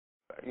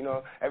You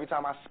know, every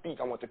time I speak,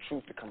 I want the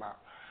truth to come out.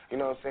 You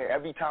know what I'm saying?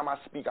 Every time I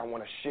speak, I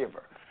want to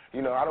shiver.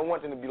 You know, I don't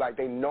want them to be like,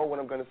 they know what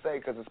I'm going to say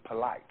because it's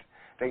polite.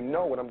 They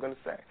know what I'm going to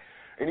say.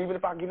 And even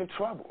if I get in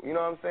trouble, you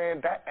know what I'm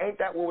saying? Ain't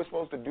that what we're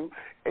supposed to do?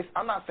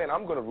 I'm not saying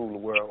I'm going to rule the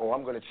world or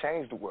I'm going to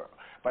change the world,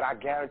 but I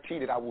guarantee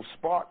that I will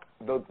spark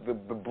the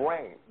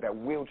brain that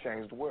will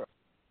change the world.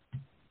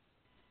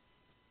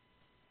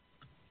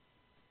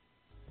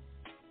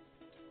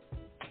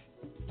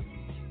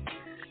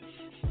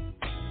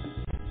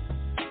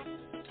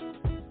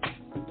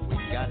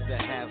 Got to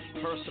have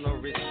personal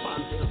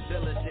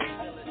responsibility,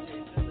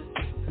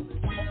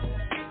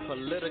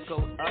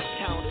 political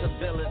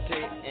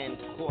accountability, and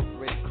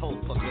corporate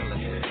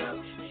culpability. Get up,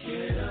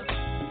 get up,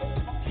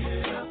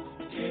 get up,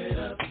 get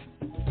up,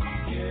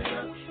 get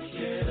up,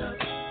 get up,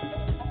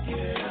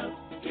 get up,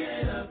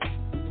 get up.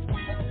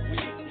 We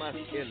must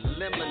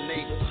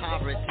eliminate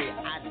poverty.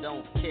 I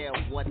don't care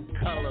what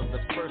color the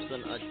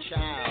person or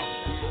child.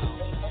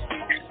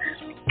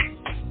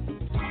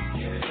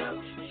 Get up,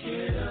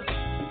 get up.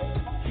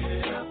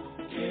 Get up,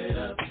 get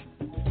up,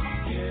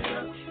 get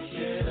up,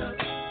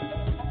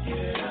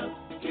 get up,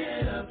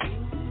 get up.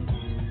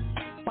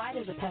 Why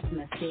does a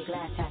pessimist see a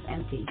glass half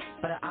empty,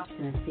 but an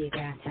optimist see a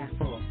glass half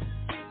full?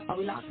 Are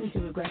we locked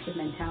into regressive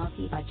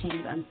mentality by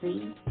chains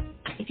unseen?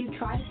 If you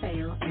try to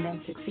fail and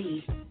then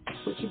succeed,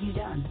 which have you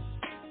done?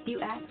 Do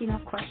you ask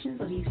enough questions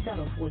or do you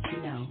settle for what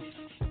you know?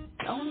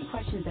 The only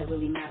questions that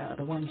really matter are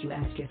the ones you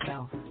ask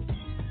yourself.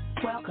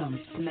 Welcome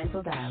to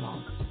Mental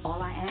Dialogue.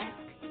 All I ask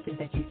is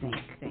that you think.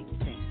 Get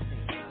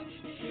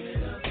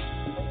up,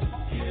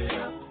 get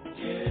up,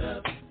 get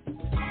up,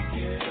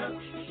 get up,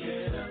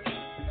 get up.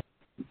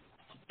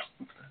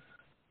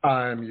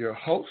 I'm your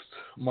host,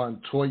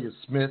 Montoya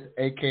Smith,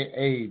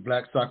 a.k.a.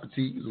 Black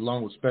Socrates,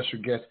 along with special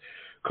guest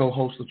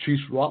co-host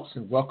Latrice Ross,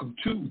 and welcome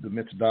to the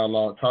Mental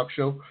Dialogue Talk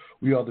Show.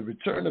 We are the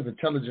return of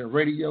intelligent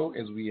radio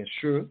as we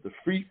ensure the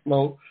free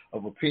flow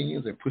of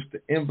opinions and push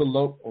the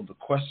envelope on the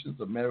questions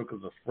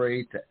America's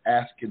afraid to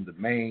ask in the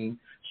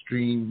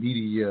mainstream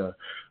media.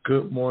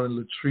 Good morning,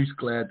 Latrice.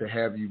 Glad to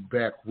have you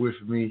back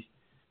with me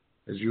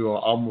as you are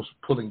almost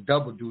pulling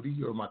double duty.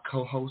 You're my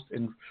co-host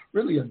and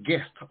really a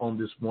guest on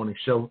this morning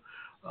show.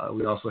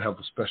 We also have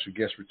a special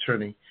guest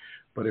returning.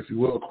 But if you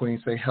will,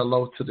 Queen, say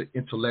hello to the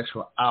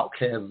intellectual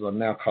outcasts, as are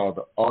now called,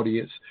 the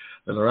audience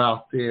that are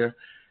out there,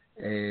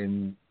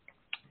 and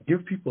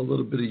give people a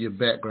little bit of your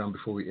background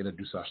before we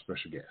introduce our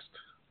special guest.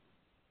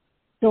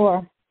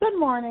 Sure. Good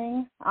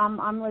morning. I'm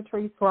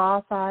Latrice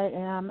Ross. I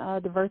am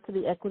a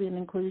diversity, equity, and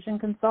inclusion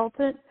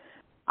consultant.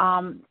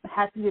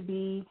 Happy to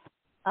be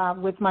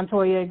with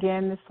Montoya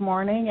again this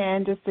morning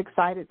and just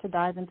excited to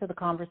dive into the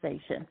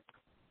conversation.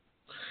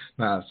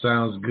 Now,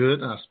 sounds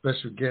good. Our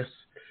special guest,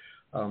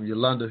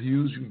 Yolanda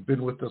Hughes, you've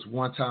been with us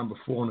one time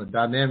before on a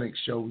dynamic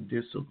show we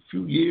did a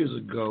few years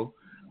ago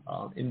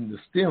in the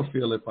STEM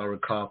field, if I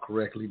recall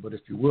correctly. But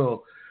if you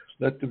will,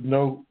 let them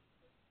know,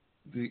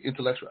 the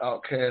intellectual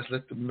outcast,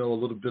 let them know a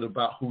little bit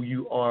about who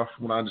you are.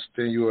 From what I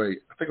understand, you're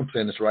I think I'm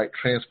saying this right,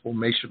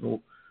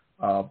 transformational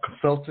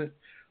consultant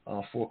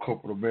for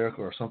corporate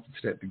America or something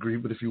to that degree.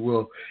 But if you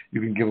will,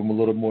 you can give them a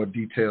little more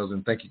details.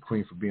 And thank you,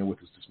 Queen, for being with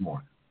us this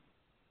morning.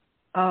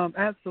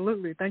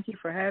 Absolutely. Thank you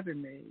for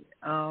having me.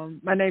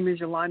 My name is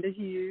Yolanda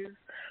Hughes.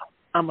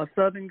 I'm a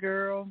Southern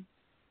girl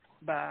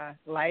by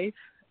life.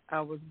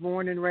 I was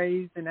born and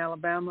raised in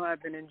Alabama.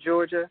 I've been in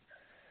Georgia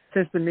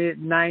since the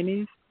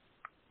mid-'90s.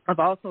 I've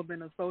also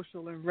been a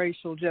social and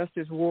racial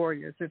justice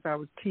warrior since I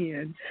was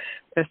 10.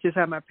 That's just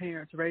how my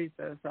parents raised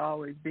us, to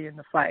always be in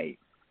the fight,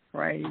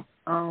 right?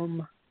 I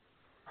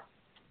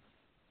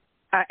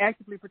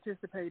actively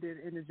participated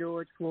in the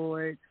George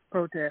Floyd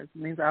protest.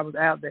 It means I was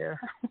out there.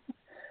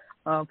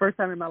 First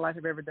time in my life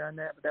I've ever done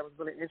that, but that was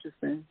really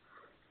interesting.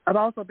 I've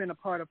also been a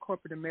part of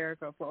corporate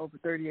America for over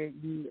 38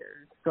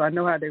 years, so I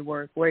know how they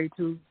work way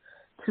too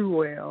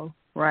well,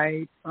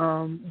 right?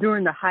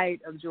 During the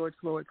height of George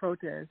Floyd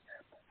protests,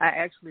 I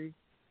actually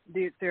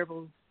did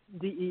several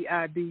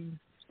DEIB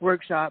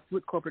workshops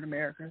with corporate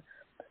America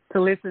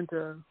to listen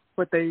to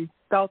what they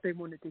thought they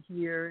wanted to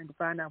hear and to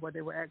find out what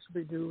they were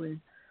actually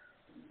doing,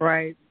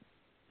 right?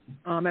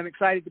 I'm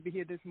excited to be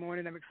here this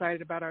morning. I'm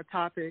excited about our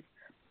topic.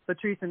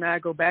 Latrice and I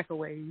go back a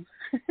ways.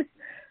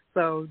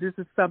 So this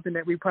is something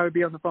that we probably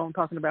be on the phone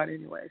talking about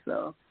anyway.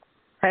 So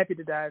happy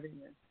to dive in.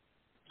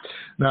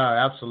 No,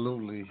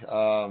 absolutely.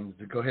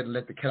 To go ahead and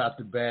let the cat out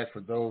the bag for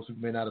those who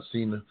may not have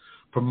seen the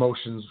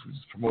promotions. We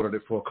just promoted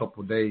it for a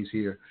couple of days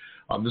here.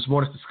 This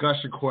morning's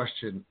discussion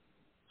question: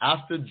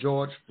 after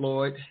George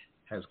Floyd,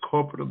 has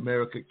corporate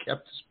America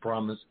kept its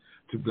promise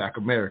to Black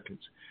Americans?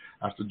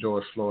 After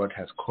George Floyd,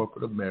 has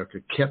corporate America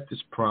kept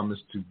its promise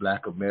to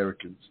Black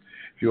Americans?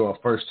 If you're a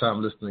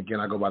first-time listener, again,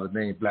 I go by the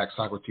name Black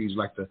Socrates.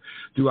 Like to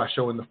do our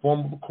show in the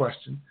form of a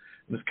question.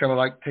 And it's kind of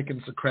like taking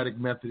the Socratic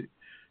method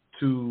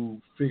to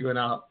figuring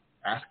out,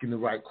 asking the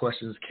right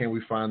questions. Can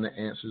we find the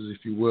answers,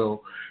 if you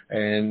will?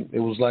 And it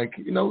was like,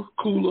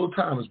 cool little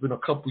time. It's been a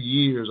couple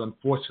years,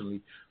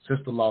 unfortunately, since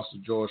the loss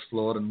of George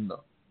Floyd. And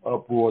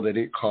uproar that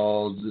it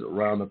caused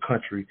around the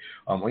country,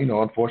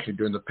 unfortunately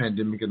during the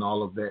pandemic and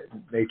all of that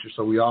nature.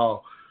 So we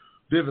all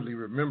vividly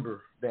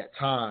remember that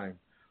time.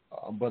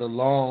 But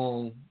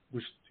along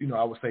with,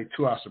 I would say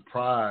to our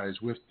surprise,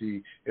 with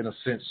the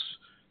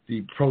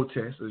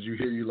protests, as you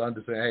hear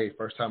Yolanda say, hey,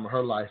 first time of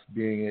her life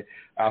being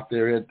out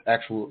there in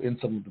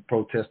some of the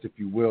protests, if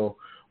you will.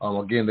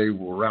 Again, they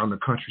were around the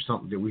country,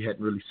 something that we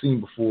hadn't really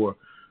seen before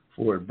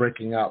for it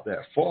breaking out that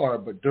far.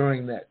 But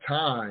during that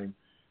time,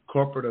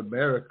 corporate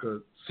America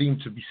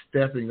seemed to be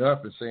stepping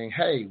up and saying,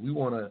 hey, we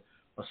want to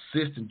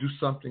assist and do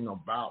something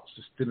about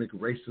systemic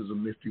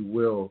racism, if you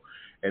will.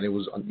 And it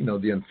was,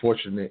 the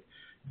unfortunate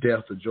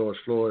death of George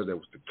Floyd that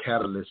was the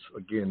catalyst,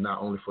 again,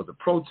 not only for the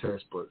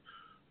protest, but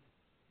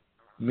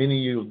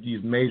many of these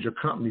major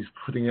companies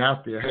putting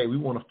out there, hey, we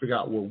want to figure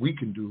out what we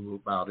can do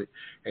about it.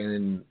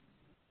 And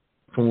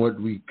from what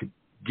we could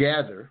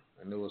gather,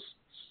 and there was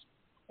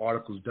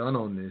articles done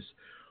on this,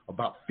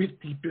 about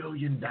 $50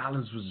 billion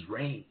was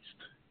raised,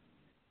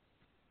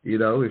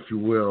 if you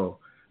will.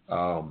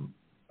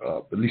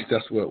 At least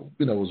that's what,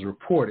 was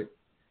reported.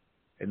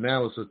 And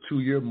now it's a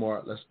 2-year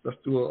mark. Let's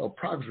do a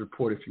progress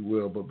report, if you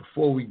will. But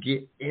before we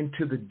get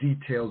into the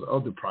details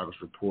of the progress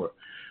report,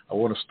 I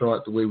want to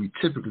start the way we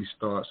typically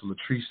start. So,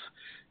 Latrice,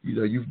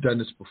 you've done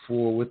this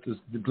before with us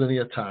plenty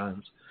of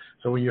times.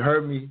 So when you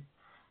heard me,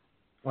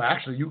 well,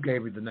 actually, you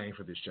gave me the name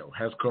for this show.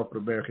 Has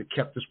corporate America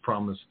kept its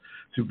promise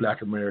to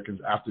Black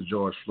Americans after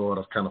George Floyd?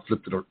 I've kind of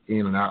flipped it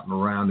in and out and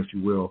around, if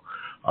you will.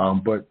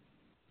 But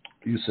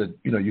you said,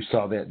 you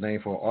saw that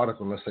name for an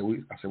article. I said,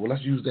 well,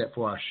 let's use that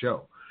for our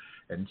show.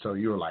 And so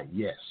you were like,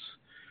 yes.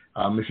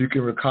 If you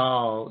can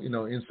recall,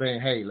 in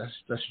saying, hey,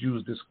 let's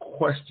use this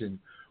question,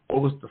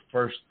 what was the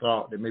first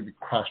thought that maybe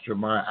crossed your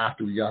mind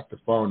after we got the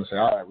phone and say,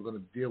 all right, we're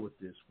going to deal with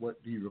this?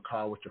 What do you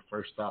recall what your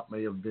first thought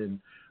may have been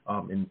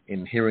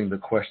in hearing the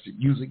question,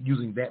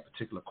 using that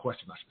particular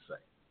question, I should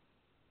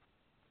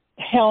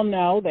say? Hell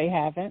no, they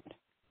haven't,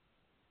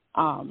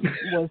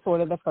 was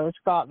sort of the first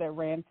thought that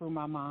ran through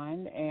my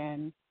mind.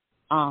 And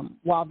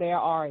while there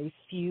are a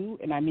few,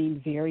 and I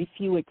mean very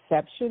few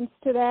exceptions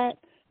to that,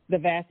 the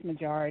vast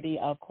majority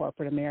of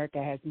corporate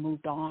America has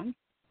moved on.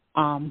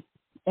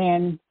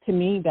 And to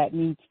me, they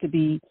need to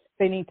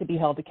be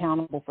held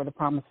accountable for the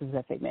promises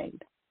that they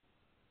made.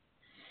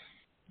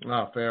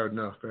 Oh, fair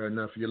enough.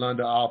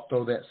 Yolanda, I'll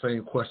throw that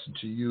same question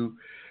to you.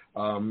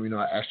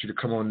 I asked you to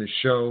come on this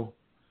show.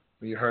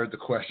 When you heard the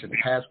question,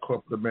 has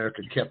corporate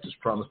America kept its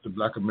promise to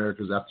Black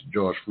Americans after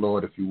George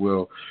Floyd, if you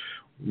will?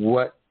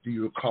 What do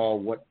you recall,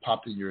 what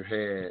popped in your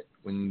head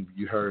when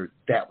you heard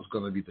that was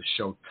going to be the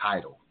show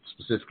title,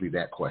 specifically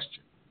that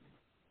question?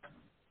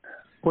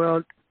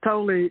 Well,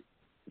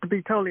 to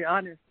be totally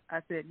honest,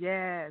 I said,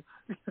 yes,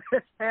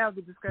 let's have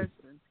the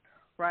discussion,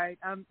 right?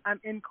 I'm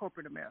in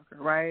corporate America,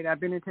 right? I've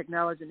been in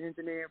technology and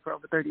engineering for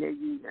over 38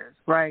 years,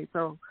 right?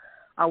 So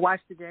I watch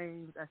the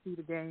games, I see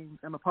the games,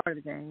 I'm a part of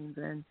the games.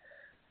 And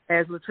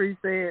as Latrice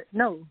said,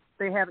 no,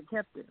 they haven't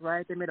kept it,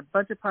 right? They made a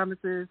bunch of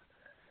promises,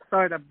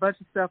 started a bunch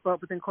of stuff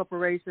up within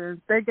corporations.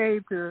 They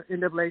gave to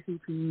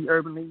NAACP,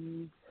 Urban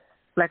League,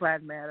 Black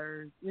Lives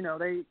Matter.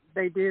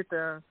 They did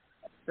the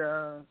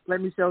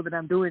let me show that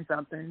I'm doing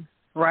something,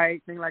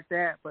 right, thing like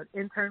that. But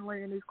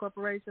internally in these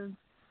corporations,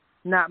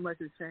 not much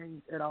has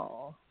changed at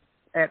all.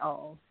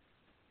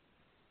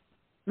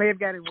 May have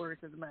gotten worse,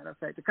 as a matter of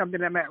fact. The company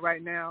that I'm at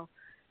right now,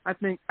 I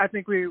think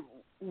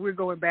we're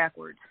going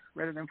backwards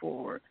rather than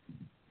forward.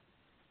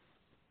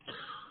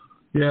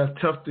 Yeah,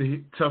 tough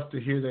to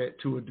hear that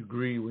to a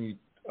degree. When you,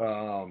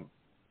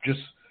 just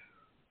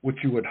what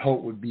you would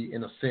hope would be,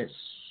 in a sense,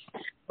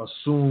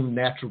 assumed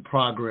natural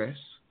progress,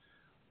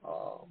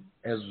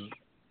 as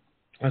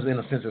in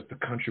a sense, as the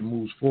country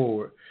moves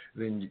forward.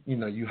 Then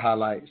you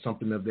highlight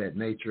something of that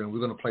nature, and we're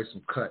going to play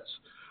some cuts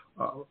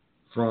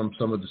from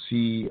some of the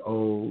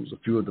CEOs, a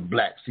few of the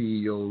Black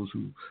CEOs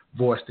who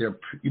voiced their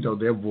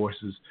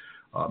voices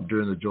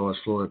during the George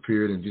Floyd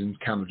period, and then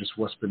kind of just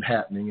what's been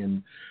happening.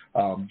 And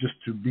just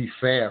to be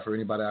fair for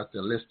anybody out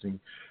there listening,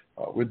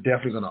 we're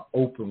definitely going to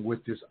open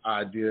with this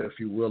idea, if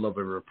you will, of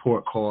a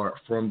report card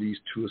from these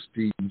two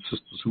esteemed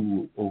sisters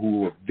who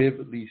are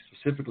vividly,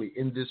 specifically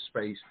in this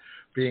space,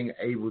 being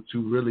able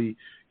to really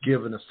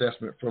give an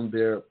assessment from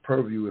their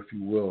purview, if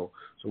you will.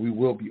 So we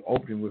will be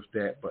opening with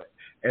that. But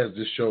as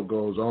this show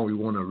goes on, we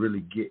want to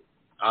really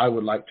I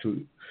would like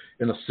to,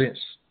 in a sense,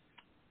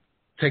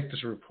 take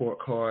this report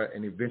card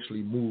and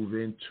eventually move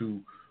into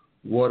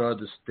what are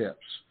the steps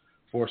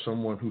for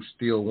someone who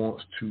still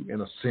wants to,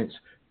 in a sense,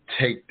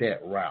 take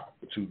that route,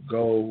 to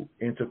go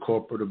into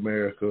corporate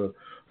America,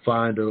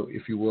 find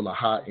if you will, a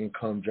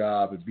high-income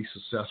job and be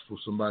successful.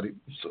 Somebody,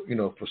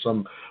 for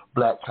some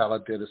Black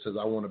talent there that says,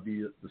 I want to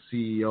be the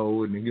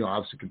CEO, and,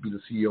 obviously could be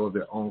the CEO of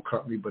their own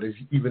company, but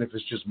even if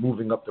it's just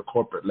moving up the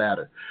corporate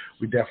ladder,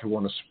 we definitely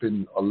want to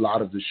spend a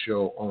lot of the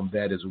show on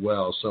that as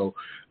well. So,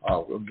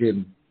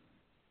 again,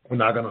 we're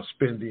not going to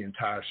spend the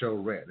entire show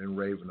ranting and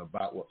raving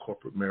about what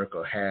corporate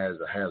America has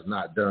or has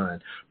not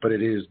done, but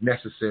it is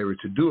necessary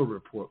to do a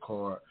report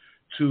card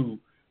to,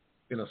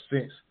 in a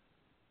sense,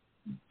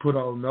 put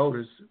on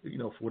notice,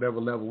 for whatever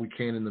level we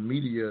can in the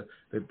media,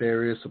 that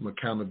there is some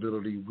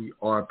accountability. We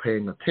are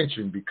paying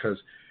attention because,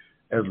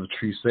 as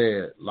Latrice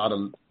said,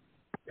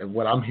 and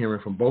what I'm hearing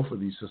from both of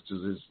these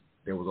sisters is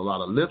there was a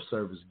lot of lip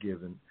service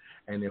given,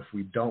 and if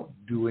we don't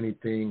do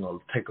anything or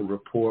take a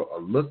report or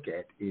look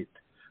at it,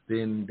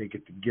 then they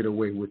get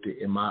away with it,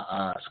 in my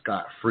eyes,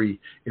 scot-free,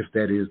 if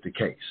that is the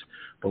case.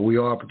 But we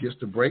are up against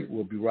the break.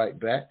 We'll be right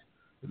back.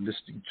 You're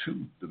listening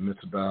to the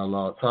Mental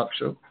Dialogue Talk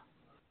Show.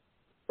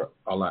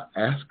 All I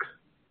ask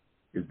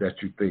is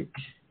that you think.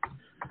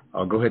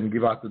 I'll go ahead and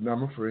give out the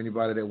number for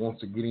anybody that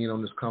wants to get in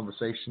on this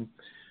conversation.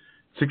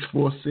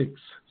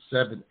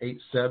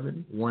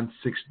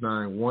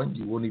 646-787-1691.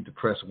 You will need to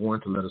press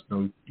 1 to let us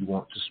know you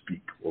want to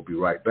speak. We'll be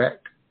right back.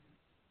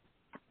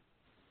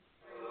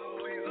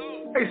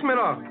 Hey, Smith,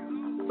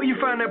 where you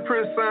find that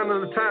Prince Sign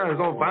of the Times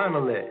on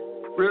vinyl at?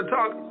 Real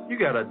talk, you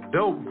got a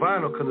dope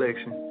vinyl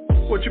collection.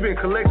 What, you been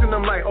collecting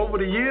them like over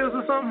the years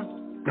or something?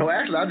 No,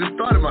 actually, I just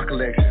started my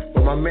collection.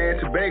 But my man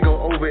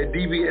Tobago over at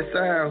DBS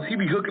Sounds, he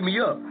be hooking me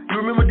up. You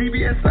remember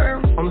DBS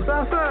Sounds? On the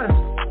south side?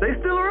 They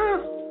still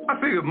around?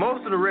 I figured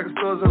most of the record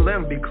stores in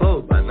Atlanta be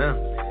closed by now.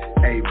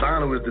 Hey,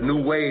 vinyl is the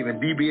new wave,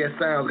 and DBS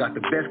Sounds got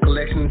the best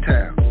collection in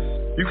town.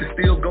 You can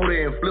still go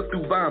there and flip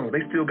through vinyl.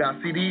 They still got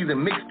CDs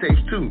and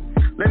mixtapes, too.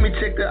 Let me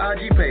check their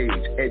IG page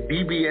at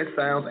DBS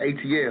Sounds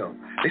ATL.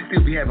 They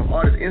still be having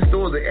artists in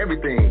stores and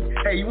everything.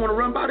 Hey, you want to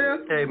run by there?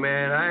 Hey,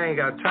 man, I ain't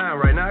got time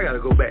right now. I got to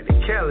go back to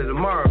Cali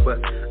tomorrow,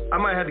 but I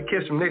might have to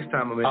catch them next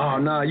time I'm in. Oh,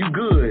 nah, you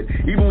good.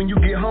 Even when you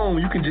get home,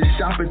 you can just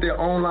shop at their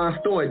online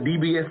store at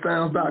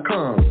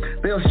dbssounds.com.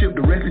 They'll ship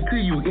directly to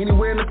you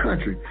anywhere in the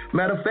country.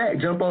 Matter of fact,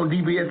 jump on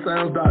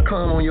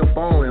dbssounds.com on your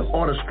phone and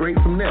order straight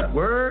from there.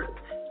 Word?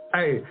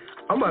 Hey,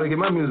 I'm about to get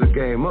my music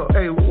game up.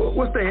 Hey,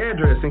 what's their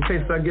address in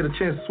case I get a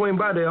chance to swing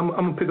by there? I'm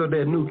going to pick up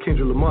that new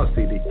Kendrick Lamar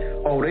CD.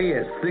 Oh, they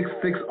at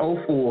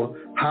 6604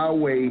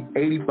 Highway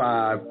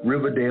 85,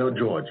 Riverdale,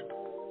 Georgia.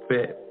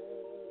 Bet.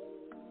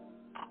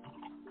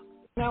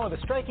 Now with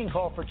a striking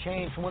call for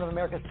change from one of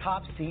America's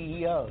top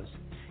CEOs.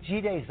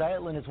 Jide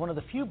Zeitlin is one of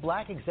the few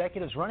black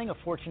executives running a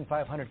Fortune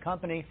 500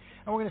 company,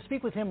 and we're going to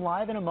speak with him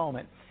live in a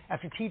moment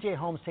after TJ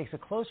Holmes takes a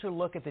closer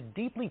look at the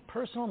deeply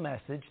personal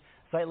message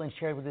Zeitlin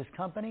shared with his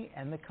company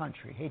and the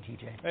country. Hey,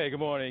 TJ. Hey, good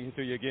morning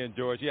to you again,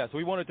 George. Yeah, so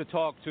we wanted to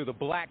talk to the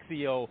black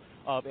CEO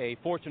of a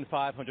Fortune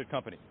 500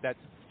 company. That's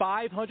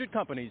 500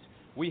 companies.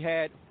 We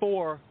had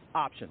 4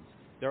 options.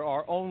 There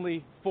are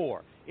only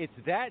 4. It's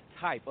that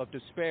type of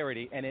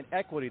disparity and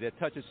inequity that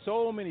touches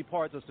so many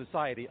parts of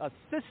society, a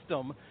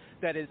system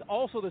that is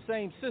also the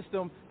same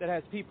system that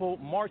has people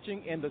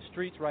marching in the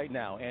streets right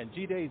now. And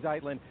Jide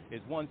Zeitlin is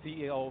one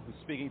CEO who's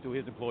speaking to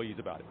his employees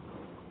about it.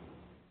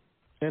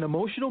 An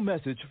emotional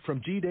message from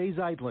Jide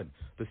Zeitlin,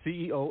 the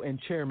CEO and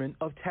chairman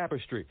of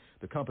Tapestry,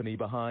 the company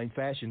behind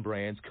fashion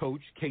brands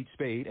Coach, Kate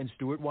Spade, and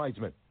Stuart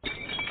Weitzman.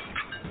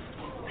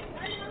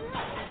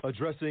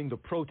 Addressing the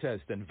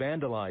protest and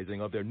vandalizing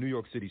of their New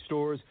York City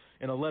stores,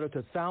 in a letter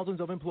to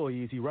thousands of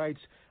employees, he writes,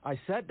 "I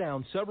sat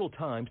down several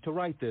times to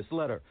write this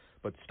letter,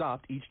 but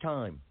stopped each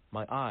time,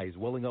 my eyes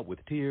welling up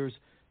with tears.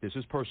 This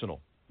is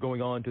personal."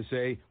 Going on to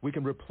say, "We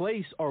can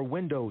replace our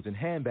windows and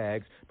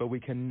handbags, but we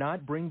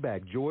cannot bring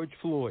back George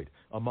Floyd,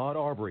 Ahmaud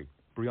Arbery,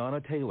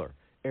 Breonna Taylor,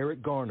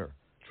 Eric Garner,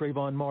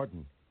 Trayvon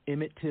Martin,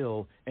 Emmett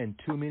Till, and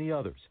too many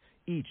others.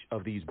 Each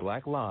of these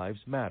black lives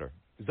matter."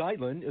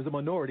 Zeitlin is a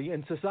minority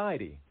in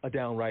society, a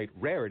downright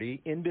rarity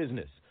in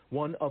business,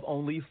 one of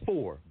only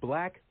 4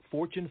 black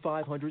Fortune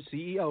 500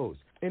 CEOs.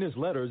 In his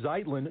letter,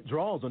 Zeitlin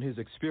draws on his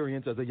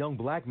experience as a young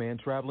black man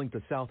traveling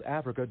to South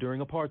Africa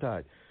during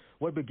apartheid.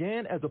 What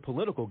began as a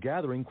political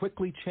gathering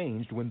quickly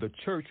changed when the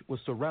church was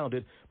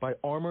surrounded by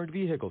armored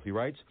vehicles, he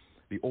writes.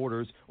 The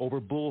orders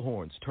over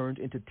bullhorns turned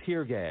into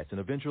tear gas and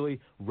eventually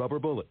rubber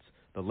bullets.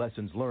 The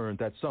lessons learned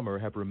that summer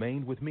have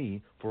remained with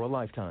me for a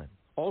lifetime.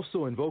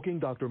 Also invoking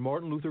Dr.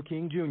 Martin Luther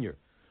King Jr.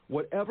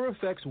 Whatever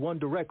affects one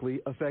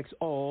directly affects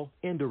all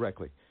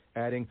indirectly.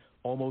 Adding,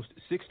 almost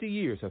 60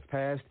 years have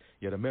passed,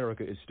 yet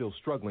America is still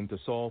struggling to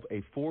solve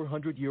a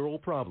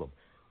 400-year-old problem.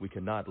 We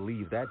cannot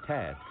leave that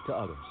task to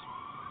others.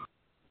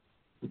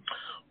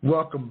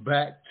 Welcome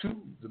back to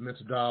the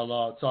Mental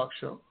Dialogue Talk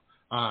Show.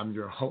 I'm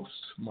your host,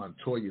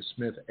 Montoya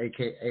Smith,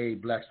 a.k.a.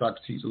 Black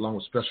Socrates, along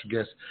with special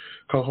guest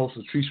co-host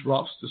Latrice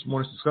Ross. This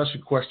morning's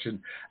discussion question: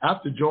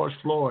 after George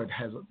Floyd,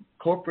 has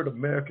corporate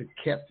America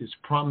kept its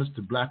promise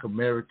to black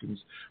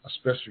Americans? A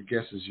special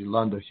guest is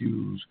Yolanda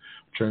Hughes,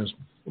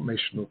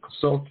 transformational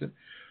consultant.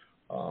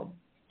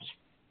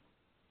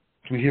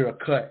 We hear a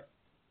cut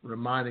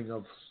reminding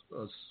of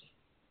us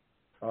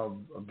of,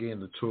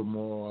 again, the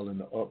turmoil and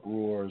the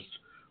uproars,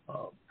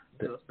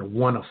 the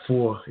one of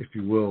 4, if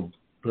you will,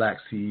 black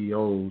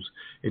CEOs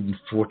in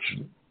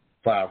Fortune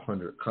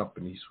 500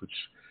 companies,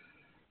 which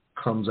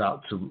comes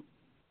out to,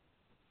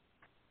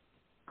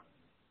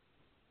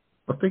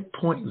 I think,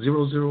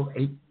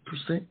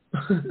 0.008%,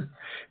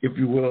 if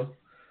you will,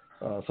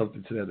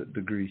 something to that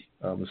degree,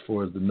 as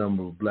far as the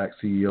number of black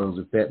CEOs.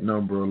 If that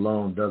number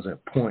alone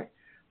doesn't point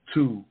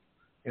to,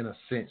 in a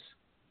sense,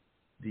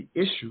 the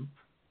issue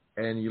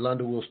And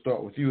Yolanda, we'll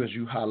start with you, as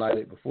you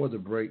highlighted before the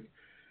break.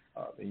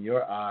 In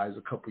your eyes,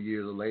 a couple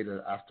years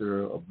later,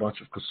 after a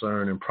bunch of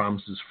concern and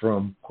promises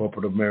from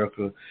corporate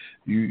America,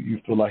 you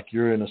feel like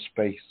you're in a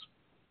space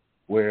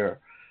where,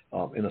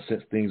 in a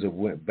sense, things have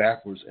went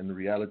backwards. And the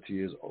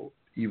reality is,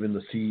 even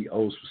the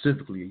CEOs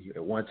specifically,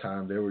 at one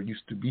time there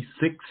used to be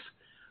 6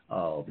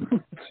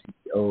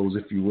 CEOs,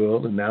 if you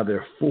will, and now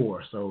there are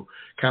 4. So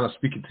kind of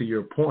speaking to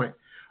your point.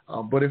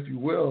 But if you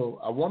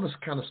will, I want to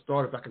kind of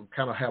start, if I can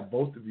kind of have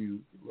both of you,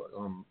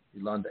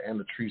 Yolanda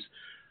and Latrice,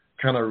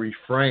 kind of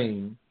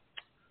refrain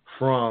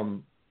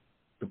from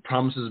the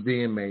promises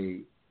being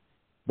made,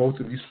 both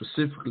of you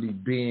specifically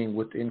being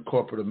within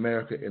corporate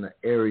America in an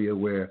area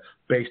where,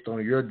 based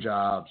on your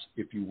jobs,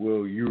 if you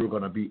will, you were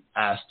going to be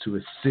asked to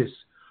assist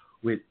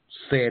with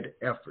said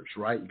efforts,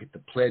 right? You get the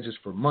pledges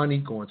for money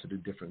going to the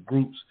different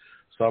groups.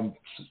 Some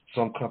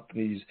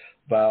companies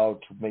vow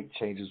to make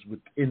changes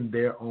within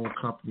their own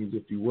companies,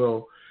 if you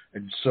will.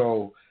 And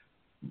so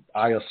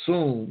I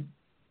assume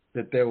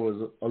that there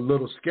was a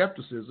little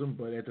skepticism,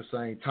 but at the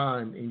same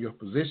time, in your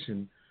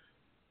position,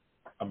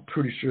 I'm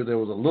pretty sure there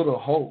was a little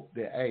hope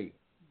that, hey,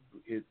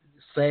 it's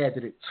sad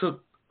that it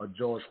took a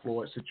George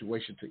Floyd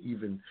situation to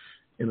even,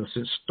 in a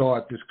sense,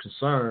 start this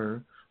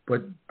concern.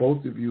 But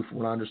both of you, from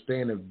what I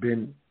understand, have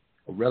been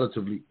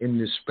relatively in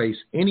this space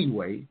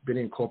anyway, been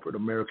in corporate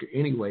America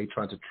anyway,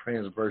 trying to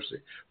transverse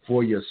it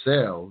for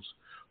yourselves.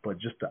 But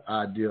just the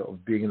idea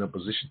of being in a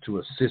position to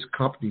assist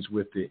companies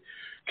with it,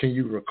 can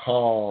you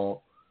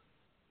recall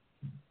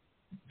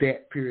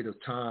that period of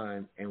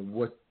time and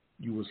what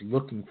you was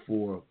looking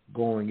for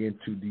going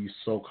into these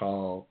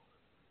so-called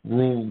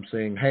rooms,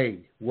 saying, hey,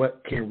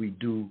 what can we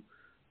do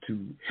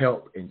to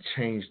help and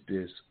change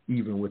this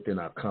even within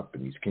our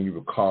companies? Can you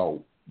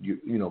recall, you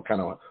know,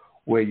 kind of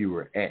where you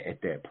were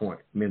at that point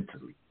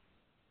mentally?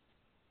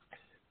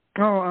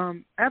 Oh,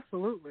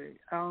 absolutely.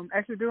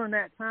 Actually, during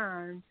that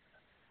time,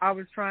 I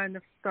was trying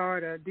to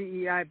start a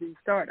DEIB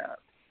startup,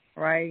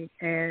 right?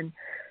 And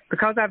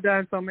because I've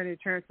done so many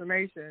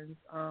transformations,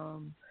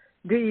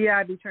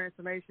 DEIB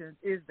transformation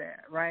is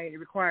that, right? It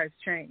requires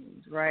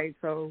change, right?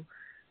 So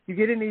you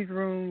get in these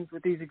rooms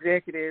with these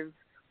executives,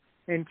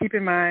 and keep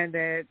in mind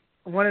that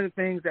one of the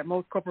things that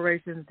most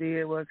corporations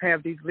did was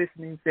have these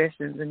listening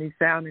sessions and these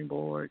sounding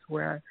boards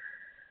where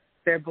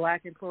their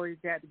black employees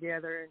got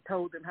together and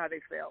told them how they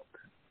felt,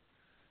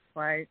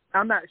 right?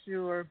 I'm not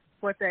sure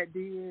what that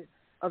did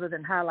other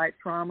than highlight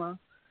trauma,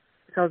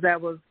 because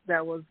that was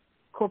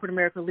corporate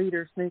America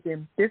leaders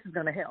thinking this is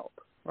going to help,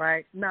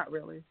 right? Not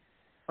really,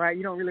 right?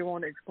 You don't really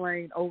want to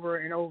explain over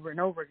and over and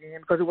over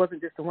again, because it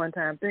wasn't just a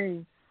one-time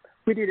thing.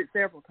 We did it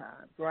several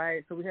times,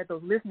 right? So we had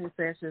those listening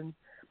sessions,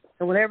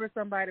 and whenever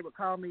somebody would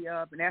call me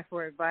up and ask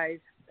for advice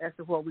as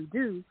to what we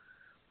do,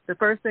 the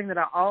first thing that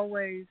I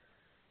always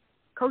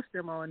coach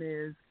them on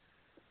is,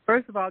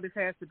 first of all, this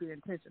has to be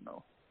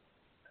intentional,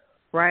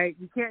 right?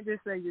 You can't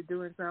just say you're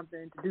doing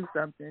something to do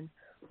something,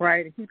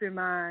 right? And keep in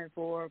mind,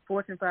 for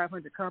Fortune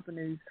 500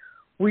 companies,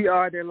 we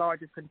are their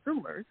largest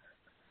consumers,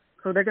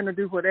 so they're going to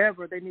do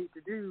whatever they need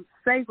to do,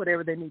 say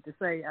whatever they need to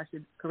say, I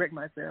should correct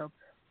myself,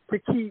 to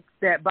keep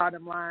that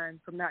bottom line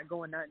from not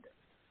going under,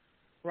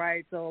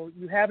 right? So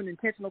you have an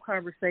intentional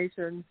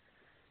conversation,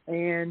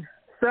 and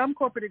some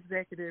corporate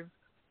executives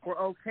were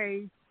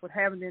okay with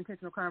having the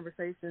intentional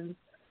conversations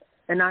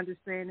and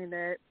understanding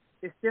that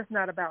it's just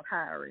not about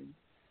hiring,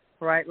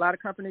 right? A lot of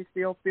companies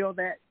still feel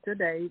that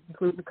today,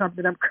 including the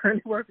company that I'm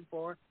currently working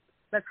for.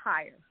 Let's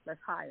hire.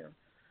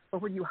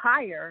 But when you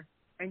hire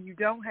and you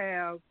don't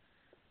have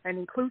an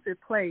inclusive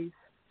place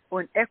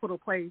or an equitable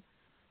place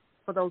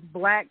for those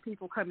black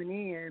people coming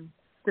in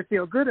to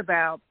feel good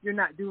about, you're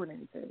not doing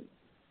anything,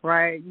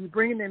 right? You're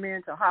bringing them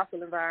into a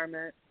hostile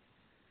environment.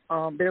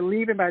 They're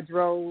leaving by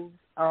droves.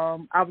 I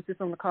was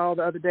just on the call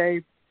the other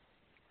day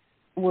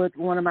with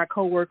one of my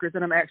coworkers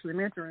that I'm actually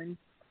mentoring,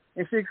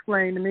 and she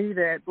explained to me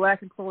that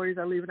black employees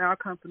are leaving our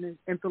company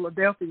in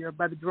Philadelphia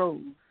by the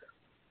droves,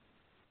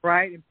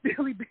 right? And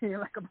Philly being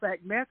like a black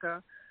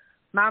mecca,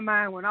 my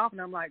mind went off,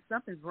 and I'm like,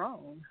 something's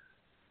wrong,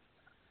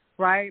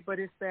 right? But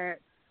it's that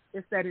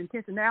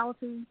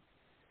intentionality.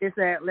 It's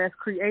that let's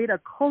create a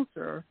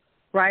culture,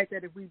 right,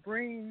 that if we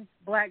bring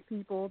black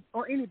people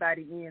or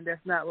anybody in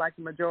that's not like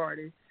the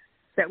majority,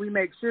 that we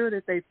make sure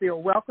that they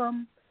feel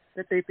welcome,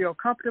 that they feel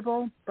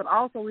comfortable, but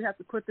also we have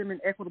to put them in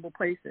equitable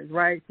places,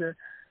 right, to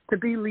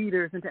be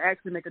leaders and to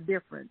actually make a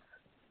difference.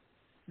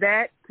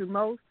 That, to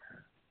most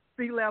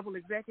C-level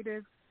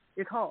executives,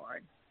 is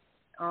hard.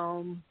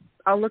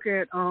 I'll look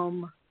at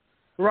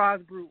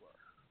Roz Brewer,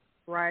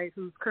 right,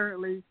 who's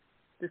currently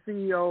the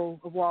CEO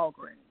of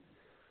Walgreens,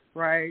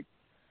 right?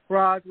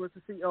 Roz was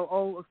the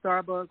COO of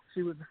Starbucks.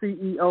 She was the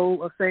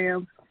CEO of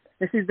Sam's,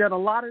 and she's done a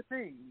lot of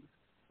things,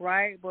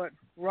 right? But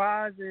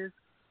Roz is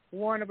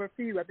one of a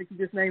few. I think you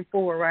just named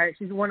 4, right?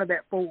 She's one of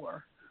that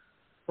 4,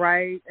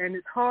 right? And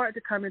it's hard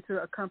to come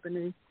into a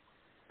company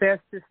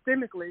that's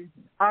systemically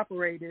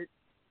operated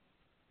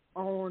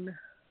on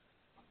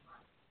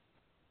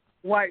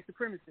white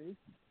supremacy,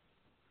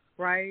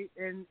 right?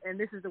 And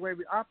this is the way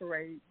we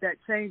operate. That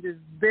change is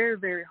very,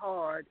 very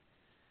hard.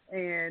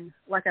 And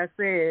like I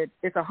said,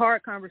 it's a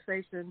hard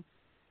conversation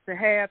to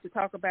have, to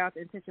talk about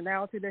the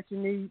intentionality that you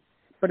need,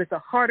 but it's a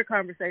harder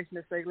conversation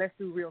to say, let's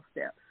do real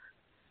steps,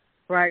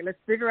 right? Let's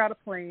figure out a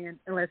plan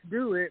and let's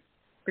do it,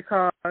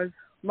 because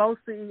most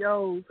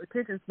CEOs'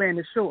 attention span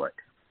is short,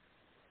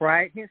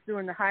 right? Hence,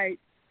 during the height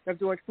of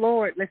George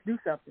Floyd, let's do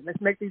something.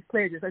 Let's make these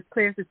pledges. Let's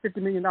pledge this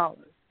 $50 million,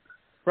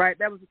 right?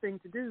 That was the thing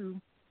to do.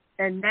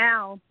 And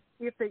now,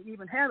 if they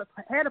even had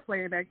a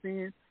plan back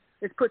then,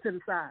 it's put to the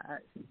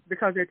side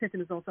because their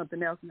attention is on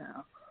something else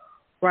now,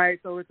 right?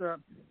 So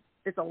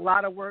it's a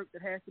lot of work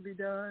that has to be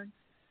done.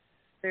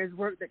 There's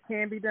work that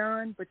can be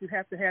done, but you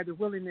have to have the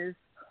willingness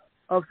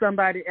of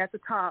somebody at the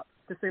top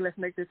to say, let's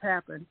make this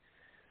happen.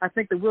 I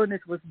think the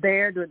willingness was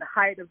there during the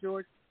height of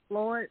George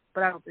Floyd,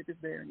 but I don't think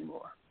it's there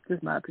anymore.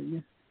 Just my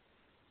opinion.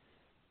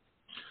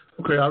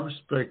 Okay, I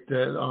respect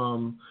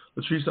that.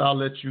 Latrice, I'll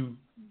let you,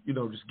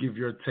 just give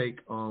your take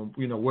on,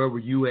 where were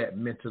you at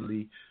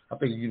mentally? I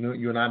think,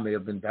 you and I may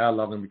have been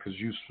dialoguing because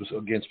you,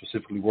 again,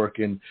 specifically work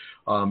in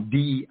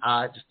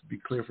DEI, just to be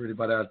clear for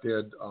anybody out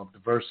there,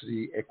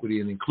 diversity,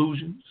 equity, and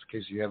inclusion, in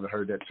case you haven't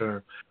heard that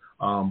term.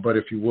 But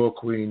if you will,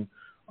 Queen,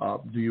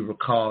 do you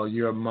recall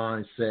your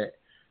mindset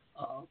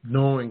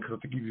knowing, because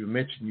I think you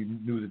mentioned you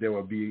knew that there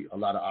would be a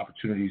lot of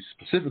opportunities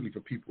specifically for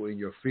people in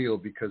your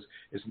field, because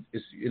it's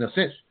in a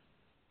sense,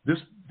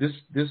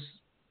 this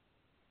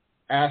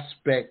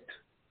aspect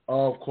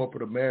of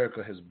corporate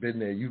America has been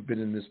there. You've been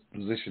in this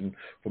position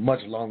for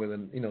much longer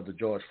than, the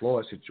George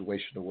Floyd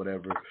situation or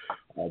whatever.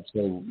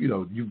 So,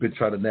 you've been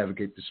trying to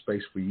navigate this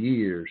space for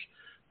years.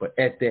 But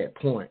at that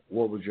point,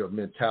 what was your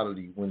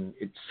mentality when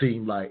it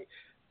seemed like,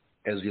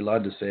 as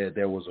Yolanda said,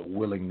 there was a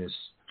willingness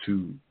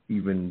to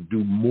even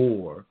do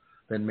more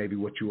than maybe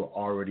what you were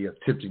already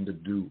attempting to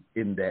do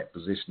in that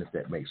position, if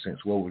that makes sense?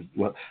 What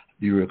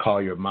do you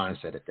recall your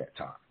mindset at that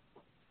time?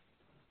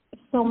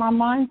 So my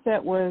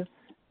mindset was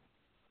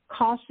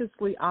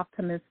cautiously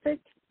optimistic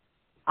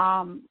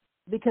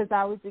because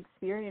I was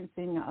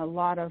experiencing a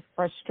lot of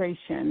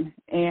frustration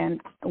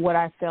and what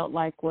I felt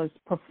like was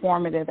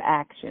performative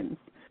actions.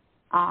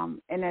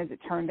 And as it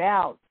turned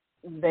out,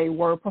 they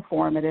were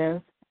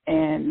performative,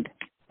 and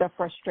the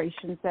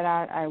frustrations that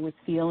I was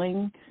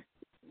feeling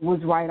was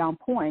right on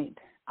point.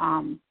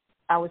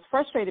 I was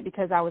frustrated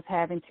because I was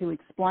having to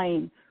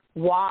explain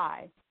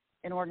why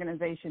an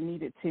organization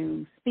needed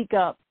to speak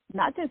up,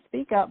 not just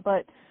speak up,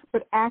 but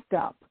act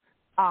up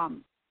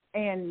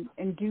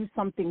and do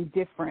something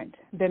different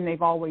than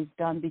they've always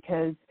done,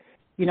 because,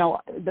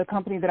 the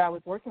company that I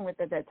was working with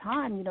at that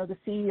time, the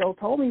CEO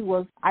told me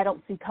was, I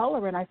don't see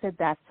color. And I said,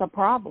 that's a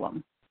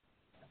problem,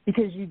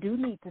 because you do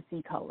need to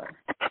see color.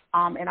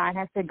 And I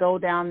had to go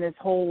down this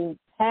whole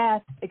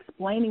path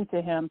explaining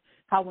to him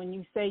how when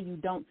you say you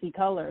don't see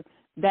color,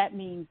 that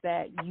means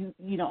that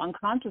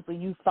unconsciously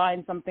you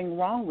find something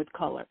wrong with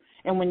color.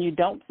 And when you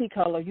don't see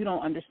color, you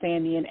don't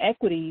understand the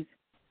inequities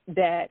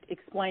that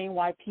explain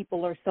why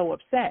people are so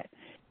upset.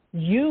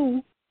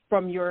 You,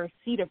 from your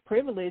seat of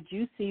privilege,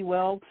 you see,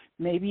 well,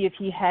 maybe if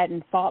he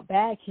hadn't fought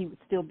back, he would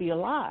still be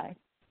alive.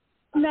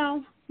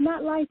 No,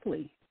 not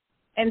likely.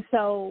 And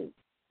so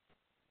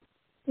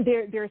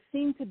there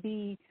seemed to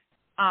be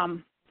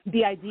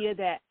the idea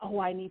that,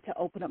 I need to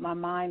open up my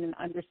mind and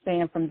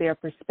understand from their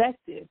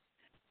perspective.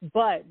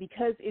 But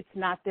because it's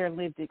not their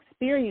lived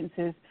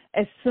experiences,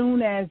 as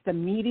soon as the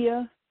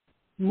media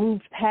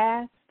moved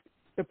past,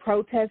 the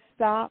protests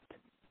stopped,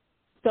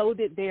 so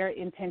did their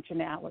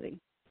intentionality.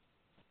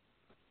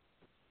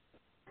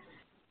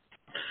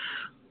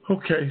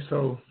 Okay,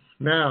 so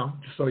now,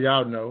 just so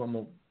y'all know, I'm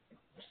going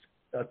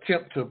to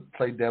attempt to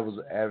play devil's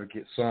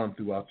advocate some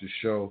throughout the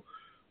show.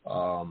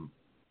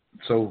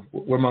 So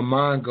where my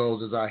mind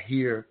goes is I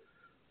hear,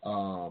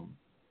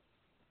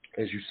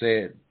 as you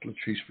said,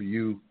 Latrice, for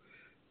you,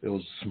 there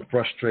was some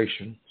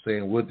frustration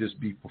saying, would this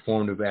be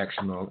performative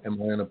action, or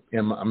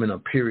I'm in a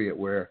period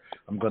where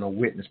I'm going to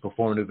witness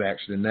performative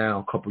action, and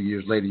now a couple of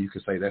years later you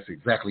can say that's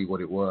exactly what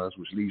it was,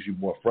 which leaves you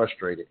more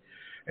frustrated.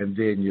 And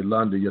then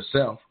Yolanda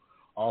yourself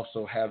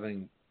also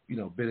having,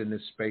 been in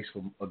this space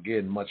for,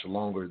 again, much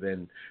longer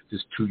than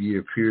this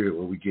 2-year period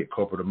where we get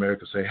corporate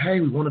America say,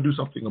 hey, we want to do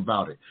something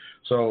about it.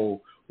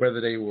 So whether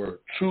they were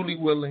truly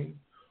willing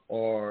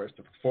or it's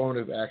the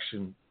performative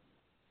action,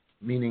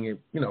 meaning it,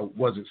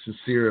 wasn't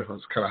sincere,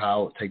 that's kind of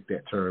how I would take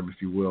that term,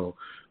 if you will,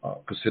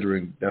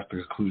 considering that's the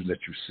conclusion that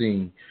you've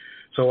seen.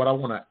 So what I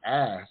want to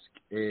ask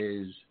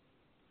is,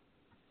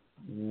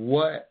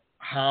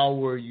 how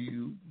were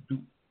you,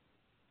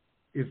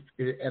 if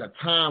at a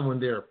time when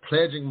they're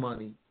pledging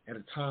money, at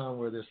a time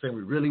where they're saying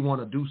we really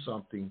want to do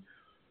something,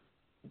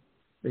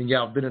 and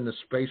y'all have been in the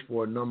space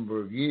for a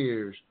number of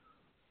years,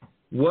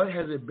 what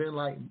has it been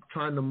like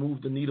trying to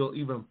move the needle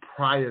even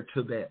prior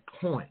to that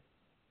point?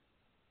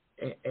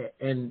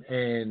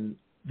 And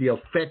the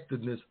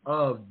effectiveness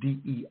of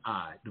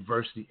DEI,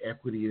 diversity,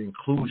 equity, and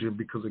inclusion,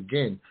 because,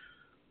 again,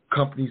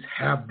 companies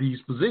have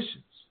these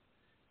positions.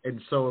 And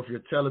so if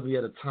you're telling me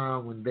at a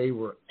time when they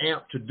were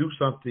amped to do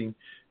something,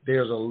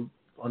 there's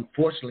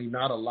unfortunately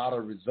not a lot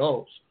of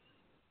results,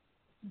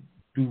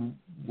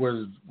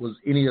 was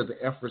any of the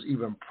efforts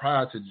even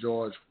prior to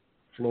George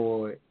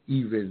Floyd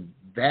even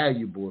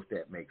valuable, if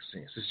that makes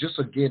sense? It's just,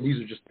 again,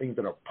 these are just things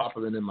that are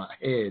popping in my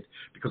head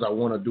because I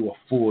want to do a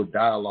full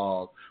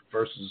dialogue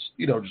versus,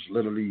 just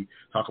literally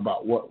talk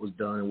about what was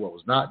done and what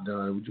was not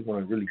done. We just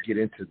want to really get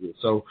into this.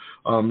 So,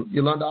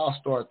 Yolanda, I'll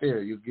start there.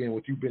 Again,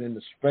 with you been in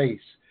the space,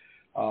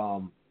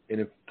 and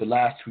if the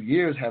last 2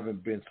 years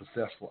haven't been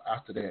successful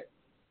after that,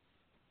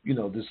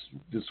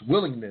 this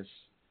willingness,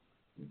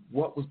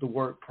 what was the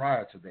work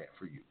prior to that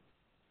for you?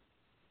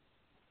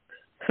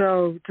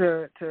 So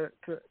to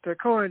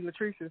coin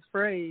Latrice's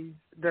phrase,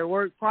 the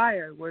work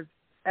prior was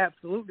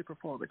absolutely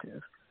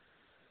performative.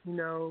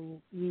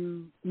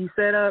 You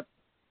set up,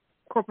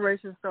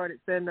 corporations started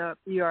setting up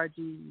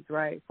ERGs,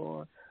 right,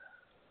 for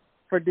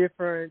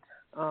different.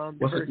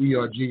 What's an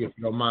ERG, if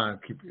you don't mind?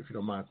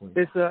 Queen?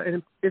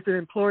 It's an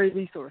employee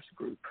resource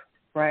group,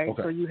 right?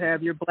 Okay. So you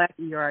have your Black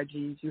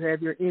ERGs, you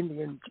have your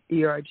Indian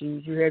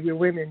ERGs, you have your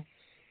women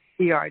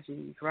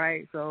ERGs,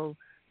 right? So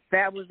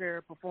that was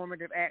their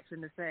performative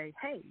action to say,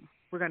 hey,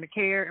 we're going to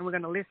care and we're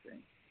going to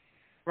listen,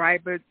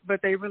 right?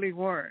 But they really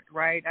weren't,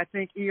 right? I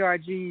think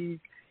ERGs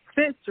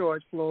since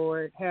George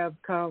Floyd have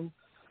come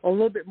a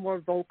little bit more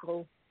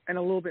vocal and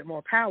a little bit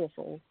more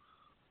powerful,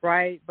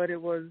 right? But it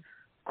was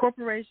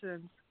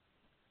corporations.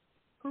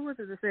 Who was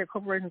it that said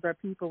corporations are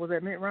people? Was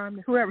that Mitt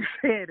Romney? Whoever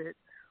said it,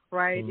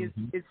 right?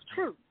 Mm-hmm. It's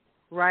true,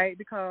 right?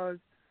 Because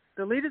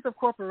the leaders of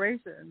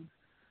corporations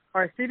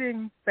are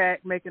sitting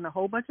back making a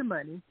whole bunch of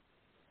money.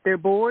 Their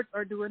boards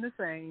are doing the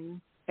same.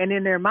 And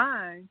in their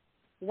mind,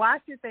 why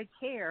should they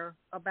care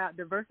about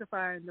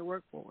diversifying the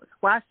workforce?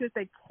 Why should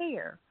they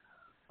care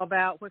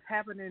about what's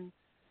happening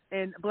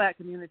in Black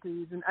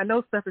communities? And I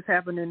know stuff is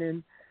happening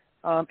in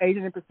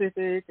Asian and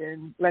Pacific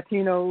and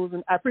Latinos,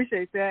 and I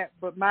appreciate that,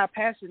 but my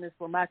passion is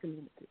for my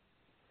community,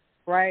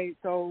 right?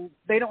 So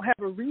they don't have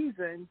a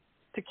reason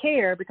to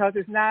care because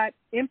it's not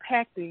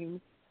impacting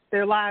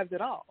their lives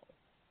at all,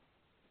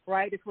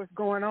 right? It's what's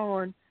going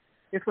on.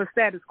 It's what's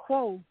status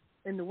quo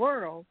in the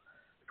world.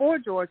 For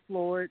George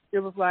Floyd, it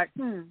was like,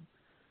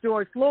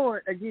 George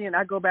Floyd, again,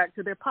 I go back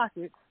to their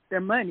pockets,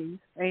 their money,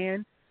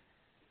 and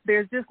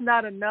there's just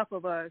not enough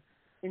of us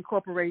in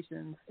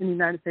corporations in the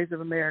United States of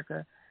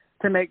America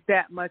to make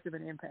that much of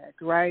an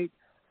impact, right?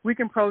 We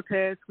can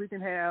protest, we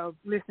can have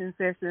listening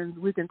sessions,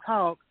 we can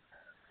talk,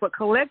 but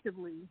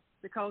collectively,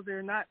 because there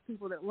are not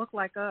people that look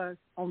like us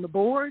on the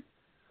board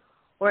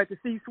or at the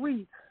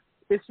C-suite,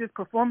 it's just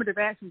performative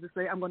action to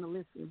say, I'm going to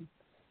listen,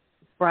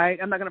 right?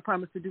 I'm not going to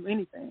promise to do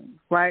anything,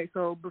 right?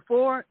 So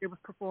before it was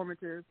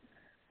performative.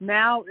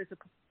 Now it's a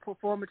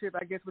performative,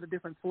 I guess, with a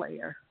different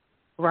flair,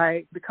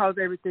 right? Because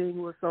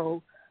everything was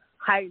so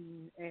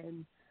heightened.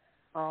 And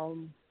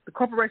the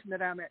corporation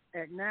that I'm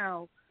at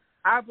now,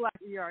 our Black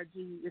ERG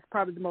is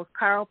probably the most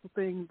powerful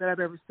thing that I've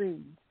ever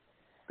seen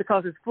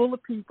because it's full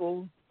of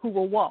people who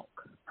will walk,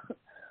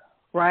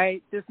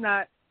 right? Just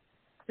not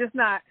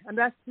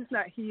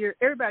here.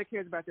 Everybody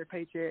cares about their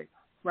paycheck,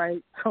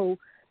 right? So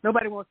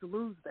nobody wants to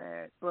lose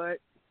that. But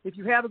if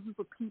you have a group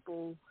of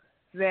people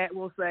that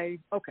will say,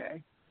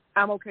 okay,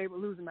 I'm okay with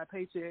losing my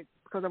paycheck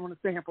because I want to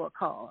stand for a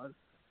cause,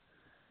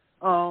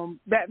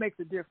 that makes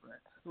a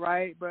difference,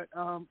 right? But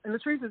and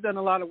Latrice has done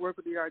a lot of work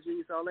with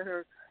ERGs, so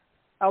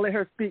I'll let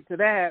her speak to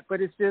that.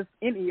 But it's just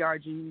in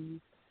ERGs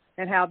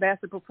and how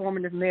that's a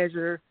performative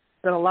measure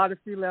that a lot of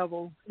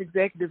C-level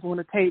executives want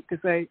to take to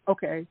say,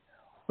 okay,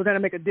 we're going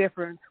to make a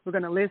difference, we're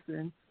going to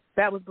listen.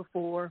 That was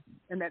before,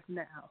 and that's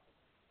now.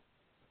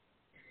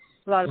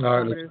 A lot of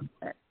performative.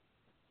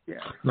 Yeah.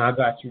 Now I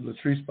got you,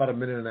 Latrice. About a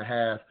minute and a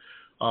half.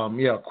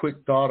 A quick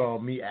thought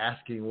on me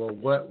asking, well,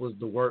 what was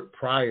the work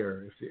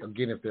prior?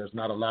 If there's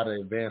not a lot of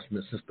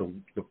advancement since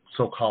the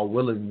so-called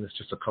willingness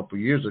just a couple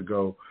years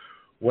ago,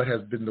 what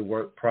has been the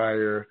work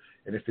prior?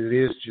 And if it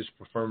is just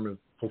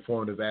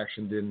performative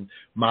action, then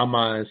my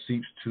mind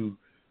seeps to,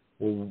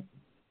 well,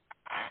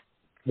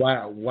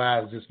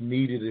 why is this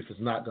needed if it's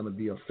not going to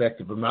be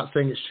effective? I'm not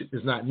saying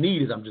it's not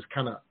needed. I'm just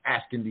kind of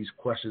asking these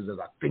questions as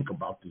I think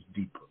about this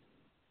deeper.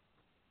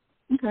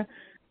 Okay.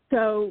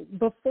 So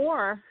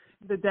before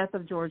the death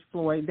of George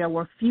Floyd, there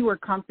were fewer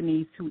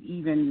companies who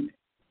even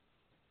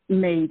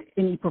made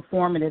any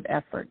performative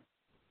effort.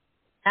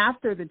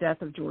 After the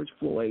death of George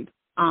Floyd,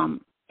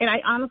 and I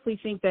honestly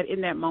think that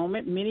in that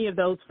moment, many of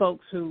those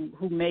folks who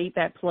made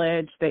that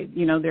pledge,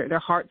 their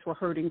hearts were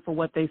hurting for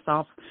what they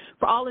saw.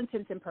 For all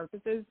intents and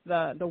purposes,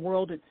 the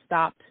world had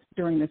stopped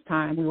during this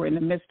time. We were in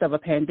the midst of a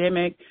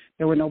pandemic.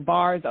 There were no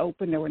bars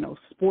open. There were no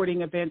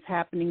sporting events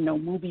happening, no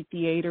movie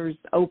theaters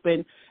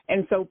open.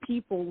 And so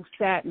people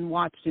sat and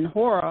watched in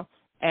horror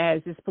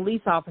as this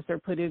police officer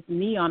put his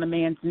knee on a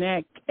man's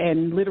neck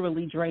and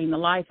literally drained the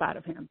life out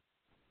of him.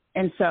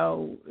 And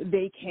so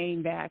they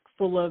came back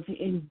full of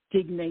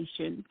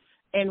indignation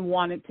and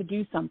wanted to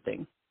do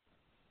something.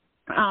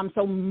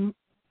 So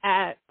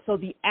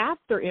the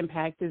after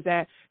impact is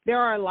that there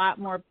are a lot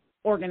more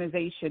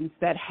organizations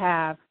that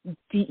have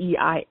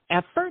DEI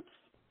efforts,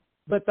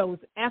 but those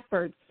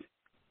efforts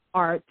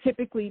are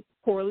typically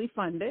poorly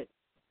funded,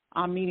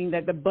 meaning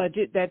that the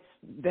budget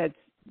that's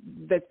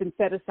that's been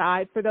set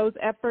aside for those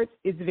efforts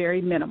is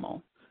very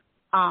minimal.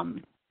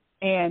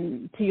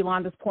 And to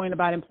Yolanda's point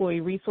about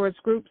employee resource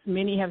groups,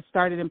 many have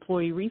started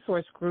employee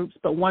resource groups,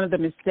 but one of the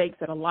mistakes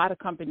that a lot of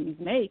companies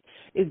make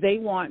is they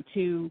want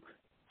to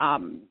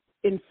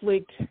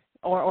inflict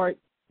or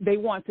they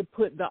want to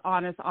put the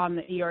onus on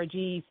the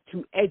ERGs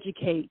to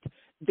educate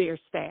their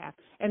staff,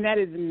 and that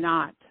is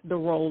not the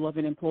role of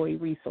an employee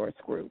resource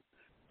group.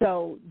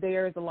 So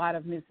there's a lot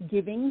of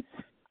misgivings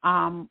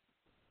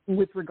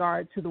with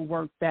regard to the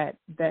work that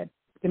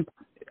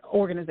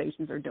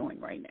organizations are doing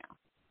right now.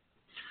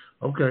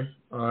 Okay.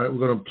 All right.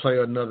 We're going to play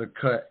another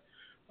cut.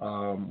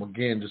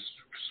 Again, just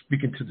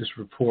speaking to this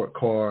report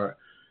card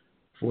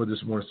for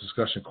this morning's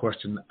discussion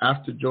question.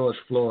 After George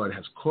Floyd,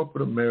 has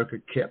corporate America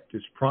kept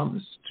its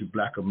promise to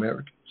Black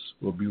Americans?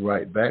 We'll be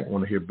right back. I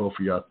want to hear both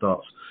of your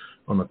thoughts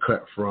on the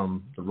cut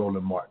from the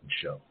Roland Martin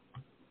Show.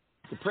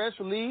 The press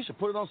release, you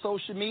put it on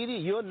social media,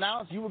 you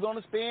announced you were going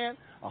to spend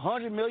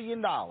 $100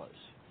 million.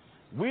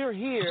 We're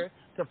here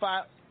to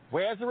find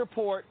where's the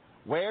report,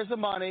 where's the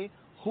money,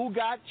 who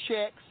got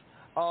checks.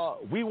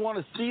 We want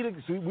to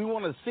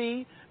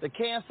see the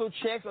canceled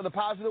checks or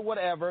deposit or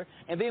whatever,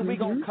 and then we're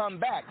gonna come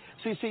back.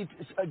 See,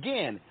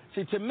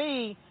 to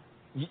me,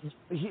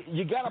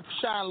 you gotta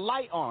shine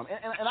light on them,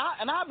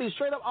 and I'll be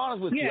straight up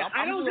honest with you. Yeah,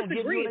 I don't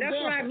disagree. That's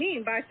what I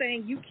mean by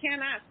saying you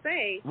cannot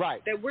say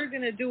that we're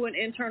gonna do an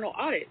internal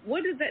audit.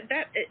 What is that?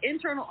 That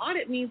internal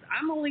audit means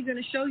I'm only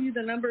gonna show you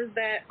the numbers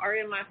that are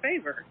in my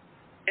favor,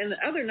 and the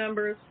other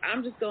numbers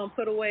I'm just gonna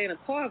put away in a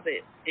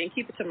closet and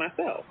keep it to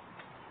myself.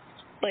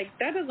 Like,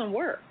 that doesn't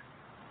work.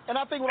 And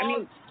I think what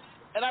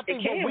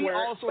we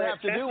also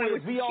have to do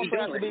is we also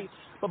have to be,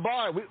 but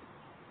Barry,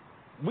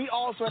 we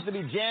also have to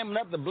be jamming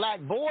up the Black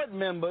board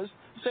members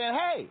saying,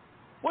 hey,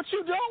 what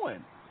you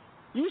doing?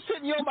 You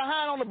sitting your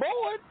behind on the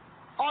board.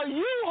 Are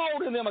you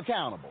holding them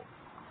accountable?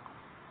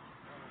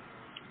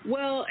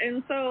 Well,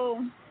 and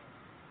so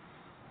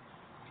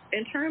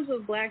in terms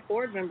of Black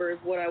board members,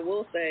 what I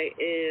will say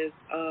is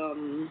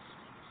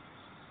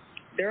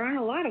there aren't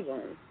a lot of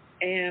them.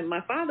 And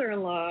my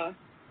father-in-law,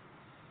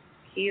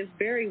 he is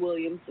Barry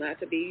Williams, not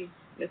to be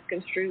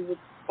misconstrued with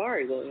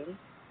Barry Williams.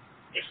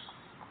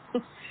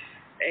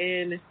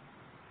 And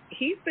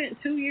he spent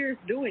 2 years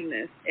doing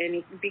this,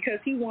 and because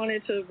he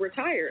wanted to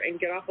retire and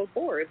get off of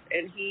boards,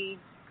 and he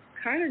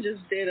kind of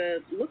just did a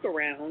look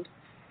around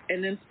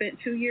and then spent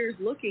 2 years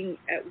looking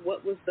at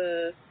what was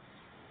the,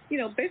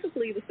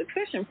 basically the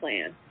succession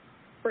plan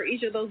for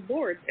each of those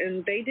boards.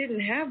 And they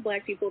didn't have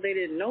Black people. They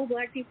didn't know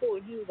Black people.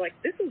 And he was like,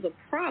 this is a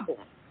problem.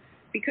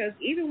 Because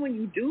even when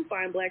you do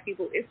find Black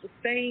people, it's the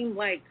same,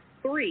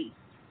 3.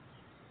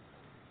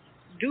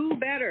 Do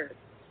better.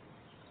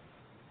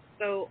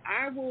 So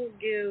I will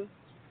give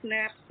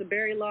snaps to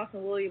Barry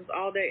Lawson Williams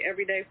all day,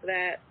 every day for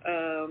that.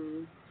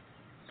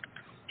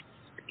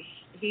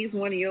 He's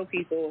one of your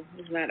people.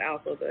 He's not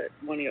Alpha, but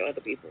one of your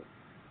other people.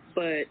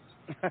 But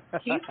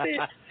he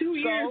spent 2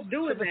 years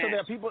doing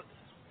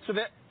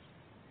that.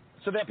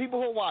 So there are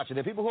people who are watching.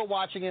 There are people who are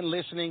watching and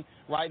listening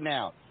right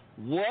now.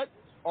 What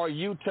are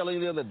you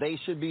telling them that they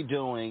should be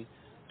doing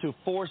to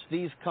force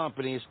these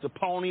companies to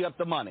pony up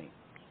the money?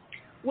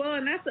 Well,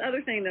 and that's the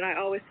other thing that I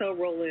always tell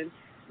Roland.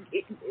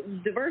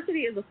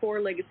 Diversity is a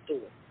four-legged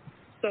stool.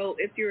 So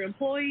it's your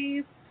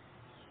employees,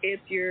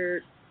 it's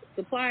your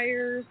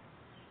suppliers,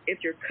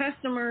 it's your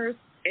customers,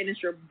 and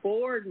it's your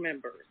board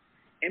members.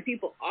 And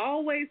people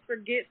always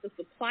forget the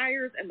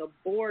suppliers and the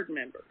board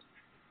members.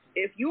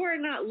 If you are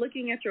not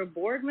looking at your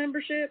board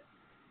membership,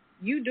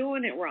 you're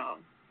doing it wrong,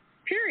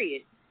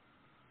 period.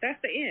 That's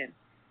the end.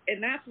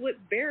 And that's what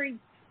Barry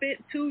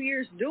spent 2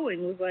 years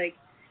doing, was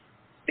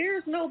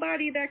there's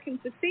nobody that can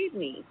succeed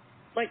me.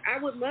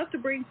 I would love to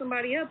bring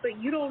somebody up,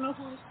 but you don't know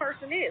who this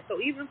person is. So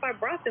even if I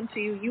brought them to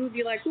you, you would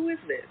be like, who is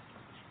this?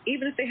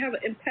 Even if they have an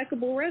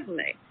impeccable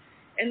resume.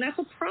 And that's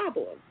a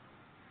problem.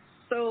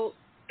 So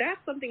that's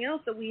something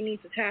else that we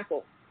need to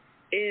tackle,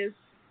 is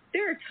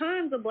there are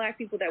tons of Black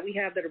people that we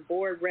have that are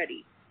board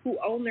ready, who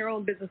own their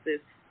own businesses.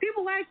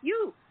 People like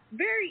you,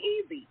 very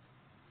easy.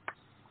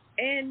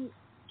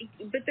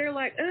 But they're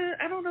like,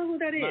 I don't know who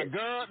that is.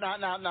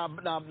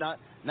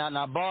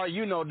 Now, Bar,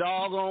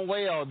 doggone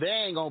well, they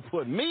ain't gonna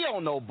put me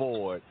on no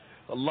board.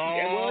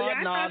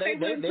 Lord, they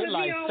wouldn't put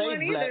me on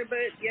one either, but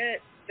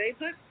yet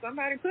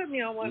somebody put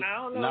me on one. I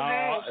don't know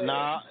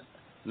how.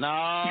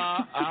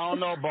 I don't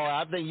know, boy.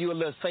 I think you're a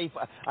little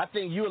safer. I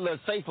think you're a little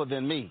safer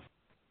than me.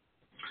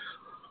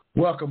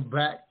 Welcome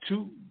back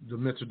to the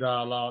Mental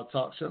Dialogue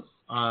Talk Show.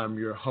 I'm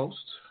your host,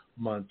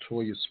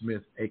 Montoya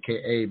Smith,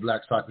 a.k.a.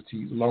 Black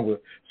Socrates, along with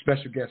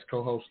special guest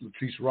co-host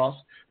Latrice Ross.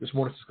 This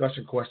morning's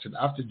discussion question: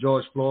 after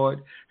George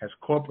Floyd, has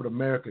corporate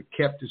America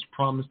kept its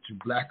promise to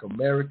Black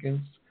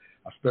Americans?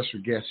 Our special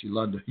guest,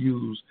 Yolanda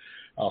Hughes.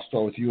 I'll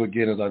start with you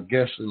again as our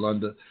guest,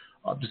 Yolanda.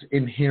 Just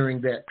in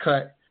hearing that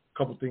cut, a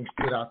couple things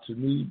stood out to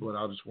me, but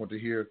I just want to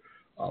hear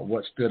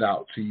what stood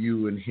out to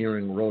you in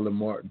hearing Roland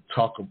Martin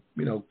talk,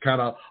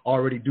 kind of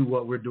already do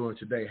what we're doing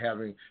today,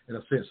 having, in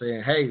a sense,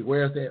 saying, hey,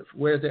 where's that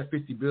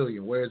 $50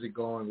 billion? Where is it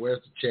going?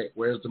 Where's the check?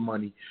 Where's the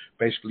money?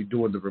 Basically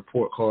doing the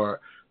report card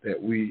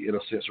that we, in a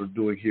sense, are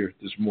doing here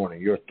this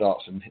morning. Your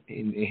thoughts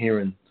in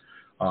hearing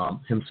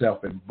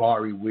himself and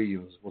Bari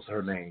Williams, what's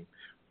her name,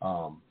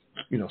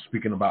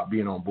 speaking about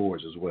being on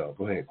boards as well.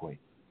 Go ahead, Queen.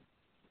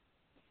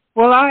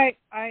 Well, I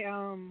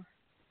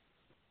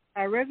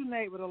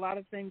resonate with a lot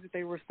of things that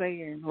they were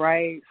saying,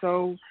 right?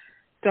 So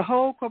to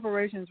hold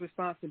corporations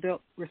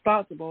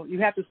responsible, you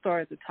have to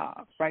start at the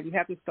top, right? You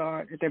have to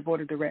start at their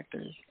board of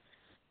directors.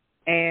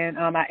 And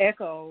I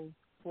echo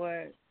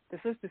what the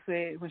sister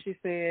said when she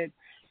said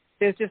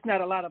there's just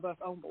not a lot of us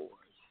on boards.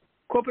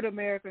 Corporate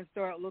America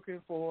started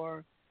looking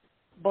for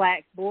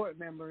black board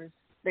members.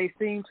 They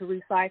seem to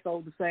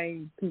recycle the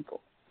same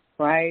people,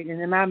 right?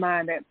 And in my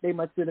mind, that they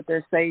must feel that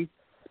they're safe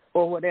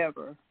or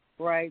whatever,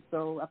 right?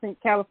 So I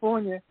think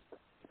California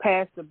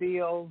passed a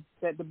bill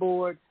that the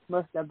boards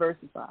must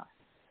diversify.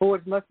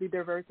 Boards must be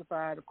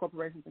diversified of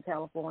corporations in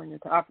California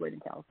to operate in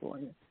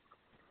California.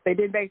 They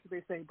didn't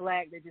basically say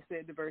black, they just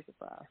said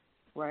diversify,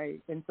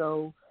 right? And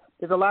so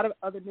there's a lot of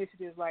other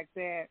initiatives like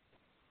that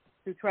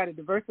to try to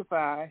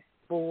diversify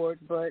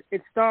boards, but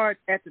it starts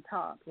at the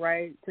top,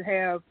 right? To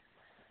have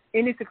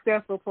any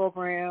successful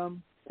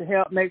program to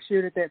help make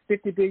sure that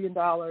 $50 billion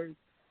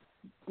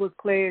was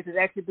pledged is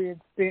actually being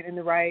spent in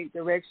the right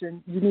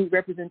direction. You need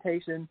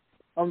representation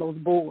on those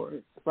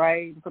boards,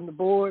 right? And from the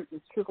boards,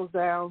 it trickles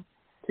down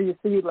to your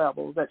seed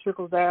levels. That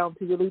trickles down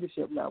to your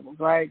leadership levels,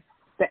 right?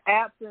 The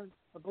absence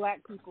of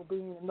black people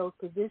being in those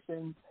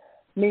positions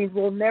means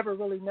we'll never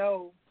really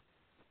know,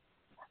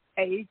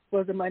 A,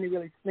 was the money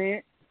really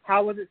spent?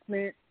 How was it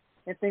spent?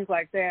 And things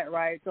like that,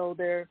 right? So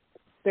their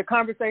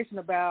conversation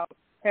about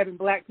having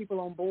black people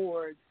on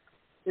boards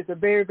is a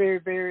very, very,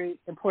 very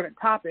important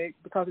topic,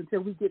 because until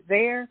we get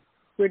there,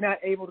 we're not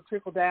able to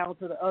trickle down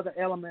to the other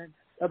elements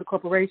of the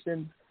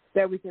corporation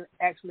that we can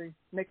actually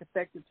make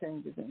effective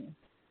changes in.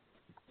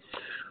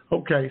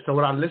 Okay, so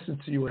when I listen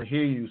to you and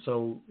hear you,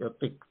 so I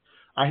think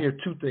I hear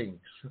two things,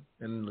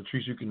 and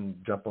Latrice, you can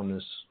jump on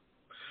this.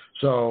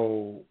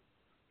 So,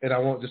 and I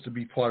want this to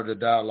be part of the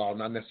dialogue,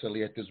 not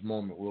necessarily at this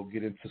moment. We'll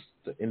get into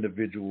the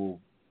individual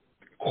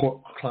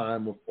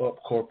climb up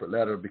corporate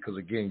ladder, because,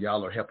 again,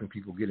 y'all are helping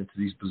people get into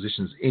these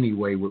positions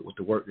anyway with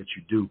the work that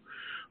you do.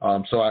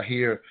 So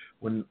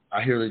when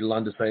I hear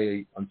Yolanda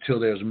say, until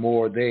there's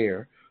more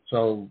there,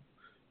 so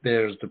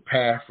there's the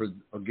path for,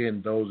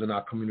 again, those in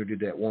our community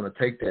that want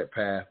to take that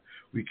path.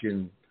 We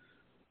can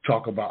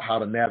talk about how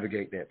to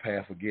navigate that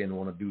path again. I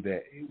want to do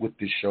that with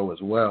this show as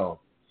well.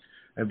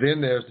 And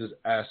then there's this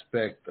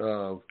aspect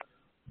of,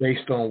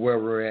 based on where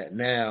we're at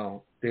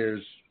now,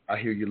 I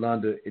hear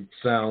Yolanda, it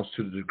sounds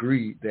to the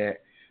degree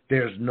that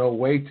there's no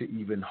way to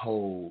even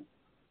hold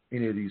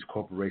any of these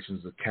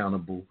corporations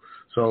accountable.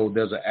 So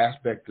there's an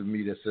aspect of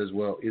me that says,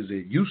 well, is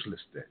it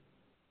useless then?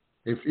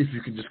 If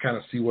you can just kind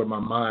of see where my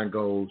mind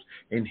goes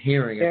in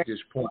hearing at this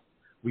point,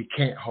 we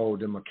can't hold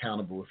them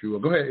accountable, if you will.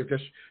 Go ahead. If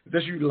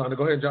that's you, Yolanda,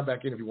 go ahead and jump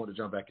back in if you want to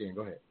jump back in.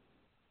 Go ahead.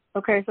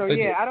 Okay, so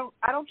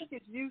I don't think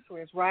it's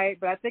useless, right?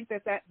 But I think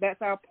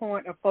that's our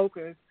point of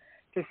focus,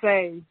 to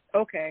say,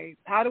 okay,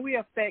 how do we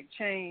affect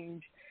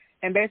change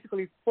and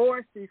basically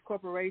force these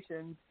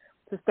corporations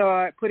to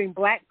start putting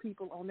black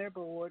people on their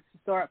boards, to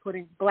start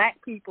putting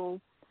black people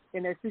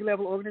in their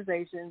C-level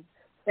organizations,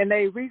 and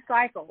they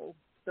recycle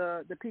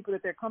the people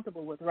that they're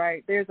comfortable with,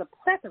 right? There's a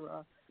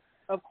plethora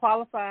of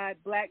qualified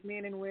black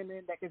men and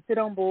women that can sit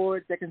on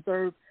boards, that can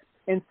serve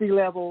in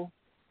C-level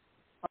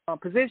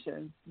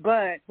positions.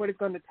 But what it's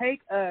going to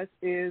take us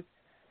is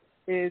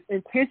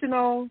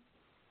intentional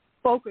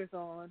focus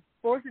on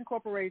forcing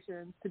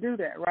corporations to do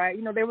that, right?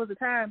 There was a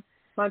time,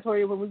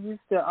 Montoya, when we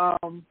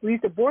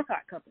used to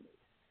boycott companies,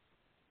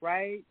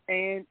 right?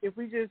 And if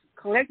we just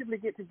collectively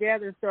get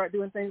together and start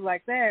doing things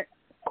like that,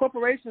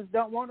 corporations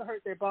don't want to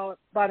hurt their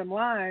bottom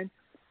line.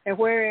 And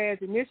whereas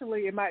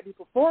initially it might be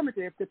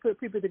performative to put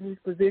people in these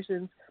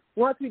positions,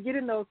 once we get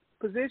in those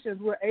positions,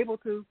 we're able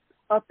to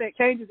affect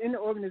changes in the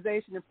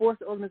organization and force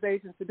the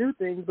organizations to do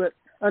things. But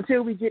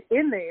until we get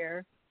in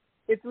there,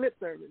 it's lip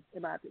service,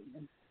 in my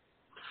opinion.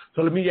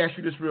 So let me ask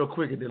you this real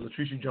quick, and then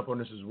Latrice, you jump on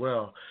this as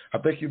well. I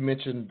think you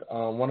mentioned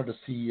one of the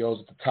CEOs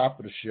at the top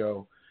of the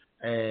show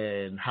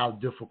and how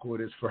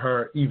difficult it is for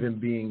her, even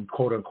being,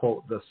 quote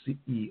unquote, the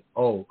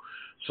CEO.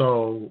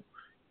 So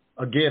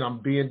again, I'm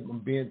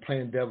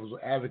playing devil's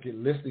advocate,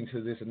 listening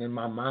to this, and in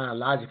my mind,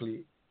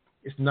 logically,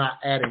 it's not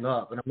adding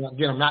up. And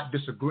I'm not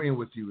disagreeing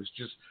with you. It's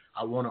just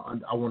I want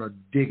to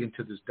dig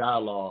into this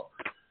dialogue.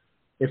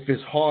 If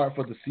it's hard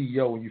for the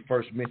CEO, when you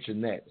first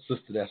mentioned that, the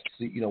sister that's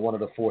one of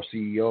the 4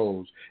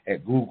 CEOs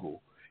at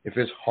Google, if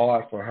it's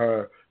hard for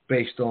her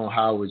based on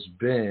how it's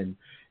been,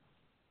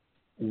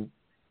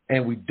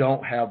 and we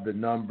don't have the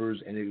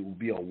numbers, and it will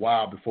be a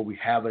while before we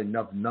have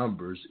enough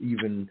numbers,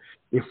 even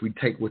if we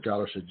take what y'all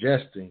are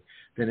suggesting,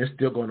 then it's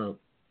still going to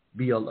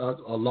be a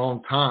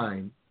long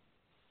time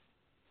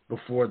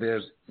before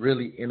there's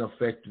really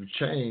ineffective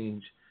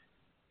change.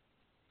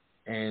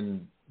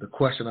 And the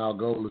question I'll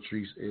go,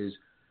 Latrice, is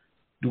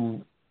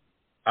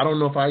I don't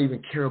know if I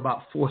even care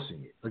about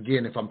forcing it.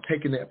 Again, if I'm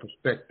taking that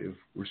perspective,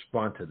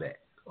 respond to that,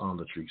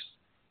 Latrice.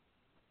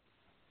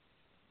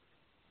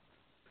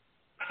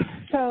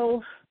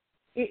 So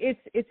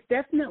it's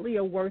definitely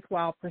a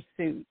worthwhile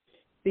pursuit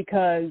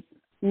because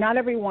not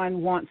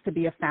everyone wants to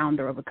be a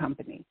founder of a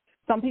company.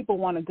 Some people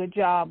want a good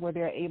job where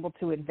they're able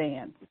to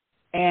advance.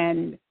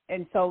 And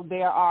so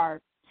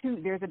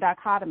there's a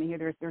dichotomy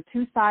here. There are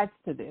two sides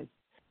to this.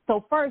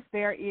 So first,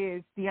 there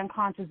is the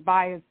unconscious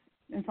bias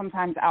and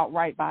sometimes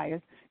outright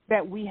bias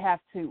that we have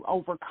to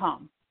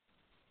overcome.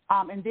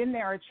 And then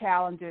there are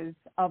challenges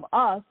of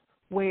us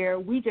where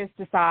we just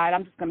decide,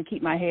 I'm just going to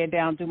keep my head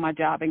down, do my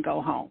job, and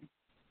go home.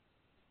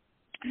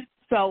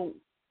 So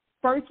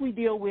first we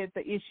deal with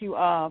the issue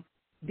of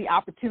the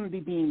opportunity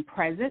being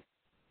present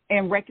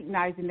and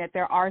recognizing that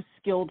there are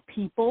skilled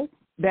people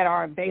that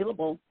are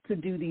available to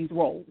do these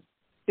roles.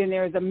 Then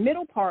there's a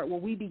middle part where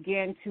we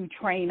begin to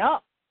train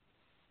up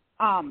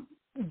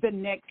the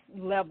next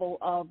level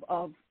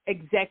of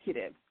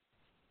executives.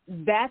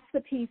 That's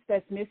the piece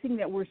that's missing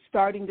that we're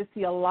starting to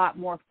see a lot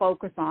more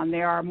focus on.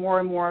 There are more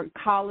and more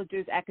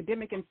colleges,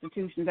 academic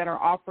institutions that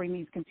are offering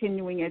these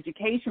continuing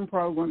education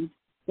programs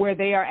where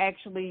they are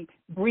actually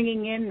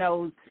bringing in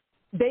those,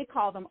 they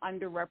call them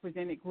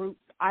underrepresented groups.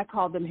 I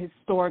call them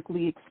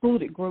historically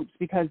excluded groups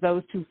because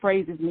those two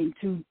phrases mean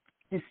two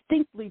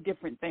distinctly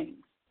different things.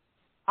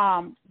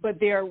 But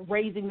they're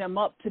raising them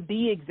up to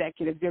be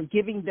executives. They're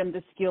giving them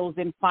the skills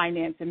in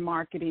finance and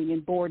marketing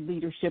and board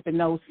leadership and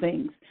those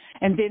things.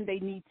 And then they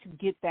need to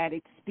get that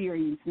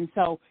experience. And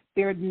so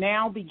they're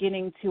now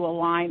beginning to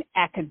align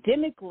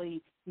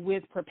academically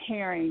with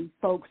preparing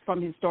folks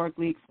from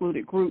historically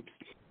excluded groups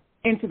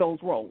into those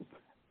roles.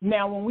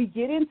 Now, when we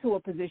get into a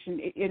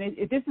position,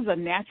 this is a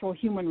natural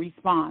human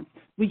response,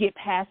 we get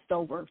passed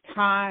over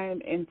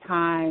time and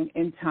time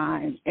and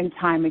time and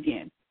time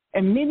again.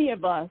 And many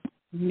of us,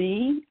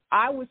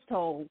 I was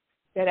told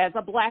that as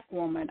a black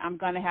woman, I'm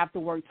going to have to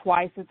work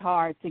twice as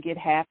hard to get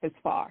half as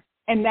far.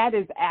 And that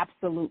is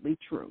absolutely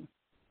true.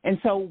 And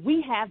so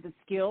we have the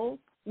skills,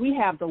 we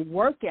have the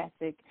work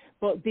ethic,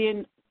 but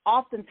then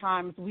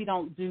oftentimes we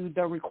don't do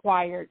the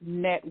required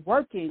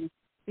networking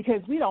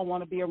because we don't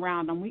want to be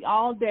around them.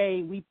 All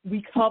day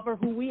we cover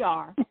who we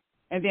are.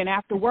 And then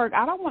after work,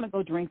 I don't want to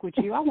go drink with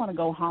you. I want to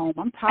go home.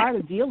 I'm tired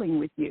of dealing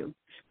with you.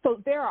 So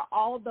there are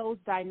all those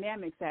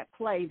dynamics at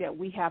play that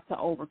we have to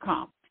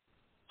overcome.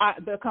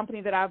 The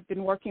company that I've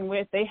been working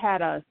with, they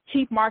had a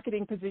chief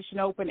marketing position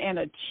open and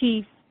a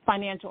chief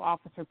financial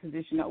officer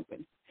position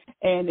open.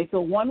 And it's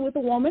one with a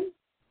woman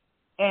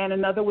and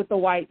another with a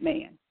white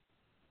man,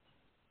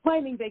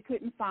 claiming they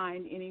couldn't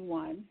find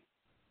anyone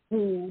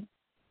who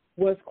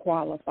was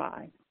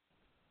qualified.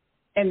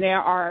 And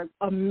there are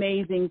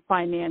amazing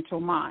financial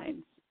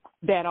minds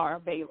that are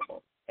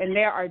available. And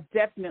there are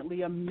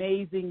definitely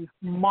amazing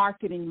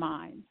marketing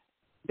minds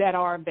that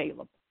are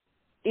available.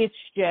 It's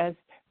just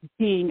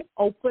being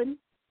open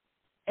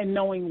and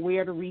knowing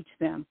where to reach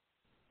them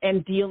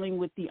and dealing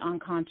with the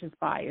unconscious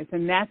bias.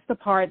 And that's the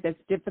part that's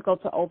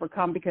difficult to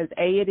overcome because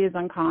A, it is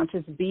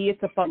unconscious, B,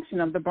 it's a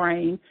function of the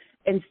brain,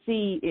 and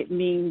C, it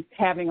means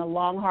having a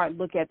long, hard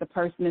look at the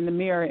person in the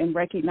mirror and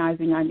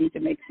recognizing I need to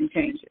make some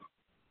changes.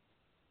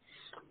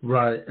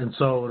 Right. And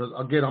so,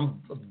 again,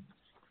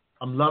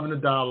 I'm loving the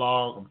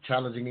dialogue. I'm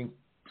challenging him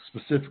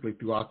specifically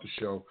throughout the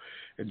show.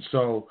 And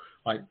so,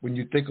 like, when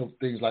you think of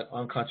things like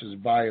unconscious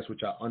bias,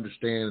 which I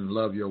understand and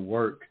love your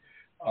work,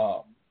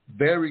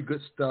 very good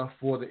stuff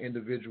for the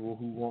individual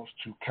who wants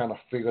to kind of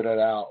figure that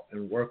out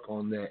and work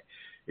on that.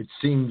 It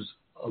seems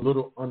a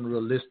little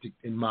unrealistic,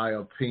 in my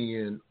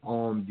opinion,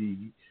 on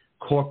the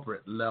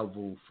corporate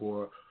level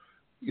for,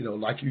 you know,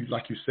 like you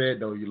said,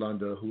 though,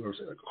 Yolanda,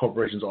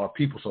 corporations are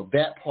people. So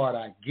that part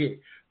I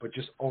get, but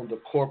just on the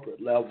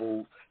corporate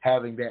level,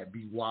 having that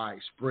be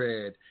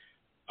widespread,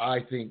 I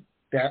think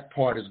that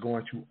part is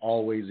going to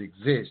always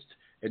exist.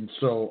 And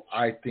so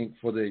I think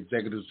for the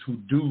executives who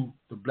do,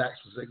 the black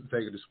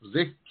executives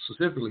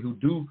specifically, who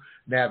do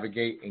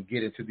navigate and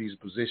get into these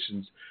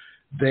positions,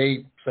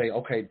 they say,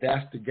 okay,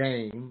 that's the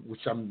game, which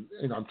I'm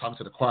talking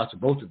to the choir, to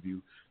both of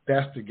you,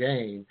 that's the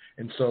game.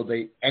 And so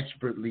they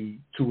expertly,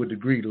 to a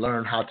degree,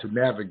 learn how to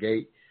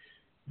navigate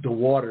the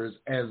waters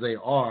as they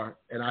are.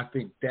 And I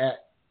think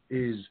that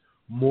is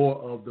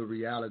more of the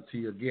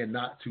reality, again,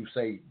 not to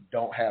say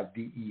don't have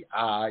DEI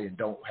and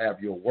don't have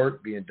your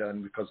work being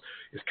done, because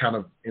it's kind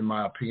of, in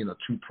my opinion, a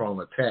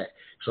two-pronged attack.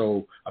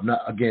 So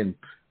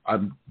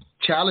I'm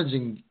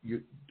challenging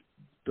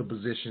the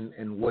position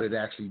and what it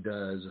actually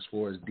does as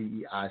far as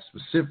DEI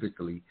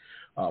specifically,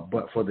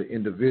 but for the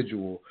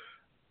individual,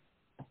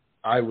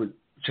 I would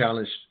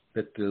challenge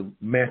that the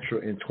mantra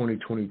in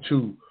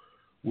 2022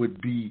 would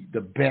be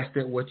the best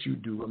at what you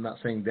do. I'm not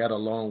saying that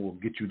alone will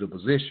get you the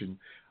position,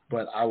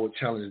 but I would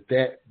challenge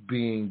that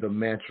being the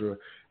mantra,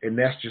 and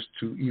that's just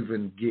to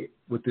even get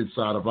within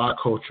inside of our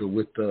culture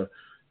with the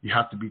you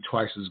have to be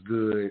twice as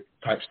good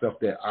type stuff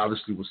that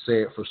obviously was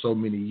said for so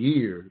many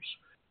years.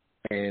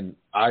 And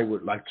I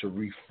would like to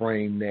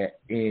reframe that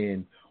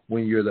in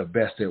when you're the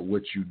best at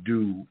what you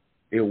do,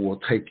 it will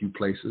take you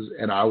places.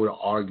 And I would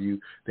argue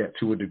that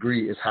to a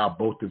degree is how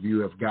both of you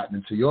have gotten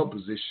into your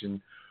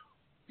position,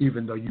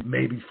 even though you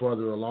may be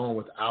further along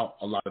without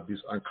a lot of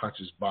this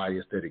unconscious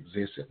bias that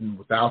exists and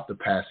without the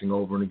passing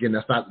over. And again,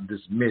 that's not to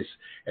dismiss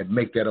and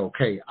make that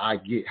okay. I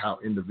get how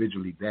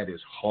individually that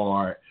is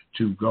hard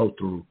to go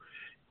through.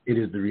 It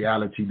is the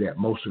reality that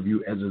most of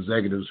you as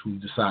executives who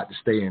decide to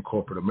stay in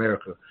corporate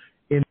America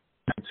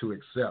to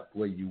accept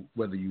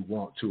whether you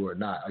want to or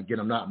not. Again,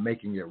 I'm not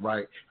making it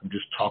right. I'm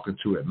just talking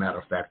to it matter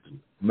of factly.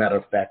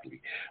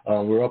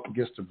 We're up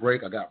against the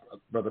break. I got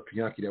Brother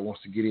Pianki that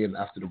wants to get in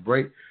after the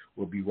break.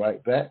 We'll be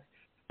right back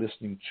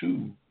listening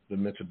to the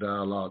Mental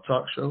Dialogue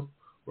Talk Show,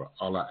 where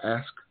all I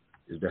ask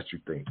is that you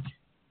think.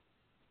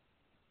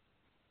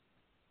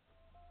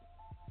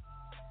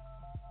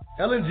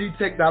 L&G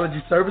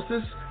Technology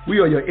Services, we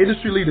are your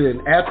industry leader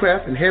in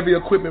aircraft and heavy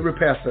equipment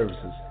repair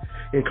services.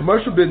 In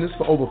commercial business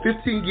for over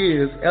 15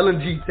 years,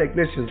 L&G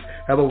technicians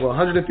have over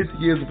 150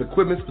 years of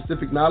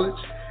equipment-specific knowledge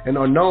and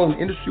are known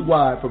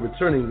industry-wide for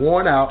returning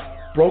worn-out,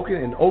 broken,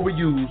 and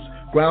overused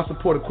ground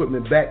support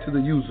equipment back to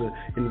the user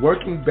in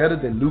working better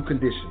than new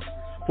conditions.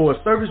 For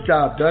a service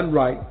job done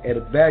right at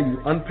a value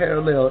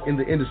unparalleled in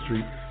the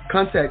industry,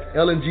 contact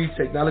L&G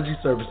Technology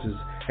Services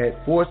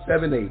at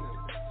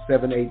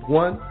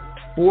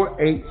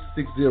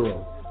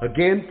 478-781-4860.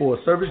 Again, for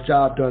a service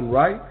job done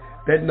right,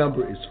 that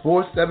number is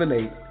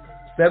 478-781-4860.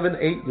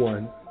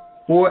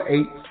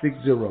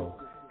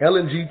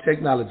 L&G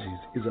Technologies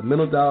is a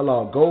Mental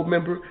Dialogue Gold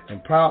member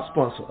and proud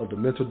sponsor of the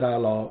Mental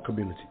Dialogue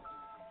community.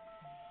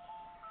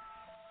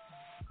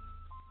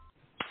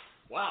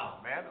 Wow,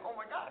 man. Oh,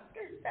 my God.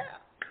 Dude, yeah.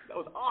 That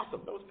was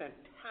awesome. That was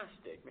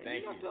fantastic, man.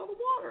 Thank you. Knocked it out of the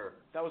water.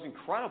 That was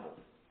incredible.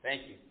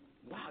 Thank you.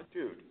 Wow,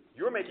 dude.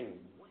 You're making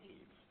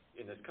waves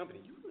in this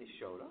company. You really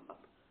showed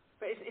up.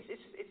 But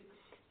it's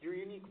your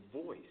unique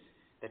voice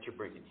that you're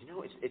bringing. You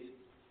know, it's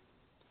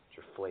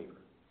your flavor.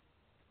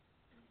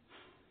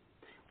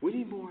 We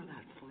need more of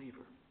that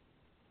flavor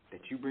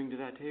that you bring to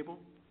that table.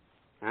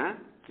 Huh?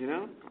 You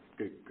know?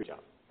 Good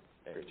job.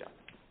 Hey. Great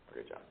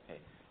job. Hey.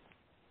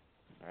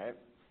 All right?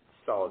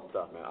 Solid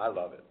stuff, man. I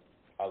love it.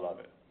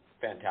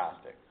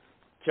 Fantastic.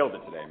 Killed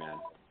it today, man.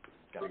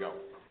 Gotta go.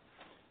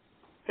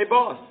 Hey,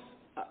 boss.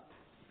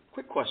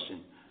 Quick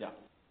question. Yeah.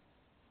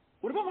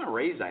 What about my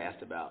raise I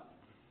asked about?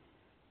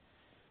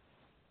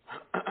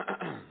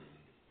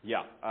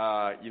 Yeah.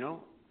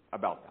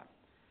 About that.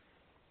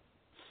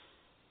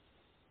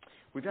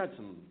 We've had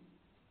some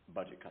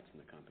budget cuts in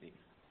the company.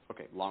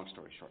 Okay, long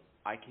story short,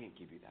 I can't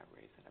give you that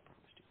raise that I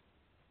promised you.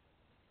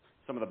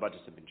 Some of the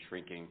budgets have been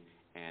shrinking,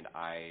 and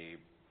I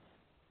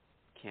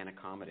can't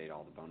accommodate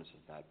all the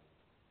bonuses that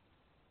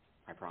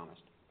I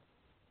promised.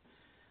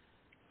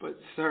 But,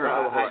 sir,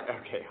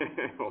 Okay.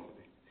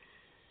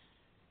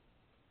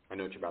 I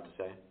know what you're about to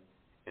say,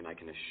 and I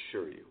can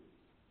assure you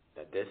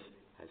that this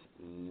has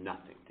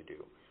nothing to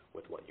do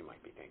with what you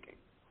might be thinking,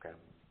 okay?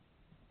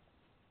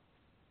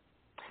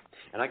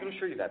 And I can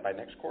assure you that by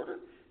next quarter,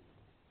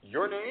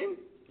 your name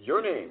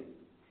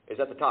is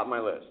at the top of my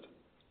list.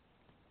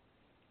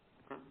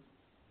 Huh?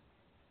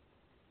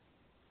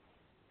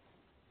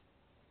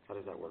 How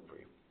does that work for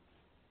you?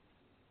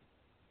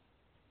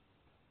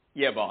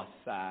 Yeah, boss.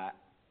 I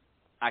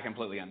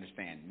completely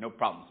understand. No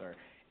problem, sir.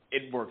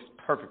 It works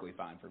perfectly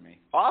fine for me.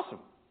 Awesome.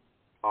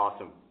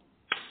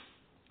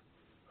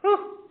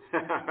 Whew.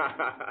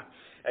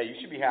 Hey, you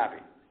should be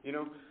happy. You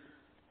know,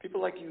 people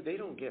like you, they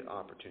don't get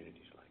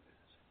opportunities like this.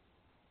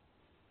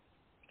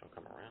 Don't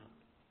come around.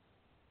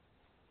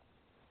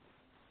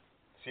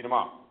 See you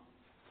tomorrow.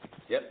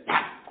 Yep.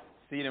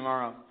 See you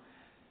tomorrow.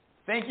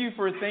 Thank you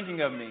for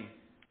thinking of me.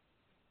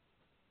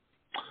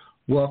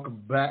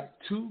 Welcome back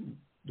to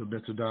the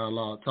Mental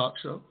Dialogue Talk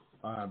Show.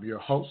 I'm your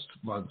host,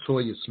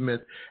 Montoya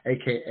Smith,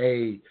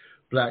 a.k.a.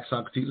 Black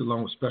Socrates,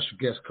 along with special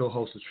guest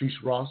co-host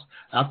Latrice Ross.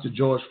 After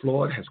George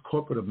Floyd, has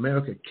corporate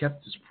America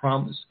kept its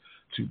promise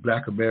to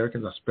Black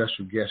Americans? Our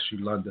special guest,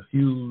 Yolanda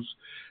Hughes,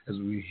 as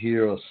we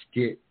hear a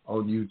skit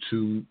on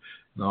YouTube.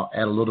 And I'll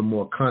add a little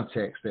more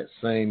context. That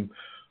same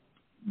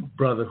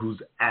brother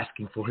who's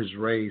asking for his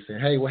raise,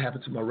 saying, "Hey, what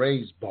happened to my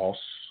raise, boss?"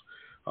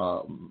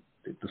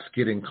 The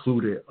skit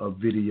included a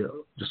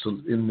video, just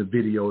in the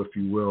video, if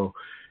you will,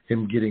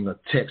 him getting a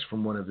text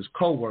from one of his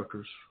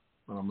coworkers.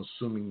 I'm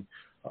assuming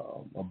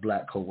a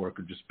black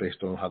coworker, just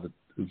based on how the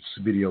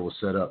video was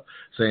set up,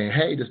 saying,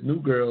 "Hey, this new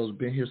girl's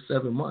been here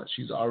 7 months.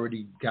 She's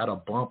already got a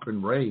bump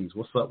and raise.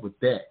 What's up with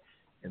that?"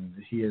 And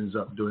he ends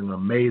up doing an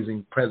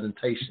amazing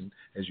presentation,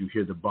 as you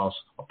hear the boss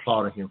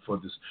applauding him for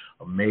this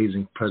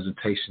amazing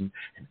presentation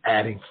and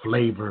adding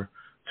flavor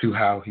to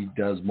how he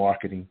does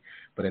marketing,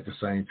 but at the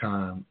same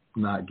time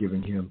not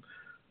giving him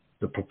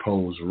the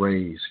proposed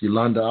raise.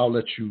 Yolanda, I'll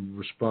let you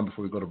respond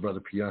before we go to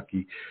Brother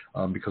Pianki,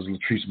 because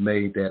Latrice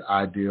made that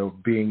idea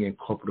of being in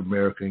corporate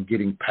America and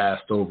getting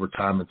passed over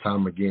time and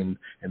time again,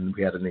 and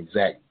we had an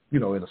exact,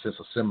 in a sense,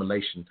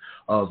 assimilation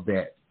of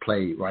that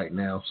play right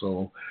now.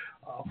 So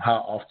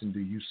how often do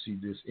you see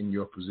this in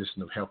your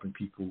position of helping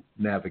people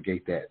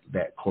navigate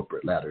that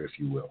corporate ladder, if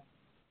you will?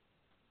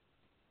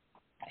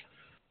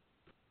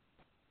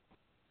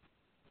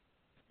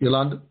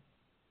 Yolanda?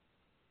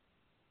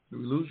 Did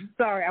we lose you?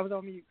 Sorry, I was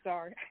on mute.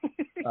 Sorry.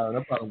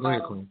 No problem. Go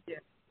ahead, Queen.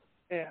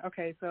 Yeah.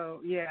 Okay.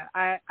 So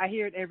I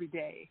hear it every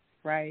day,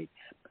 right?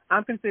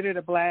 I'm considered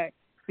a Black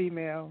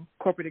female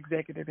corporate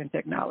executive in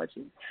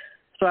technology,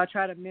 so I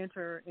try to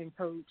mentor and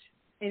coach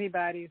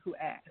anybody who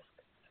asks,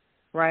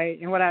 right?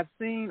 And what I've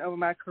seen over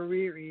my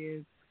career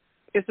is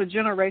it's a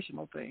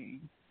generational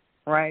thing,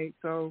 right?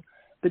 So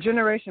the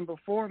generation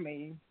before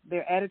me,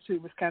 their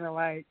attitude was kind of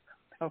like,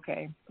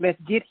 okay, let's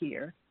get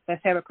here,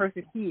 let's have a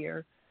person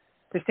here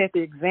to set the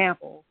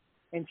example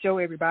and show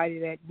everybody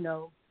that, you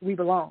know, we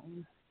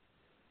belong.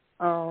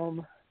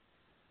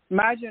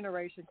 My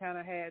generation kind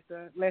of had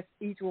the let's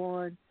each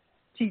one,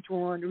 teach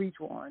one, reach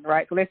one,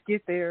 right? So let's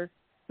get there.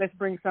 Let's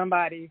bring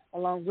somebody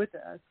along with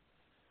us,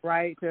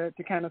 right, to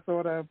kind of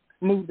sort of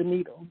move the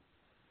needle.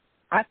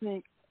 I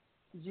think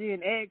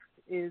Gen X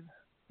is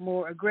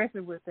more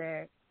aggressive with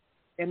that,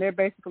 and they're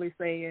basically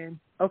saying,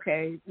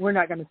 okay, we're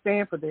not going to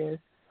stand for this.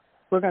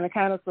 We're going to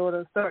kind of sort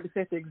of start to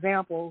set the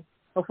example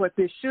of what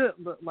this should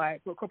look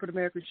like, what corporate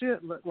America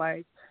should look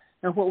like,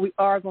 and what we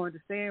are going to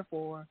stand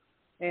for.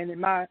 And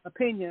in my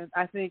opinion,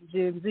 I think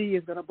Gen Z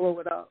is going to blow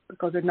it up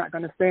because they're not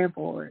going to stand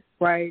for it,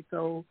 right?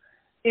 So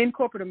in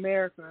corporate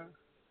America,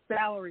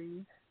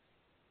 salaries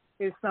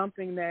is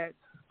something that's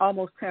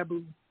almost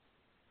taboo,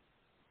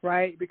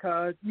 right?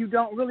 Because you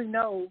don't really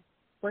know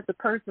what the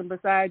person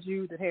beside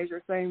you that has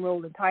your same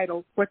role and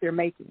title, what they're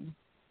making,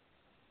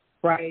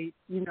 right?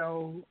 You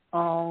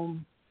know,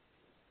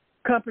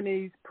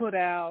 companies put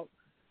out,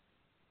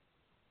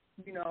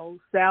 you know,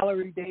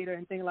 salary data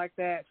and things like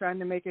that, trying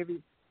to make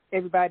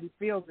everybody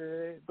feel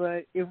good.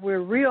 But if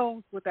we're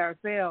real with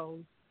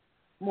ourselves,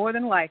 more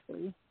than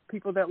likely,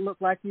 people that look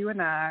like you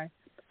and I,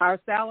 our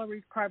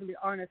salaries probably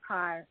aren't as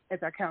high as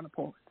our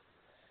counterparts.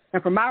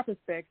 And from my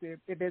perspective,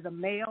 if there's a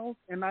male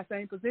in my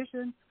same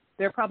position,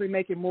 they're probably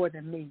making more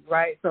than me,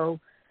 right? So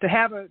to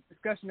have a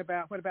discussion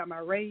about what about my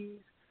raise,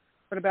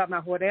 what about my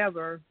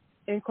whatever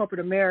in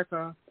corporate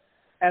America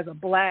as a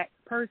Black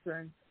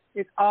person,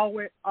 it's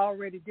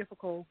already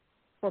difficult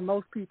for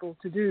most people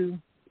to do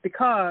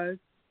because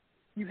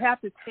you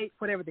have to take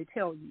whatever they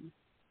tell you.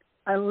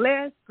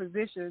 Unless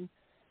position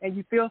and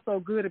you feel so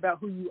good about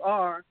who you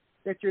are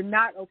that you're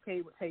not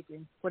okay with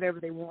taking whatever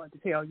they want to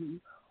tell you,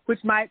 which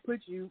might put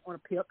you on a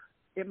PIP.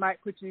 It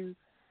might put you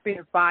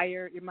being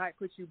fired. It might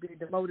put you being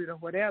demoted or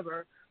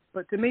whatever.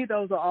 But to me,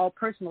 those are all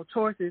personal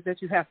choices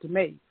that you have to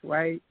make,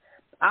 right?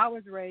 I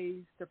was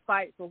raised to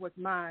fight for what's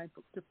mine,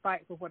 to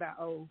fight for what I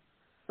owe.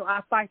 So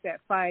I fight that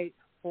fight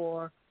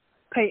for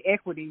pay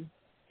equity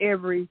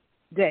every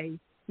day,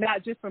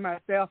 not just for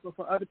myself, but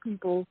for other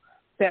people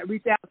that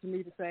reach out to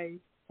me to say,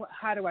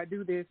 how do I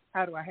do this?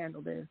 How do I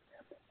handle this?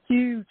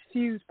 Huge,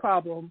 huge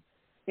problem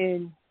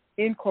in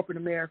corporate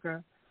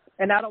America.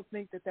 And I don't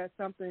think that that's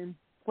something,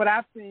 what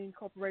I've seen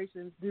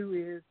corporations do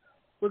is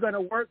we're going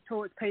to work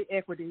towards pay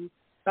equity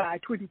by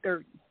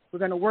 2030. We're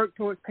going to work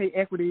towards pay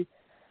equity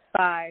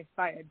by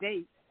a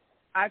date.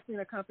 I've seen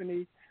a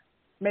company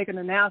make an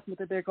announcement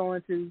that they're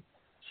going to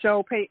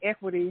show pay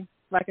equity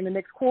like in the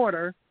next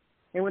quarter.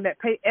 And when that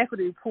pay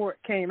equity report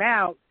came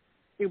out,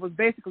 it was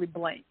basically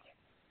blank,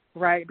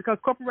 right? Because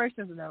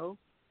corporations know,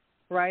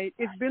 right?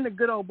 It's been the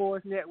good old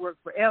boys network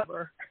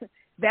forever.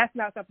 That's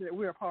not something that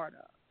we're a part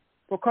of.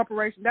 For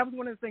corporations, that was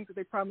one of the things that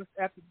they promised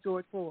after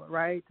George Floyd,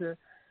 right?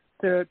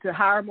 To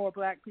hire more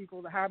Black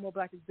people, to hire more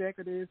Black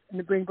executives, and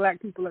to bring Black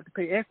people up to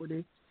pay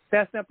equity.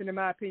 That's something, in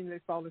my opinion,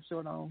 they've fallen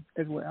short on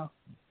as well.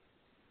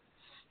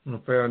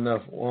 Fair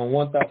enough.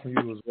 One thought from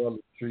you as well,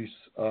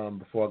 Latrice,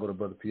 before I go to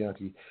Brother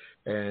Pianki,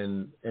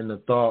 and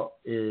the thought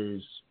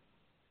is,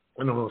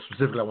 I don't know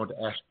specifically, I want to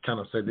kind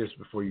of say this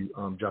before you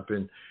jump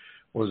in,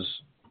 was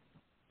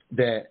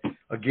that,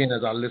 again,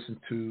 as I listened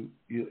to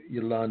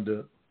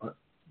Yolanda,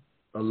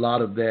 a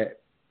lot of that,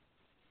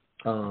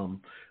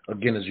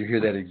 again, as you hear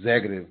that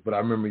executive, but I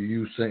remember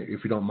you saying,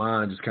 if you don't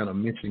mind, just kind of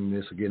mentioning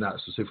this again, not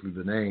specifically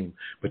the name,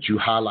 but you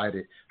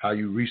highlighted how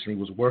you recently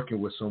was working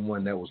with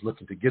someone that was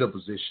looking to get a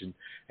position,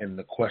 and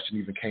the question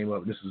even came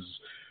up, this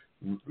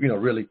is,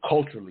 really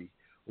culturally,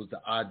 was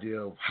the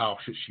idea of how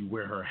should she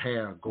wear her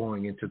hair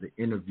going into the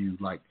interview,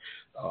 like,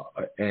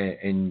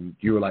 and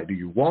you were like, do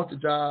you want the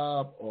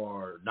job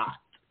or not?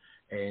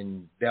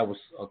 And that was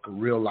a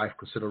real-life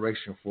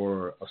consideration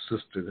for a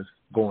sister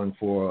going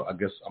for, I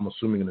guess, I'm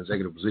assuming an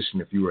executive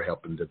position if you were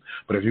helping them.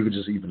 But if you could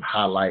just even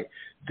highlight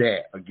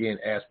that, again,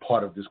 as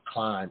part of this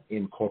climb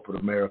in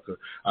corporate America,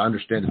 I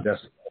understand that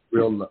that's a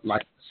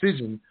real-life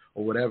decision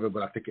or whatever,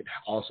 but I think it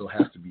also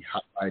has to be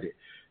highlighted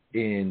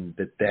in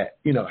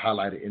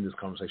highlighted in this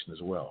conversation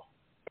as well.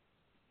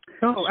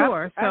 Oh,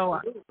 sure.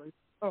 Absolutely.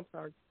 Oh,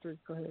 sorry.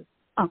 Go ahead.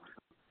 Oh.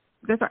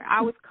 That's right. I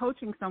was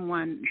coaching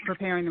someone,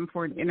 preparing them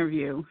for an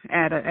interview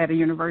at a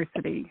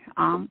university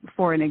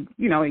for in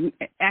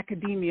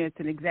academia. It's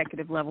an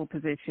executive level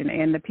position,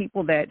 and the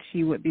people that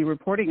she would be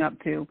reporting up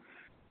to,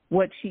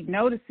 what she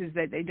noticed is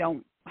that they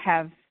don't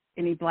have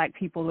any Black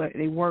people that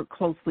they work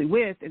closely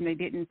with, and they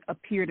didn't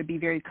appear to be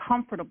very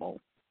comfortable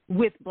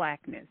with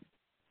Blackness.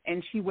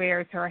 and she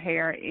wears her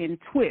hair in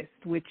twist,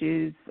 which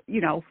is,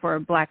 for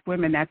Black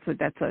women, that's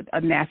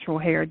a natural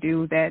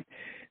hairdo that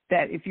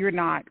if you're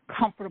not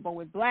comfortable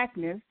with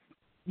Blackness,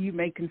 you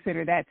may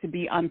consider that to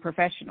be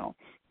unprofessional.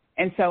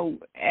 And so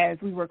as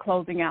we were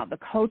closing out the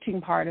coaching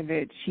part of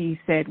it, she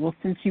said, well,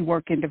 since you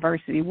work in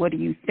diversity, what do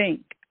you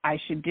think I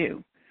should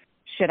do?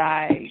 Should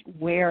I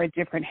wear a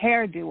different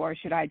hairdo, or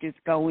should I just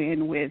go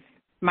in with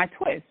my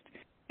twist?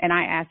 And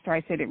I asked her,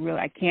 I said,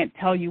 I can't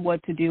tell you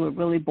what to do. It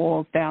really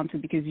boils down to,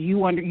 because you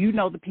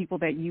know the people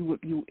that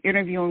you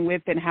interviewing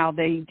with and how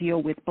they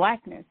deal with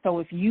Blackness. So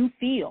if you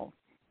feel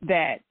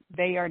that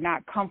they are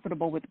not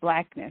comfortable with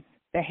Blackness,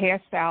 the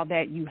hairstyle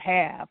that you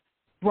have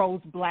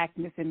throws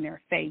Blackness in their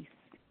face.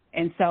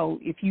 And so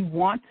if you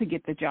want to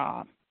get the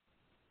job,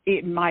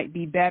 it might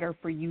be better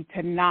for you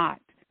to not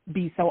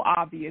be so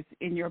obvious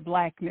in your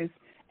Blackness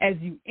as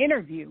you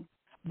interview.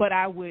 But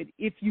I would,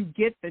 if you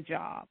get the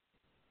job,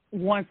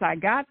 once I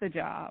got the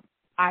job,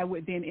 I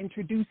would then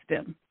introduce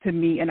them to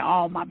me and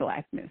all my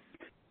Blackness.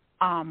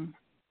 And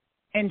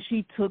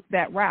she took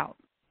that route.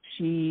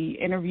 She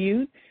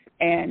interviewed,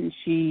 and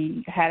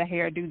she had a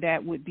hairdo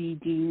that would be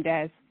deemed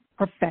as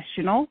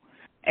professional,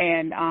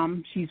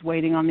 and she's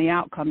waiting on the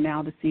outcome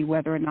now to see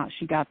whether or not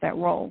she got that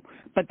role.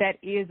 But that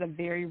is a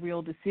very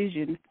real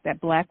decision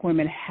that Black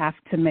women have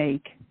to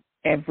make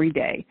every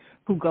day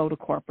who go to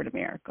corporate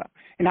America.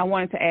 And I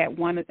wanted to add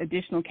one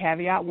additional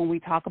caveat. When we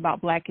talk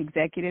about Black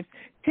executives,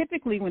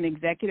 typically when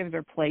executives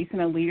are placed in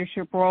a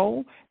leadership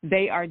role,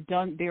 they're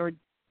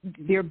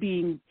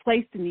being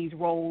placed in these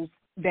roles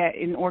that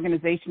in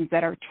organizations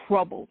that are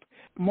troubled,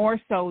 more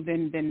so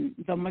than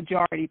the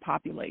majority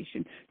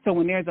population. So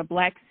when there's a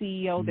Black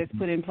CEO that's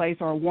put in place,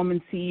 or a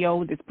woman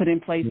CEO that's put in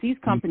place, these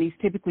companies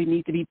typically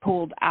need to be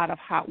pulled out of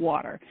hot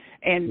water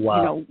and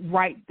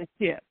right the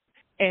ship.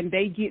 And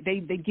they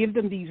give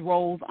them these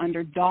roles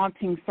under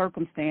daunting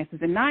circumstances,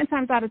 and 9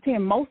 times out of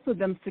 10, most of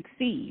them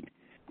succeed.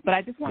 But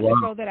I just want to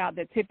throw that out,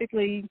 that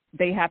typically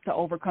they have to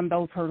overcome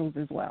those hurdles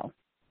as well.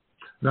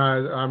 No,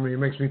 I mean, it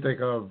makes me think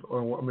of,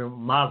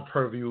 my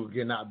purview,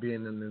 again, not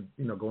being in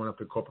the, going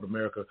up in corporate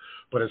America,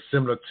 but it's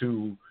similar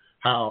to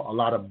how a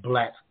lot of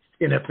Black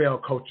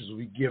NFL coaches will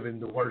be given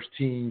the worst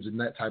teams and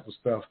that type of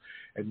stuff.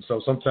 And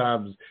so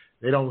sometimes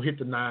they don't hit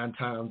the 9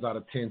 times out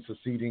of 10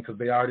 succeeding because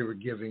they already were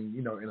giving,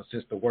 in a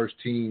sense, the worst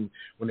team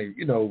when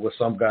they, where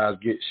some guys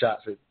get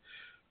shots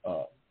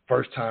at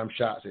first-time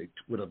shots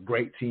with a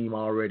great team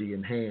already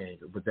in hand,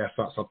 but that's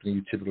not something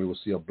you typically will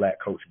see a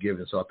Black coach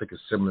giving. So I think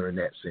it's similar in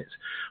that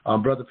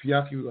sense. Brother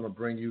Pianki, we're going to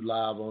bring you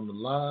live on the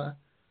line.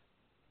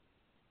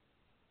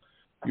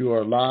 You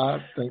are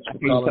live. Thanks for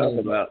calling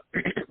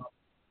in.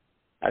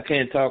 I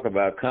can't talk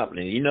about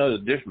company. You know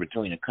the difference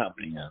between a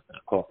company and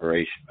a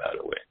corporation, by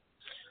the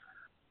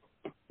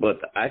way. But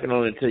I can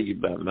only tell you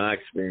about my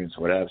experience,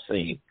 what I've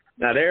seen.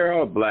 Now, there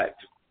are Blacks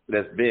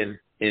that's been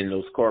in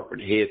those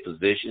corporate head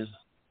positions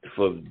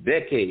for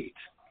decades.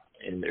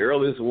 And the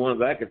earliest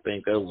ones I could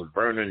think of was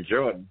Vernon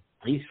Jordan.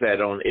 He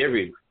sat on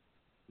every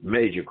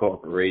major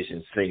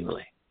corporation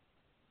seemingly.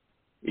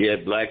 You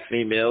had Black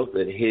females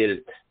that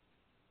headed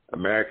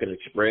American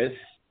Express.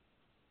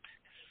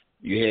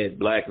 You had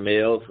Black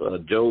males.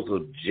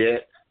 Joseph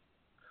Jett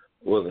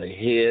was a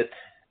head.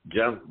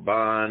 Junk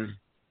Bond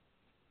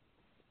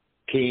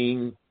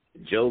King,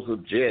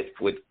 Joseph Jett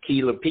with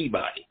Keeler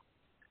Peabody.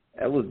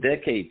 That was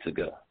decades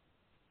ago.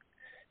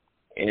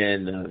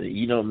 And,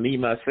 me,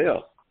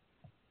 myself,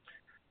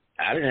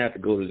 I didn't have to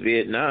go to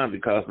Vietnam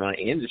because my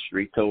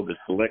industry told the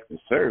Selective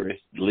Service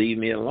to leave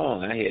me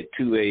alone. I had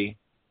 2A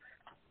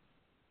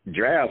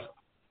draft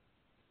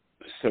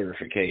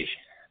certification.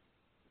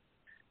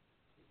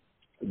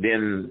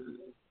 Then,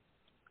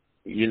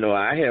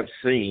 I have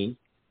seen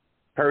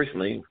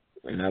personally,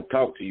 and I've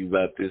talked to you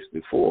about this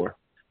before,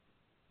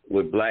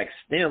 with Black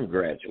STEM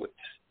graduates,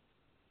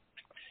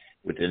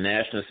 with the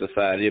National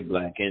Society of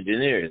Black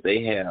Engineers.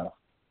 They have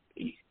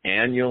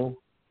annual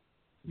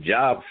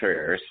job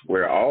fairs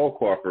where all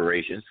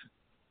corporations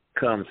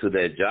come to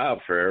that job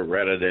fair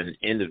rather than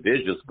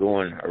individuals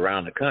going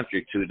around the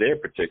country to their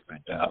particular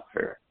job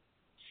fair.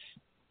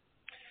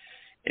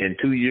 And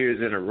 2 years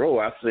in a row,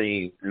 I've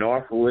seen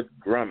Northwood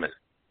Grumman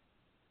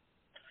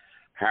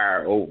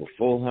hire over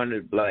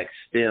 400 Black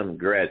STEM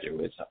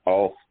graduates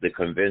off the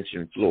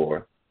convention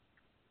floor.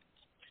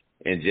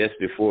 And just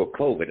before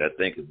COVID, I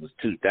think it was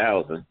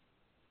 2000,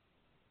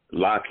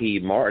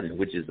 Lockheed Martin,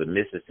 which is a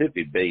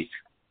Mississippi-based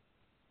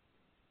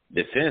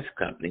defense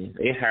company,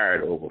 they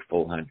hired over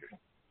 400.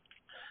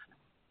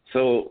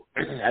 So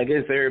I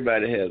guess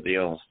everybody has their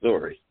own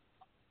story.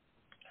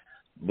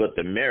 But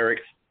the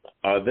merits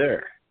are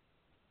there.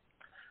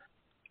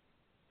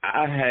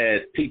 I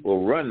had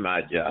people run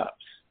my jobs,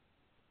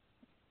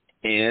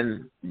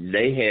 and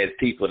they had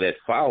people that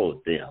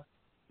followed them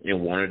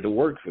and wanted to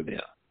work for them.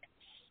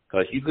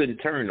 Because you couldn't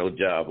turn no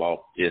job off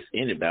just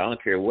anybody. I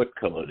don't care what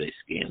color their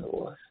skin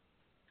was.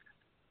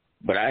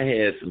 But I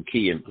had some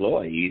key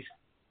employees,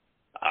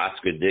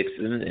 Oscar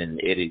Dixon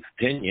and Eddie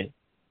Pinion.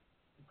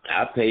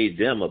 I paid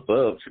them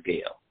above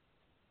scale.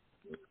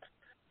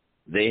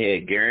 They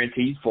had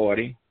guaranteed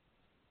 40.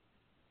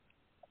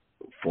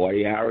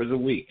 40 hours a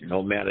week,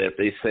 no matter if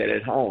they sat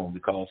at home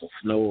because of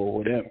snow or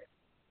whatever.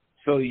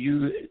 So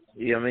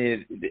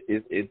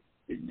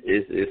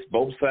it's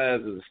both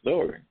sides of the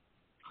story.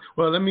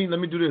 Well, let me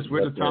do this.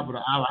 We're at the top of the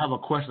hour. I have a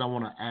question I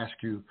want to ask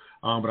you,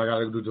 but I got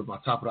to do my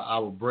top of the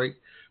hour break.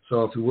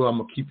 So if you will, I'm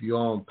going to keep you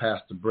on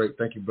past the break.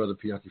 Thank you, Brother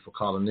Pianki, for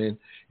calling in.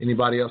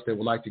 Anybody else that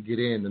would like to get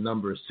in, the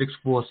number is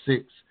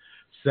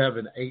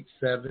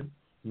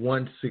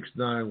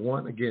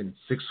 646-787-1691. Again,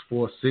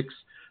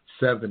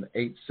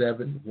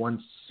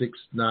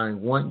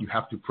 646-787-1691. You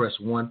have to press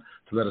 1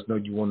 to let us know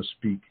you want to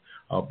speak.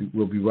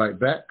 We'll be right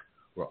back,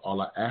 where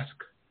all I ask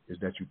is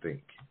that you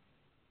think.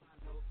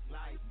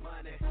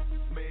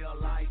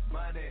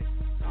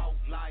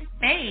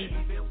 Hey,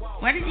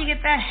 where did you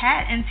get that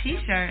hat and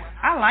T-shirt?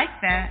 I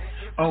like that.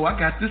 Oh, I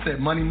got this at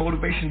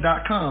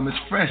moneymotivation.com. It's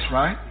fresh,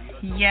 right?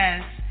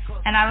 Yes,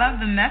 and I love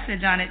the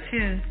message on it,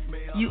 too.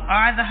 You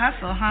are the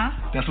hustle, huh?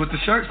 That's what the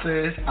shirt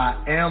says. I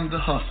am the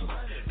hustle.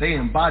 They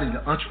embody the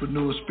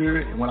entrepreneurial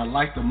spirit, and what I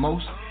like the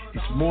most,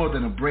 it's more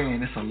than a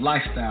brand. It's a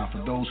lifestyle for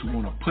those who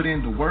want to put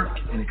in the work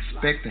and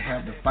expect to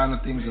have the finer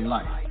things in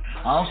life.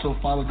 I also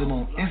follow them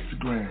on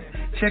Instagram.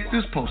 Check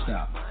this post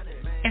out.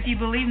 If you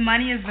believe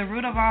money is the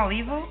root of all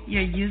evil,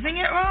 you're using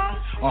it wrong?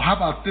 Or how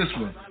about this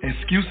one?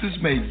 Excuses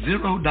make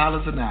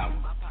 $0 an hour.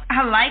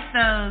 I like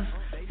those.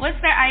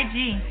 What's their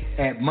IG?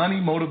 At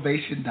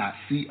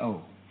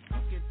moneymotivation.co.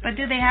 But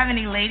do they have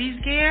any ladies'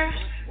 gear?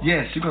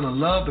 Yes, you're going to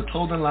love the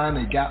clothing line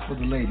they got for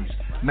the ladies.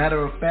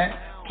 Matter of fact,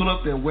 pull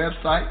up their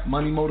website,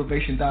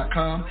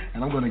 moneymotivation.com,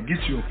 and I'm going to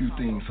get you a few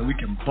things so we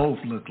can both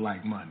look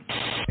like money.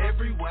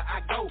 Everywhere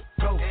I go,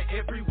 and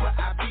everywhere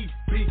I be.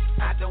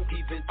 I don't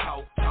even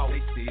talk,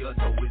 they still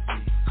know it's me.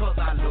 'Cause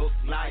I look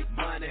like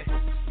money,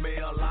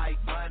 smell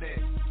like money,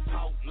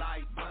 talk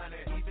like money,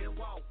 even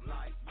walk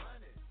like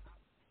money.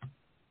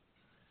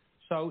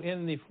 So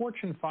in the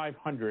Fortune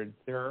 500,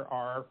 there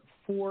are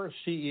 4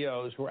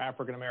 CEOs who are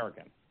African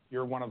American.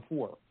 You're one of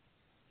 4.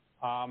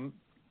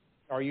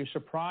 Are you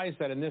surprised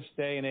that in this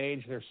day and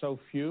age there's so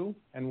few?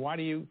 And why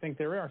do you think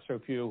there are so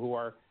few who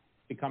are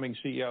becoming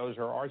CEOs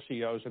or are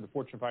CEOs of the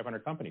Fortune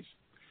 500 companies?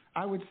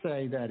 I would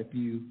say that if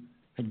you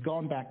had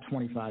gone back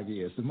 25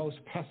 years, the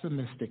most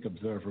pessimistic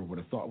observer would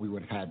have thought we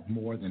would have had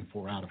more than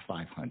 4 out of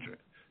 500.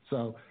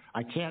 So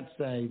I can't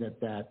say that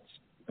that's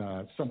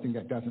something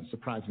that doesn't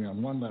surprise me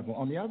on one level.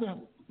 On the other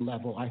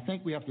level, I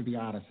think we have to be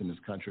honest in this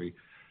country.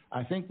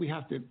 I think we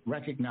have to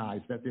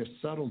recognize that there's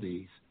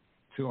subtleties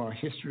to our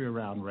history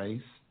around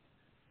race,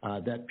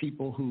 that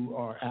people who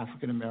are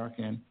African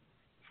American,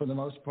 for the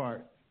most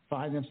part,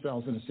 find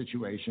themselves in a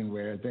situation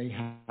where they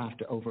have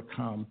to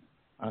overcome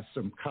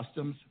some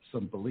customs,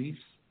 some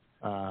beliefs,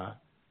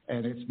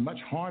 and it's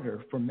much harder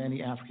for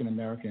many African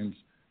Americans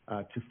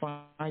to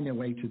find their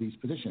way to these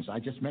positions. I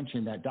just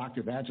mentioned that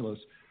Dr. Vagelos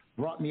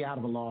brought me out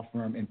of a law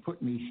firm and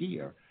put me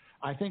here.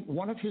 I think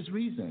one of his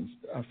reasons,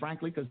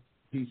 frankly, because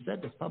he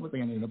said this publicly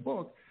and in the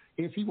book,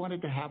 is he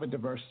wanted to have a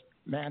diverse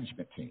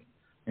management team.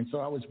 And so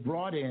I was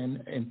brought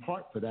in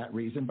part for that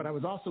reason, but I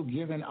was also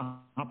given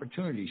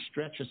opportunities,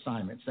 stretch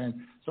assignments. And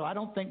so I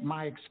don't think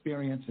my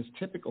experience is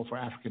typical for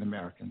African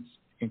Americans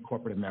in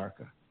corporate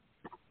America.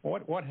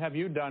 What have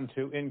you done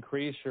to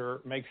increase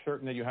or make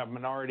certain that you have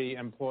minority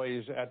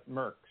employees at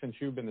Merck since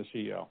you've been the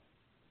CEO?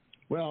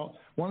 Well,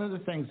 one of the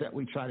things that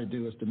we try to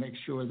do is to make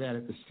sure that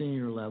at the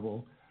senior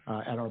level,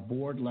 at our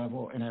board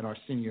level and at our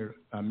senior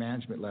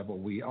management level,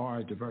 we are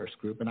a diverse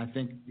group. And I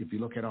think if you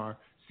look at our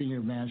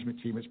senior management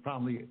team, it's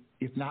probably,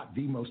 if not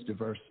the most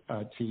diverse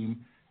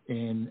team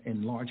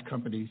in large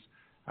companies.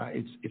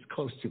 It's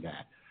close to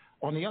that.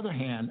 On the other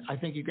hand, I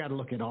think you've got to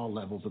look at all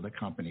levels of the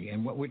company.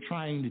 And what we're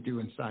trying to do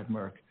inside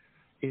Merck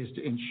is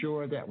to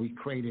ensure that we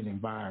create an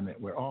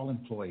environment where all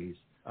employees,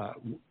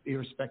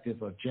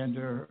 irrespective of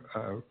gender,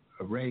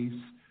 race,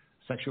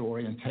 sexual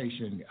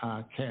orientation,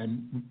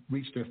 can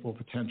reach their full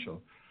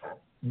potential.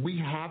 We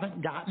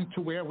haven't gotten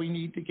to where we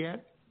need to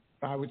get,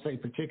 I would say,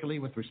 particularly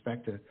with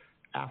respect to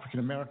African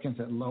Americans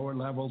at lower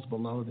levels,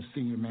 below the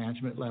senior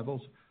management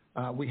levels.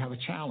 We have a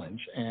challenge,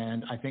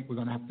 and I think we're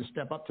going to have to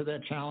step up to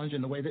that challenge.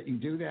 And the way that you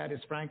do that is,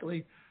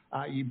 frankly,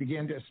 you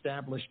begin to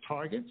establish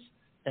targets,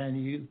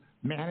 and you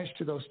manage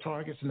to those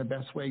targets in the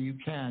best way you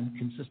can,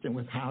 consistent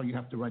with how you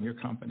have to run your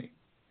company.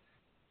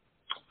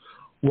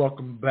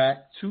 Welcome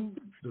back to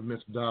the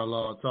Mr.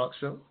 Dialogue Talk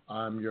Show.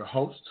 I'm your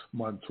host,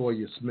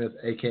 Montoya Smith,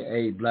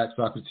 a.k.a. Black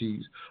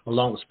Socrates,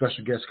 along with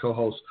special guest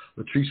co-host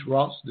Latrice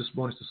Ross. This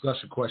morning's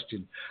discussion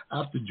question: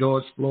 after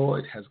George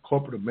Floyd, has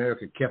corporate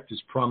America kept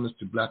its promise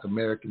to Black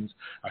Americans?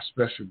 Our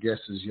special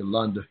guest is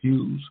Yolanda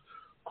Hughes,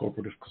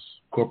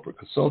 corporate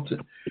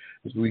consultant.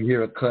 As we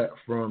hear a cut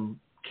from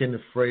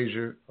Kenneth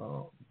Frazier,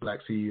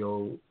 Black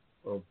CEO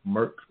of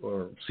Merck,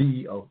 or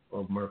CEO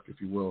of Merck, if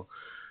you will,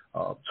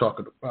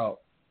 talking about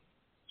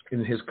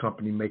in his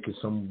company making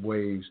some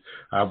waves.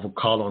 I have a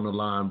call on the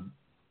line,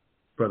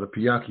 Brother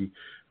Pianki.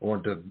 I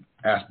wanted to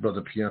ask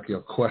Brother Pianki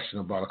a question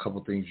about a couple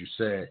of things you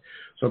said.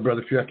 So,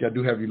 Brother Pianki, I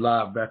do have you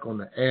live back on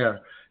the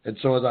air. And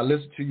so as I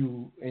listen to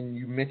you and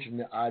you mentioned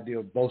the idea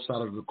of both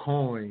sides of the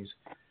coins,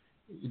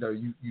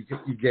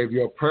 you gave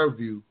your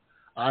purview.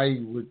 I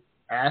would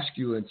ask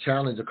you and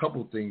challenge a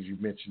couple of things you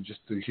mentioned just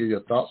to hear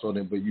your thoughts on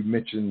it. But you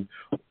mentioned,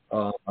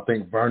 I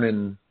think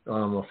Vernon,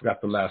 I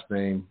forgot the last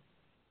name.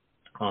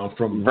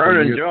 From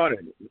Vernon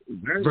Jordan.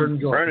 Vernon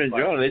Jordan.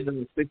 They did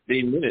a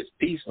 16-minute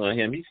piece on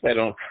him. He sat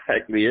on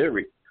practically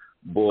every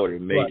board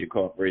of major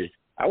corporations.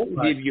 I want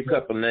to give you a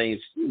couple names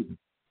too.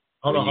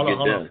 Hold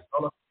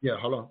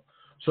on.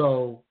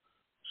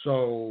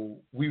 So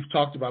we've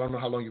talked about, I don't know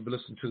how long you've been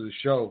listening to the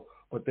show,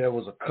 but there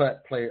was a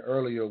cut play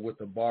earlier with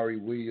the Barry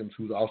Williams,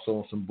 who's also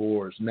on some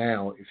boards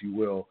now, if you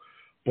will.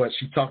 But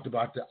she talked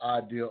about the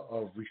idea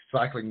of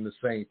recycling the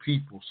same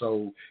people.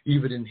 So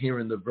even in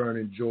hearing the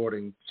Vernon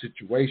Jordan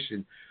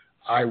situation,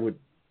 I would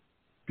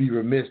be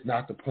remiss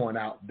not to point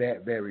out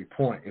that very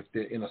point, if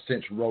they're in a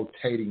sense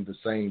rotating the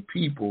same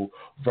people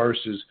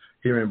versus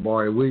hearing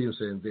Barry Williams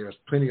saying there's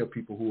plenty of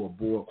people who are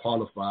board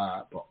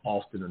qualified but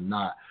often are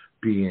not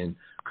being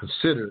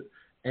considered.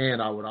 And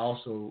I would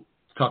also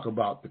talk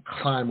about the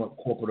climb up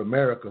corporate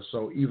America.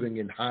 So even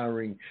in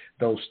hiring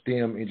those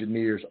STEM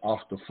engineers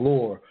off the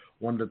floor,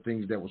 one of the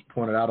things that was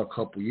pointed out a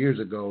couple years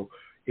ago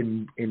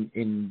in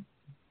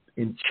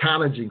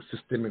challenging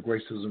systemic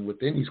racism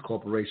within these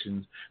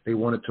corporations, they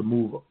wanted to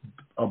move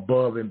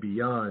above and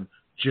beyond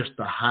just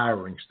the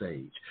hiring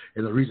stage.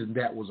 And the reason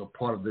that was a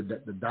part of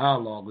the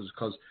dialogue is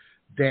because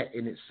that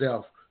in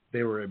itself,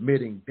 they were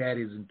admitting that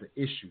isn't the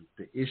issue.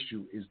 The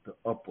issue is the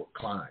upward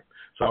climb.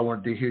 So I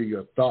wanted to hear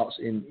your thoughts.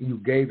 And you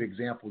gave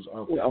examples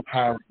of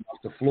hiring off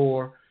the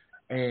floor.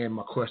 And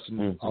my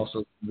question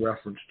also in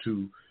reference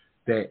to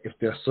that if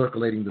they're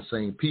circulating the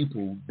same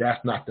people,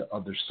 that's not the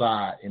other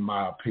side, in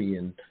my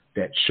opinion,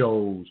 that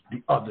shows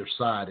the other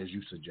side, as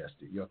you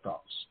suggested. Your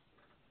thoughts?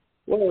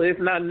 Well, it's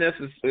not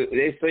necessary.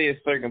 They say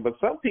it's certain, but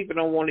some people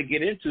don't want to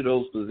get into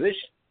those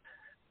positions.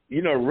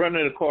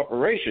 Running a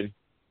corporation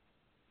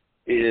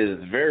is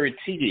very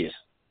tedious,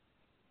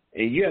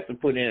 and you have to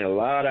put in a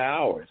lot of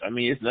hours. I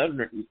mean, it's not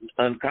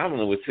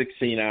uncommon with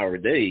 16-hour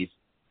days,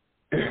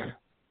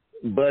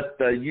 but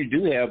you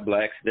do have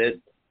blacks that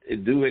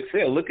do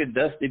excel. Look at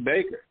Dusty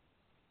Baker.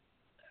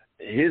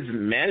 His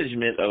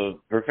management of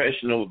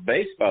professional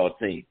baseball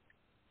team,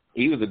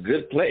 he was a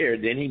good player,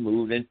 then he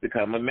moved in to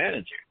become a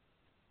manager.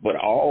 But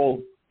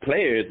all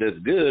players that's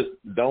good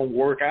don't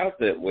work out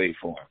that way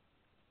for him.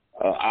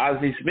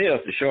 Ozzie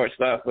Smith, the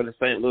shortstop for the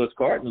St. Louis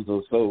Cardinals,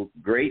 was so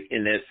great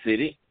in that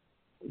city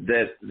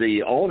that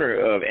the owner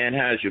of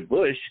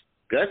Anheuser-Busch,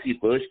 Gussie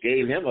Busch,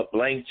 gave him a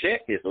blank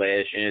check his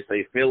last year and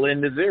say, fill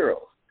in the zeros.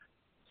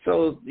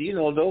 So,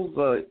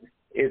 those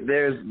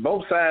there's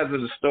both sides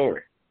of the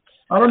story.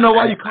 I don't know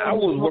why you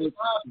call me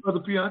Brother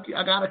Bianchi.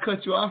 I got to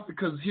cut you off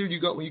because here you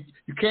go. You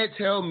can't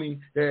tell me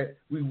that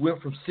we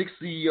went from 6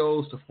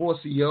 CEOs to 4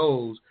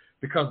 CEOs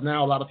because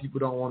now a lot of people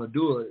don't want to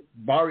do it.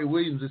 Barry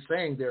Williams is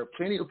saying there are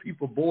plenty of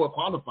people board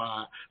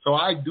qualified. So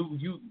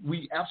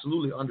we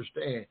absolutely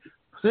understand.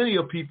 Plenty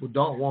of people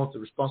don't want the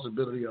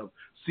responsibility of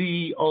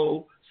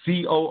CEO,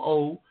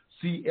 COO,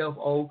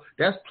 CFO.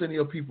 That's plenty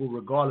of people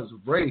regardless of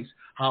race.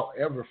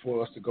 However,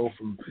 for us to go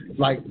from,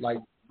 like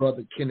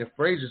Brother Kenneth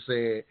Frazier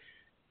said,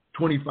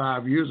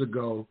 25 years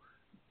ago,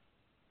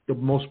 the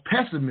most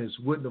pessimists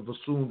wouldn't have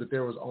assumed that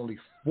there was only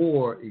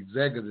 4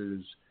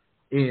 executives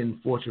in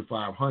Fortune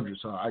 500.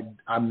 So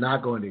I'm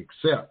not going to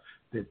accept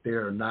that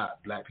there are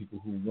not black people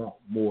who want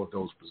more of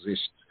those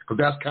positions. Because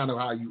that's kind of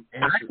how you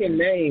answer.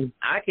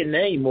 I can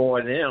name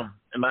more of them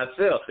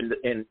myself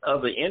in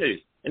other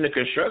industries, in the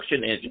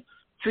construction industry.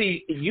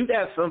 See, you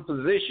got some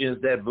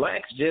positions that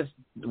blacks just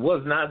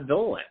was not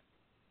doing.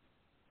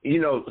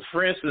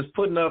 For instance,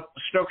 putting up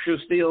structural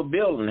steel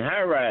building,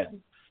 high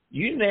rising.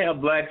 You didn't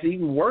have blacks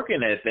even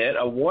working at that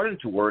or wanting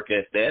to work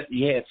at that.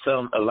 You had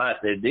a lot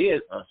that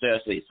did, or should I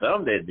say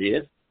some that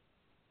did,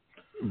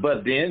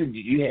 but then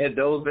you had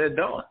those that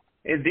don't.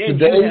 And then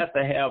you have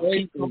to have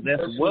people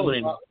that's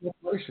willing. Well,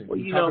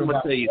 I'm going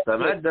to tell you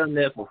something. I've done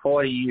that for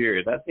 40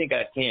 years. I think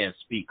I can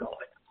speak on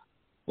it.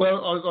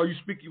 Well, are you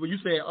speaking, when you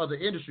say other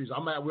industries,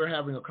 we're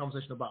having a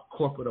conversation about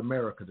corporate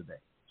America today.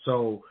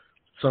 So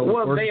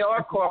they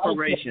are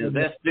corporations.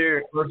 That's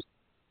their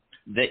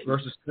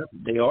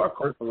they are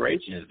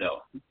corporations,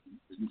 though.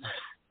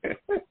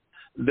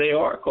 They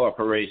are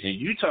corporations.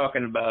 You're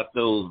talking about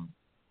those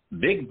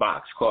big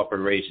box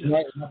corporations.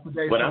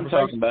 But I'm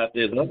talking about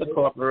there's other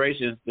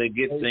corporations that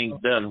get things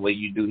done where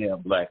you do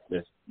have blacks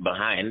that's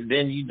behind, and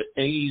then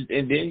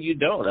you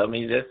don't. I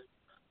mean, that's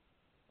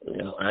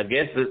I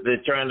guess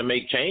they're trying to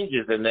make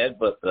changes in that,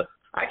 but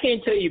I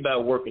can't tell you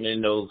about working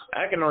in those.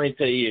 I can only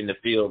tell you in the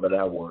field that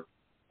I work.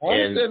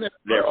 And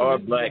there are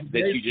blacks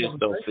that you just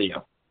don't see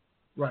them.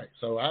 Right.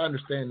 So I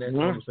understand that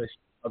conversation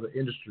of other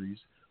industries,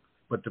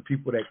 but the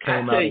people that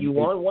came out. I tell you,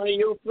 one of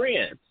your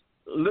friends.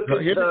 Look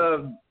at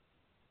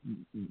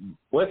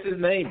what's his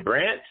name,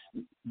 Brant,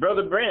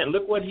 Brother Brant.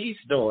 Look what he's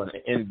doing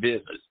in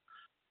business.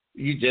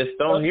 You just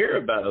don't hear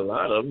about a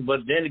lot of them.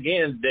 But then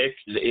again,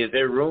 is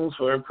there room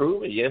for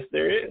improvement? Yes,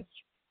 there is.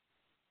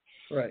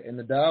 Right, and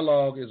the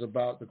dialogue is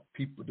about the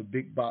people, the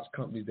big box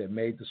companies that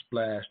made the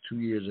splash 2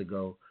 years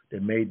ago,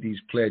 that made these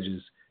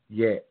pledges.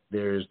 yet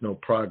there is no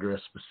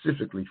progress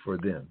specifically for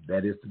them.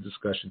 That is the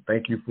discussion.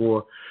 Thank you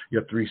for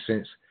your 3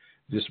 cents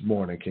this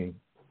morning, King.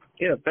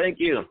 Yeah, thank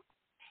you.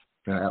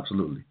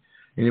 Absolutely.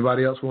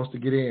 Anybody else wants to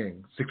get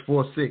in?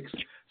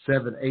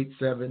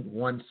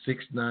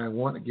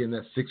 646-787-1691. Again,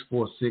 that's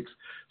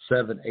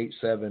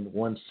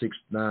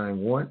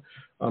 646-787-1691.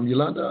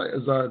 Yolanda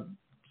is our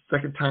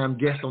second-time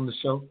guest on the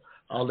show.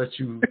 I'll let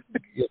you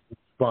get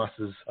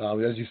responses.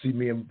 As you see,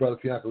 me and Brother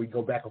Bianca, we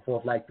go back and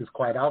forth like this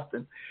quite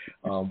often.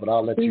 But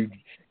I'll let you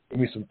give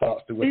me some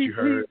thoughts to what you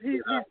heard.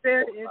 He's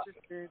very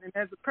interesting. And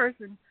as a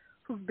person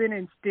who's been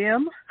in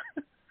STEM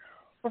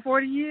for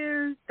 40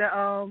 years,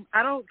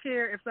 I don't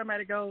care if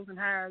somebody goes and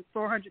hires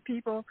 400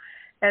 people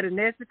at a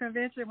NESA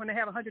convention when they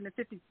have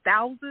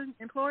 150,000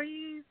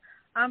 employees.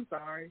 I'm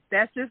sorry.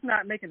 That's just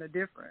not making a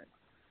difference,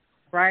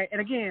 right?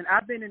 And, again,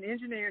 I've been in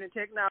engineering and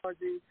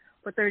technology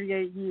for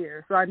 38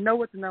 years, so I know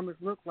what the numbers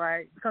look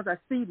like because I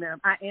see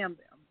them. I am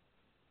them,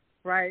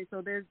 right?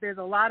 So there's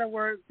a lot of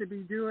work to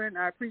be doing.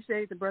 I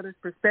appreciate the brother's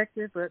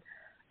perspective, but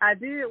I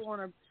did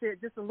want to shed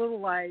just a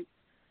little light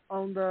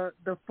on the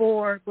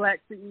 4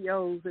 black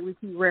CEOs that we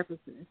keep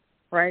referencing,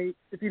 right,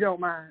 if you don't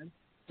mind.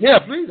 Yeah,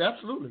 please,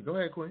 absolutely. Go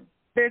ahead, Queen.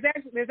 There's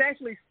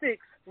actually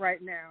 6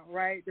 right now,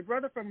 right? The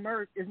brother from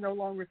Merck is no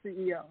longer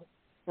CEO,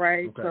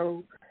 right? Okay.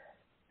 So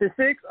the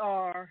 6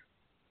 are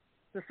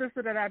the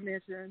sister that I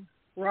mentioned,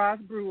 Ross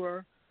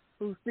Brewer,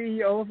 who's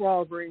CEO of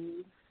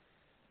Walgreens.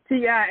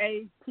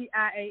 TIAA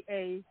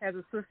has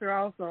a sister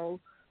also,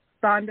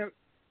 Sonda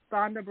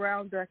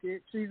Brown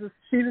Duckett. She's a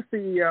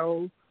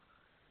CEO.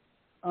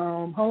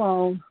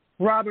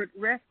 Robert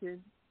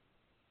Reskin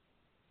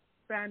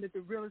founded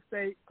the real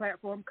estate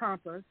platform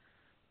Compass.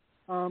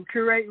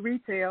 Curate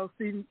Retail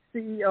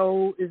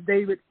CEO is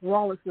David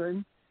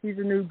Wallison. He's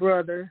a new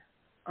brother.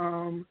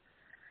 Frank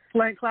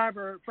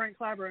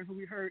Clyburn, who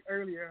we heard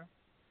earlier,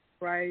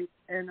 right?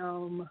 And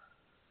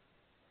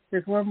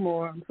there's one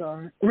more, I'm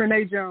sorry.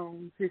 Renee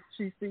Jones,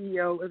 she's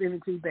CEO of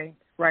M&T Bank,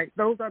 right?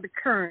 Those are the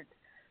current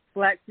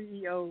black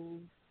CEOs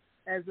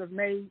as of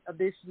May of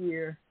this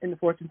year in the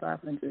Fortune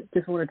 500.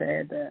 Just wanted to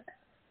add that.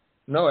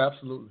 No,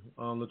 absolutely.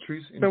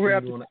 Latrice, so we're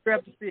up to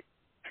 6.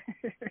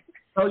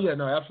 Oh, yeah,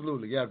 no,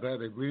 absolutely. Yeah, glad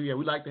to agree. Yeah,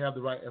 we like to have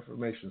the right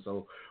information,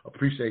 so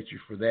appreciate you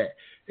for that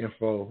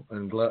info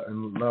and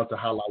love to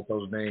highlight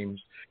those names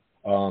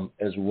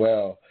as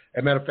well.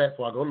 As a matter of fact,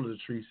 before I go to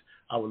Latrice,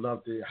 I would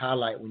love to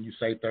highlight when you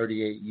say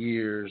 38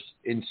 years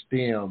in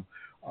STEM,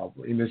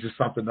 and it's just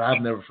something that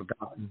I've never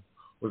forgotten,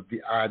 was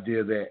the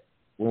idea that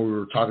when we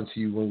were talking to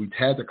you, when we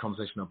had the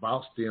conversation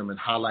about STEM and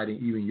highlighting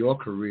even your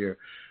career,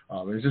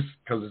 and it's just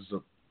because it's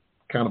a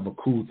kind of a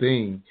cool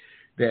thing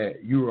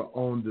that you were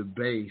on the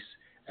base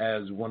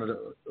as one of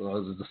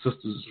the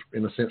sisters,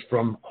 in a sense,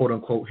 from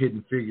quote-unquote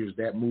Hidden Figures,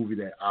 that movie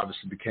that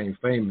obviously became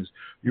famous.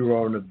 You were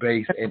on the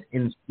base and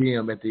in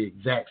STEM at the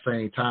exact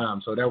same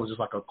time. So that was just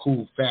like a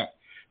cool fact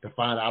to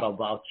find out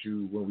about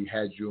you when we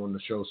had you on the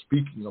show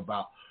speaking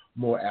about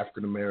more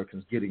African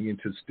Americans getting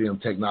into STEM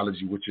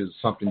technology, which is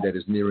something that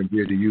is near and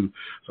dear to you.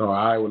 So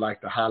I would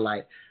like to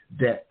highlight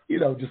that,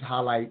 just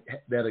highlight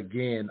that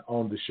again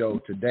on the show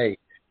today,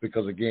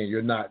 because again,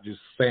 you're not just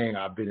saying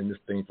I've been in this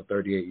thing for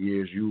 38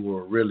 years. You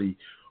were really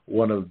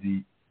one of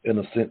the, in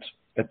a sense,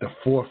 at the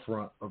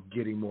forefront of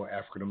getting more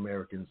African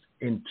Americans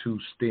into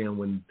STEM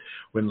when,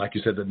 like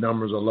you said, the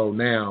numbers are low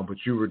now,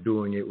 but you were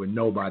doing it when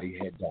nobody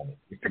had done it,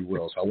 if you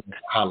will. So I want to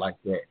highlight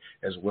that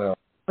as well.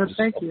 Well,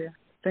 thank you.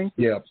 Thank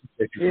you. Yeah,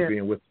 appreciate you for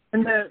being with us.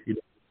 And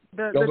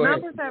the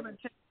numbers haven't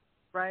changed,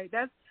 right?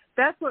 That's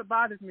what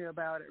bothers me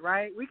about it,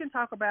 right? We can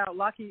talk about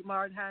Lockheed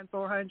Martin hiring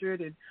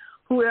 400 and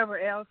whoever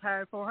else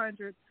hired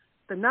 400.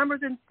 The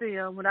numbers in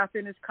STEM when I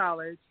finished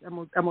college,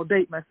 I'm gonna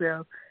date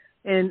myself,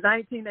 in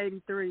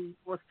 1983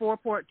 was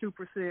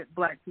 4.2%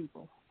 black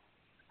people.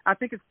 I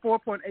think it's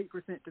 4.8%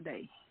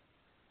 today.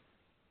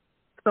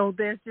 So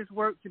there's just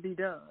work to be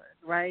done,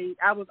 right?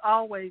 I was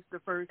always the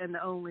first and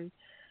the only.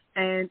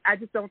 And I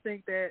just don't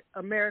think that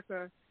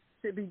America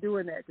should be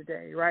doing that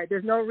today, right?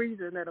 There's no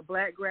reason that a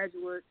black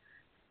graduate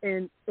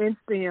in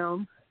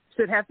STEM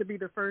should have to be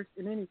the first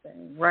in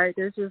anything, right?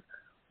 There's just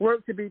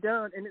work to be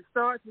done, and it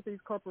starts with these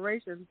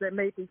corporations that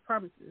made these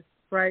promises,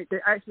 right?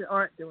 They actually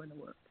aren't doing the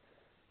work.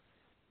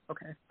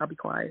 Okay, I'll be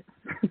quiet.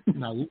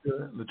 No, we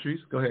good. Latrice,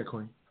 go ahead,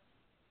 Queen.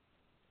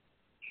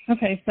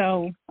 Okay,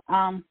 so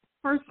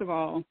first of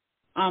all,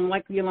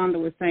 like Yolanda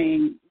was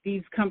saying,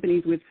 these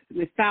companies with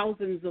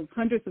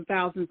hundreds of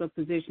thousands of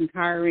positions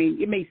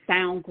hiring, it may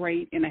sound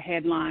great in a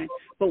headline,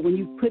 but when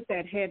you put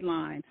that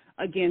headline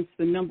against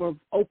the number of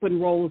open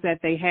roles that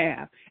they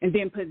have, and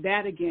then put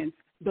that against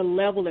the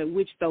level at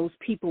which those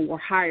people were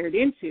hired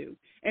into,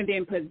 and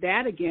then put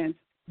that against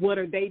what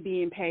are they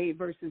being paid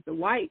versus the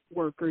white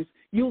workers,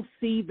 you'll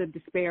see the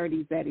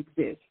disparities that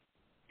exist.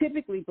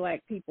 Typically,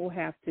 black people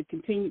have to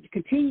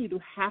continue to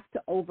have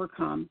to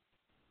overcome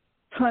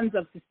tons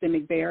of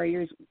systemic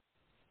barriers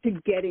to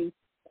getting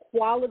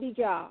quality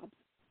jobs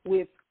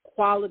with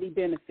quality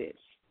benefits.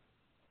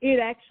 It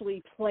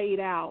actually played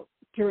out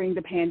during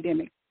the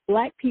pandemic.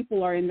 Black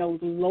people are in those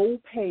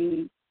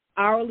low-paying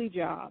hourly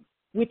jobs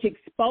which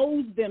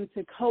exposed them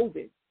to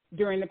COVID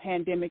during the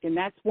pandemic, and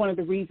that's one of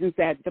the reasons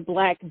that the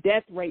Black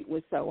death rate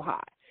was so high.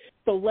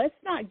 So let's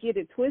not get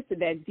it twisted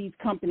that these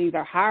companies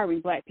are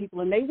hiring Black people,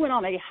 and they went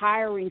on a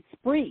hiring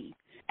spree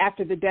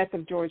after the death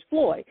of George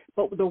Floyd,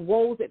 but the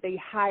roles that they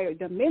hired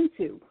them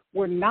into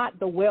were not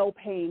the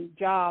well-paying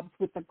jobs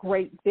with the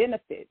great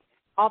benefits.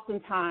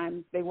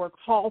 Oftentimes, they were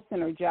call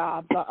center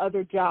jobs or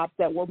other jobs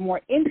that were more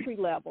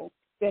entry-level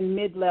than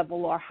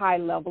mid-level or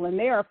high-level. And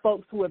there are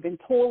folks who have been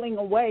toiling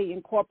away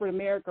in corporate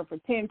America for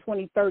 10,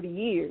 20, 30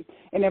 years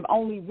and have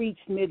only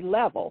reached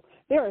mid-level.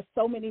 There are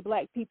so many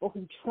Black people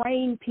who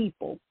train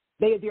people.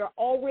 They're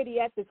already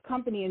at this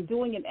company and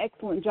doing an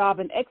excellent job,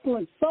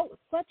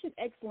 such an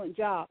excellent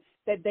job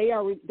that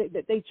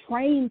they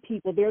train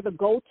people. They're the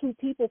go-to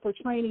people for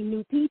training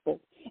new people.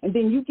 And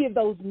then you give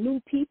those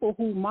new people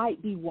who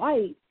might be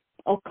white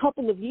a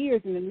couple of years,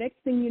 and the next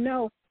thing you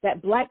know,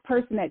 that Black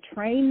person that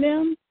trained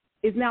them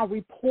is now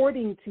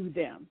reporting to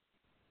them.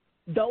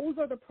 Those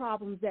are the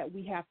problems that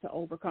we have to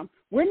overcome.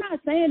 We're not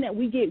saying that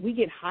we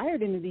get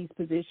hired into these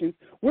positions.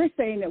 We're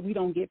saying that we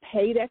don't get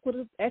paid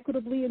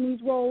equitably in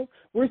these roles.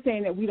 We're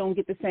saying that we don't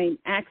get the same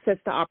access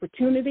to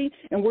opportunity,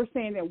 and we're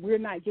saying that we're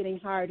not getting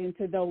hired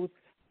into those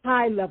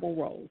high-level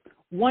roles.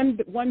 One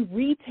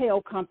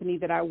retail company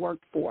that I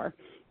worked for,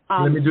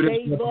 Let me do this.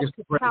 they love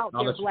to tout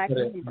their Black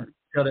members.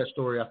 Tell that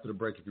story after the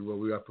break, if you will.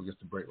 We're up against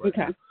the break right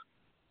now. Okay.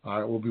 All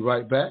right, we'll be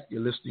right back.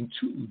 You're listening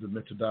to the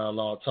Mental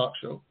Dialogue Talk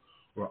Show,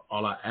 where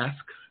all I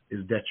ask is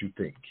that you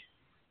think.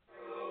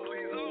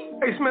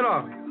 Hey, Smith,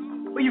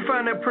 where you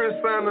find that Prince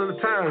Sign of the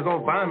Times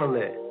on vinyl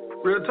at?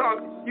 Real talk,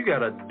 you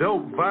got a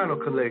dope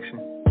vinyl collection.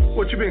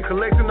 What, you been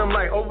collecting them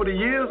like over the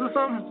years or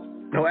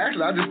something? No,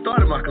 actually, I just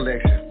started my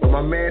collection. But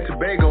my man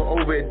Tobago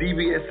over at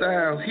DBS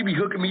Sounds, he be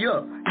hooking me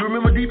up. You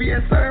remember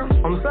DBS Sounds?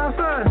 On the south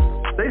side?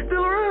 They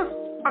still around?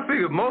 I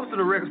figured most of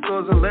the record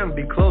stores in Atlanta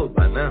be closed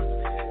by now.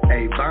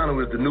 Hey,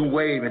 vinyl is the new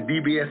wave, and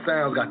DBS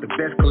Sounds got the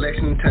best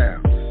collection in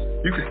town.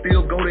 You can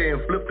still go there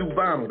and flip through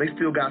vinyl. They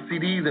still got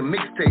CDs and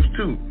mixtapes,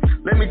 too.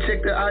 Let me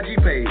check their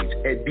IG page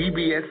at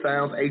DBS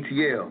Sounds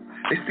ATL.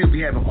 They still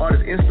be having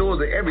artists in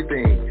stores and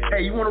everything.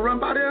 Hey, you want to run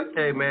by there?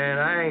 Hey, man,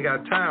 I ain't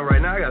got time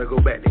right now. I got to go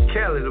back to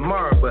Cali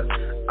tomorrow, but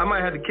I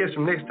might have to catch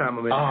them next time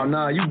I'm in. Oh,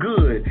 nah, you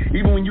good.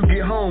 Even when you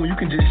get home, you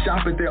can just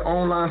shop at their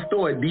online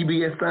store at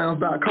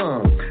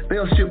dbssounds.com.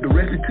 They'll ship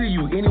directly to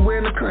you anywhere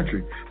in the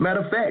country. Matter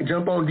of fact,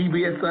 jump on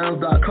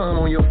dbssounds.com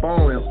on your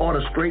phone and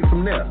order straight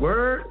from there.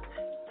 Word?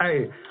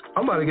 Hey,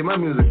 I'm about to get my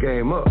music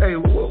game up. Hey,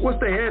 what's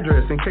their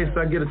address in case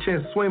I get a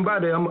chance to swing by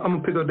there? I'm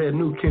going to pick up that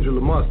new Kendrick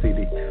Lamar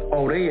CD.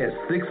 Oh, they at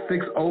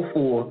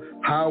 6604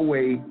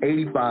 Highway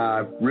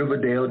 85,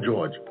 Riverdale,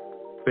 Georgia.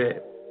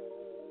 Bet.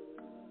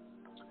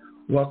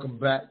 Welcome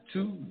back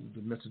to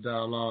the Mental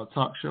Dialogue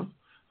Talk Show.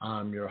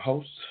 I'm your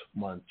host,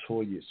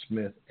 Montoya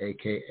Smith,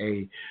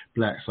 a.k.a.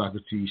 Black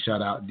Socrates.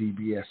 Shout out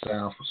DBS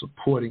Sound for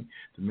supporting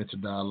the Mental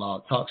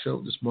Dialogue Talk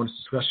Show. This morning's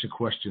discussion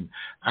question: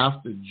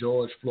 after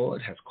George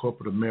Floyd, has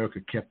corporate America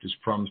kept its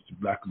promise to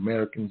Black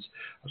Americans?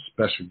 Our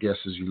special guest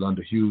is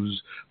Yolanda Hughes.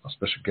 Our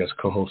special guest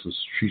co-host is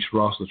Latrice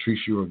Ross.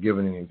 Latrice, you were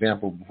giving an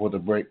example before the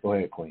break. Go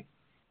ahead, Queen.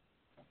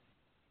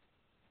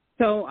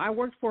 So I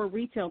worked for a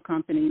retail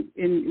company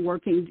in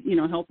working,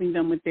 helping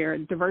them with their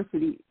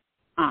diversity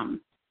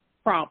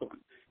problem.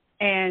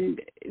 And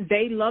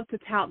they love to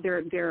tout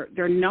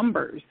their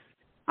numbers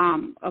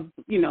of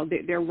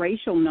their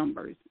racial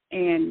numbers.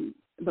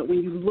 But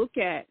when you look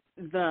at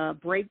the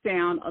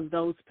breakdown of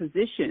those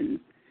positions,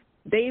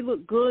 they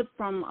look good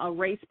from a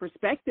race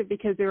perspective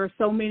because there are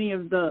so many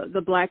of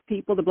the Black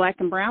people, the Black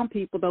and brown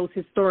people, those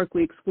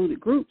historically excluded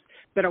groups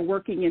that are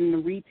working in the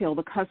retail,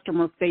 the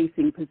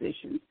customer-facing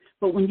positions.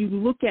 But when you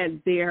look at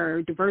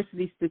their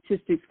diversity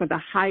statistics for the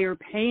higher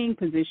paying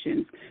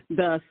positions,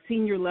 the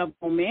senior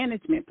level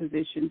management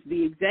positions,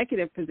 the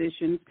executive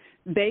positions,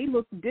 they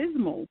look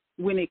dismal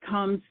when it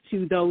comes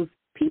to those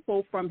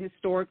people from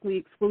historically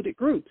excluded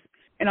groups.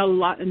 And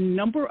a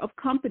number of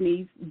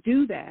companies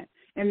do that.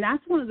 And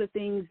that's one of the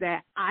things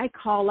that I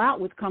call out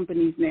with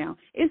companies now.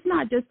 It's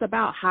not just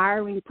about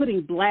hiring,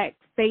 putting Black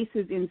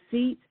faces in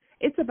seats.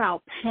 It's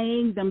about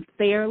paying them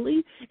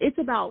fairly. It's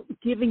about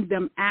giving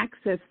them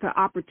access to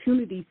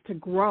opportunities to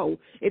grow.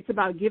 It's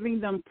about giving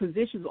them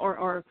positions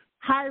or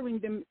hiring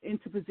them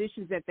into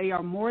positions that they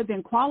are more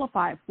than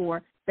qualified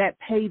for that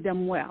pay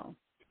them well.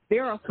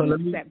 There are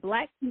things that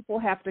Black people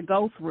have to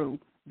go through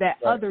that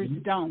others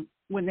don't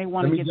when they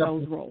want to get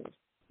those roles.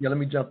 Yeah, let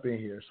me jump in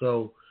here.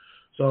 So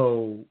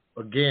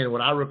again,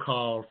 what I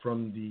recall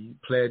from the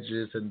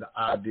pledges and the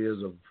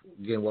ideas of,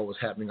 again, what was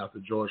happening after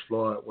George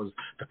Floyd was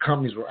the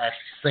companies were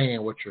actually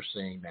saying what you're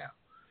saying now,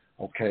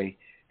 okay?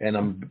 And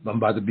I'm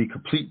about to be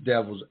complete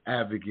devil's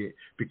advocate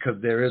because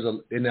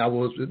and I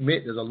will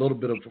admit there's a little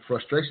bit of a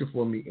frustration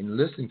for me in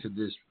listening to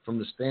this from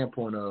the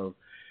standpoint of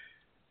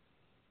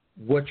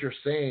what you're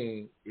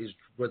saying is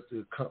what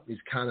the companies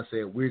kind of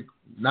said. We're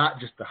not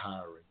just the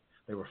hiring.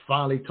 They were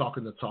finally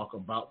talking the talk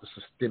about the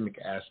systemic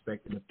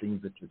aspect and the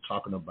things that you're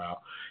talking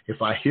about.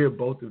 If I hear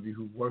both of you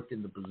who work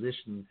in the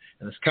position,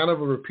 and it's kind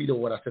of a repeat of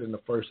what I said in the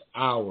first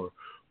hour,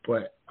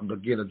 But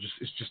again,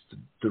 it's just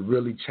to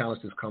really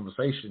challenge this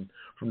conversation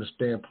from the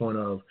standpoint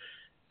of,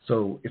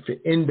 so if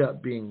it end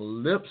up being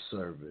lip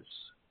service,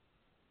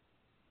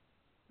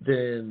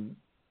 then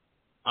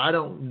I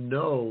don't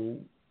know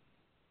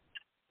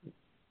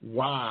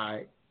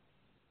why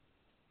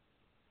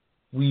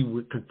we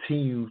would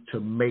continue to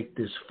make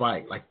this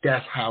fight. Like,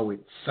 that's how it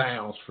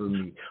sounds for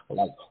me.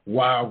 Like,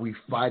 why are we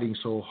fighting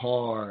so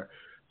hard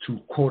to,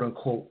 quote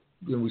unquote,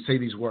 when we say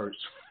these words,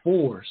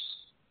 force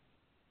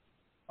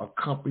a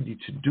company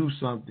to do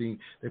something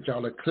that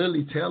y'all are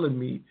clearly telling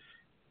me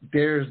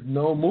there's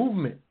no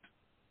movement?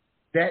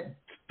 That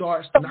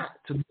starts not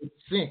to make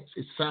sense.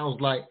 It sounds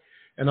like,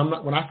 and I'm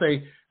not, when I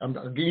say, I'm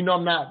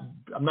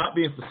not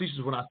being facetious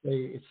when I say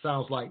it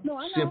sounds like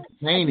simple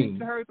painting.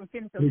 I heard them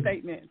finish your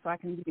statement, so I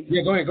can.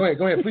 Yeah, go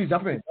ahead. Please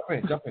jump in.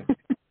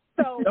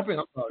 So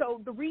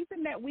the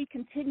reason that we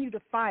continue to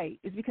fight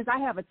is because I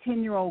have a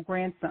 10-year-old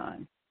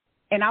grandson,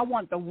 and I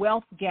want the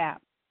wealth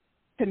gap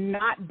to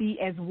not be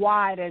as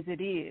wide as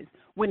it is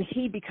when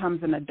he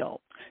becomes an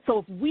adult. So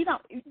if we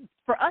don't,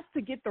 for us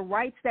to get the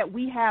rights that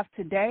we have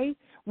today,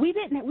 we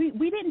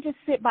didn't just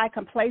sit by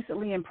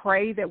complacently and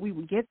pray that we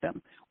would get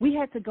them. We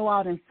had to go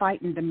out and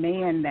fight and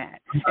demand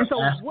that. And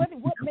so what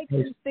makes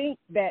you think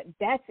that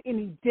that's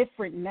any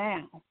different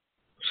now?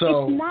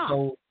 So, it's not,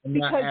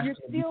 because you're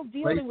still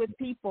dealing place. with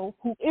people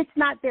who it's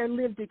not their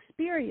lived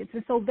experience.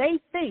 And so they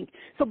think,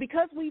 so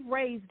because we've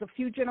raised a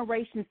few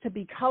generations to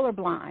be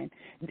colorblind,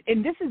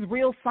 and this is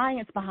real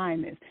science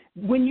behind this,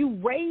 when you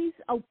raise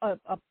a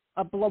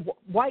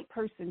white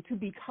person to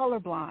be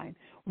colorblind,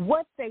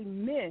 what they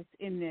miss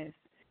in this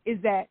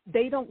is that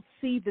they don't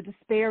see the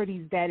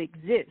disparities that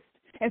exist.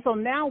 And so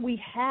now we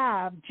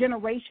have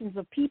generations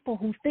of people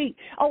who think,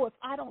 oh, if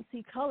I don't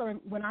see color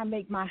when I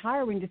make my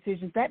hiring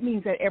decisions, that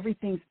means that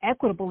everything's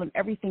equitable and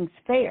everything's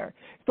fair.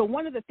 So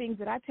one of the things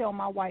that I tell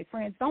my white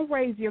friends, don't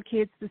raise your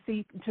kids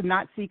to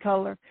not see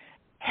color.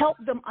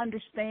 Help them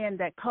understand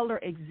that color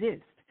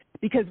exists,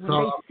 because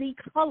when they see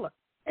color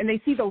and they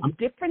see those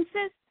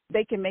differences,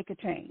 they can make a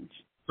change.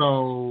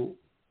 So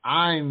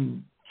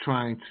I'm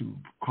trying to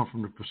come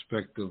from the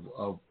perspective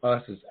of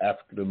us as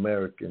African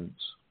Americans.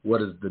 What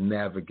does the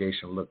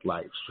navigation look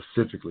like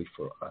specifically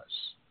for us?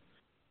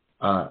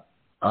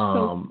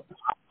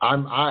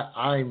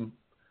 I'm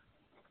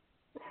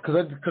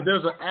because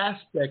there's an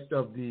aspect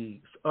of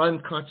the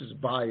unconscious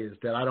bias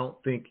that I don't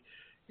think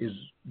is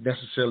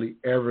necessarily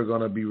ever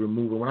going to be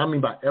removed. And what I mean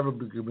by ever,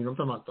 I'm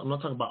not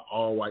talking about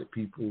all white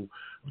people.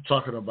 I'm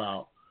talking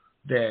about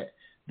that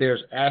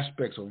there's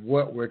aspects of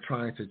what we're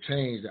trying to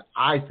change that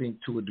I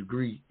think to a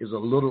degree is a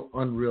little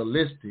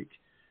unrealistic.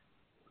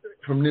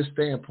 From this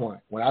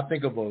standpoint, when I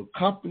think of a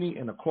company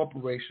and a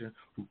corporation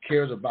who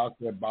cares about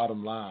their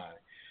bottom line,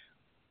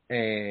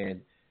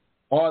 and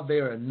are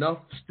there enough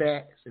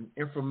stats and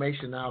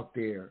information out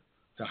there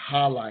to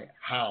highlight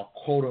how,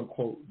 quote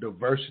unquote,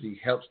 diversity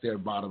helps their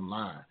bottom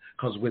line?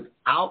 Because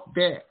without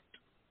that,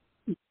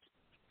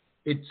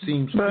 it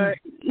seems. But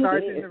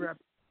sorry to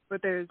interrupt.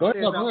 But there's a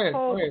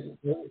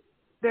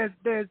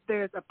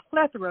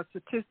plethora of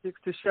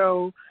statistics to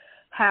show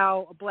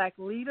how a black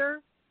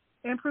leader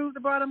improve the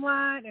bottom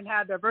line and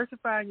how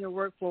diversifying your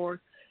workforce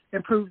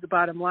improves the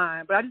bottom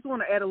line. But I just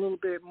want to add a little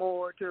bit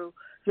more to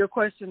your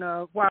question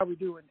of why are we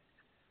doing it,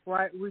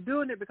 right? We're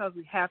doing it because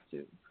we have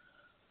to,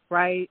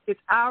 right?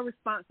 It's our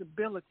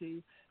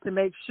responsibility to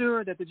make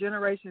sure that the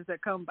generations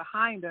that come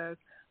behind us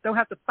don't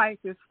have to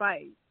fight this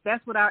fight.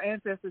 That's what our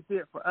ancestors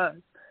did for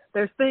us.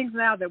 There's things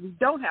now that we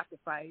don't have to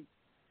fight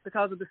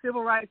because of the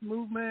civil rights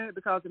movement,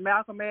 because of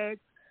Malcolm X,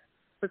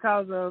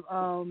 because of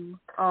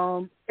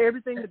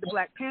everything that the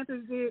Black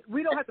Panthers did.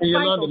 We don't have to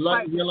fight those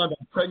fights. Yolanda,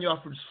 I'm cutting you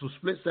off for a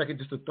split second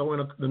just to throw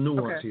in the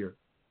nuance here.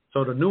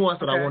 So the nuance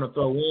that I want to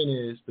throw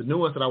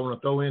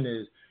in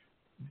is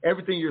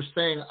everything you're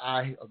saying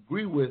I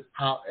agree with.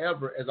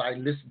 However, as I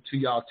listen to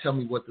y'all tell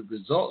me what the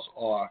results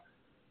are,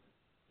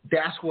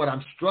 that's what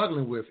I'm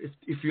struggling with.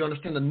 If you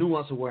understand the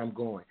nuance of where I'm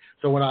going.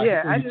 So when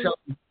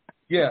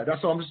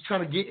that's what I'm just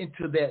trying to get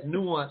into, that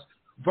nuance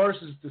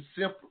versus the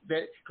simple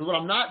that, because what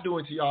I'm not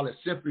doing to y'all is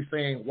simply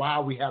saying why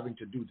are we having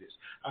to do this.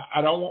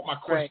 I don't want my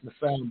question to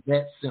sound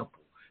that simple.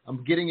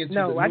 I'm getting into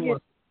the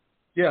nuance.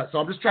 So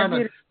I'm just trying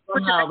to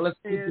somehow let's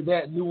get to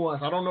that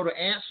nuance. I don't know the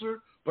answer,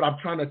 but I'm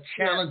trying to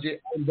challenge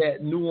it on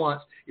that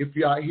nuance. If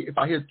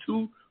I hear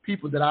two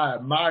people that I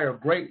admire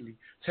greatly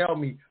tell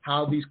me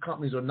how these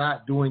companies are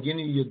not doing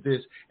any of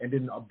this, and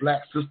then a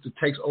black sister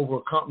takes over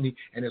a company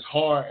and it's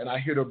hard, and I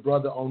hear the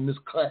brother on this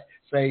cut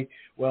say,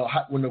 well,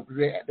 when the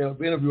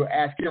interviewer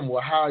asked him,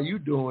 well, how are you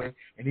doing?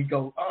 And he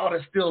goes, oh,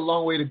 there's still a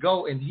long way to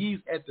go, and he's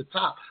at the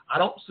top. I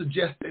don't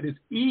suggest that it's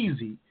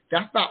easy.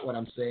 That's not what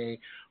I'm saying.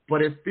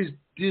 But if it's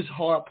this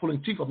hard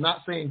pulling teeth, I'm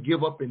not saying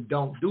give up and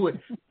don't do it.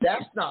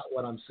 That's not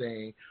what I'm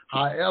saying.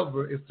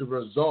 However, if the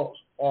results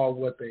are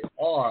what they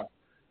are,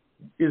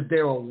 is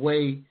there a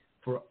way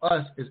for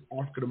us as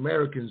African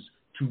Americans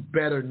to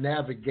better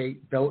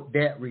navigate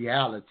that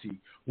reality?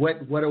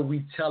 What are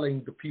we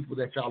telling the people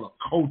that y'all are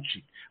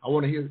coaching? I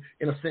want to hear,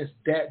 in a sense,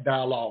 that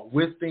dialogue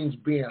with things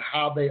being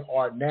how they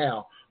are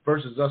now.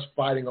 versus us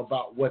fighting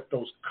about what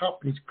those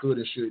companies could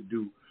and should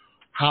do.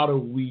 How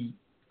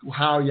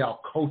are y'all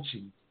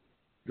coaching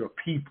your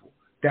people?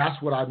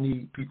 That's what I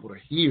need people to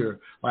hear.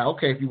 Like,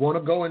 okay, if you want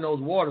to go in those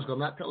waters, because I'm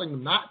not telling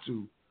them not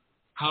to,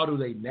 how do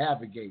they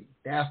navigate?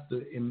 That's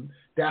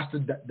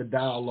the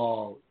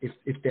dialogue,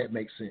 if that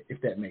makes sense.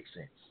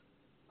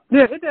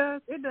 Yeah,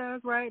 it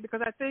does, right?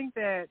 Because I think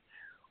that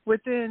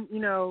within,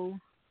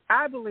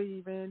 I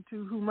believe in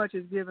to whom much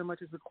is given,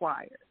 much is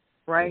required,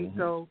 right? Mm-hmm.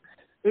 So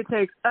it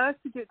takes us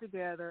to get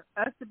together,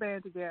 us to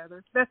band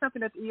together. That's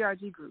something that the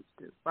ERG groups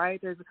do,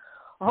 right? There's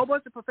a whole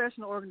bunch of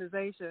professional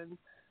organizations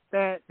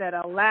that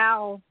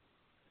allow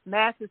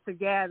masses to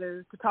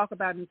gather to talk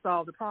about and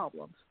solve the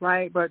problems,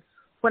 right? But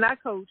when I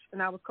coach,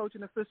 and I was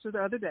coaching a sister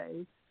the other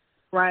day,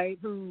 right,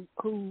 who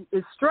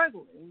is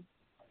struggling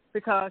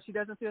because she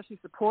doesn't feel she's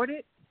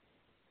supported,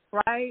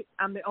 right?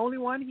 I'm the only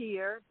one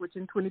here, which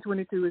in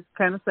 2022 is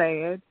kind of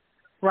sad,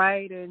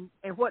 right? And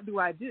what do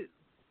I do,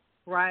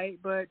 right?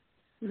 But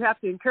you have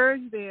to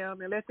encourage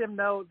them and let them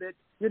know that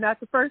you're not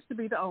the first to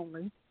be the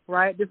only,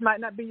 right? This might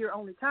not be your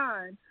only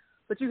time,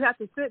 but you have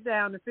to sit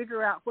down and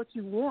figure out what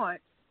you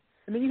want,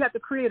 and then you have to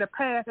create a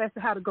path as to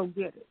how to go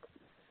get it,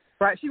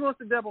 right? She wants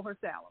to double her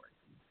salary,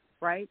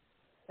 right?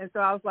 And so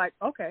I was like,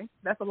 okay,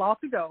 that's a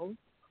lofty goal,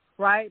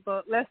 right?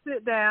 But let's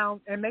sit down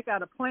and make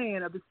out a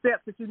plan of the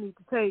steps that you need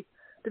to take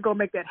to go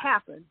make that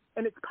happen.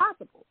 And it's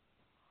possible,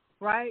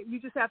 right? You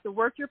just have to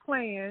work your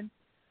plan,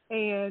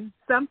 and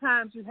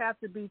sometimes you have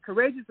to be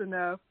courageous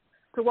enough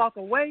to walk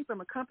away from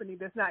a company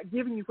that's not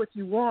giving you what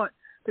you want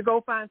to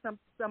go find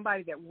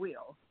somebody that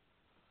will,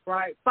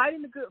 right?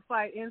 Fighting the good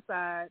fight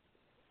inside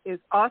is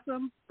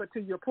awesome, but to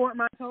your point,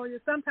 Montoya,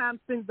 sometimes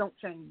things don't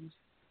change,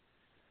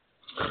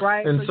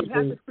 right? So you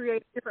have to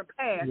create a different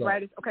path,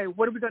 right? It's, okay,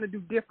 what are we going to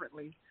do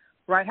differently,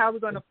 right? How are we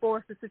going to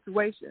force the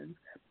situation?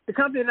 The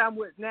company that I'm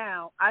with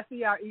now, I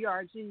see our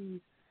ERGs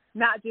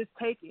not just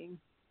taking,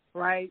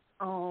 right,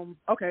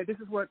 okay, this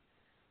is what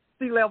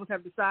C-levels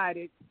have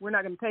decided. We're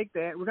not going to take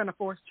that. We're going to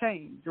force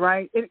change,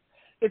 right?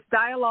 It's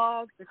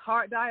dialogue. It's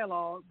hard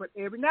dialogue, but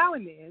every now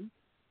and then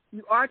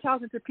you are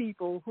talking to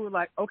people who are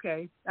like,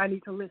 okay, I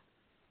need to listen.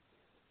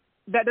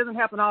 That doesn't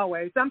happen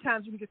always.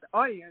 Sometimes you can get the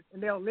audience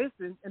and they'll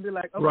listen and be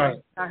like, okay,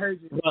 right. I heard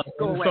you. Right.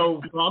 Go away.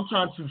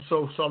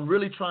 So I'm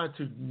really trying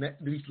to,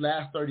 these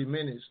last 30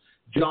 minutes,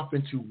 jump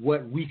into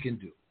what we can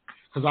do.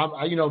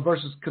 Because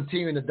versus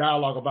continuing the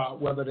dialogue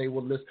about whether they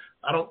will listen.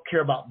 I don't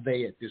care about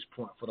they at this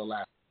point for the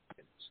last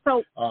minutes.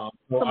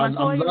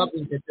 I'm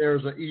loving that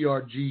there's an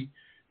ERG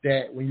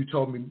that when you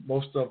told me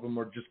most of them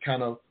are just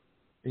kind of,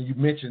 and you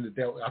mentioned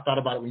that I thought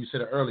about it when you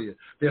said it earlier.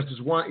 There's this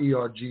one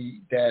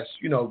ERG that's,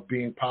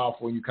 being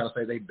powerful, and you kind of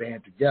say they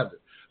band together.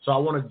 So I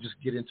want to just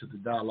get into the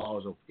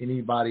dialogues of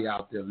anybody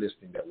out there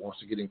listening that wants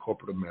to get in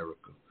corporate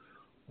America.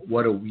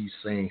 What are we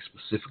saying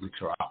specifically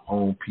to our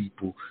own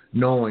people,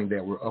 knowing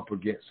that we're up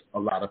against a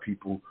lot of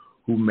people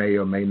who may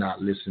or may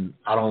not listen?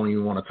 I don't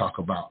even want to talk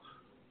about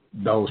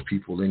those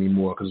people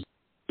anymore, because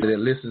if they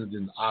listen,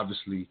 then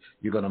obviously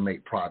you're going to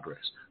make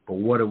progress. But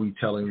what are we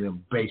telling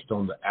them based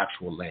on the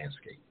actual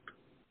landscape?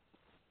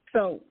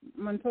 So,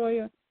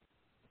 Montoya,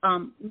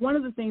 one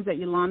of the things that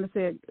Yolanda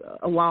said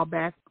a while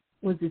back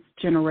was it's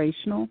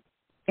generational,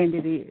 and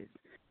it is.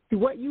 See,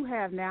 what you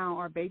have now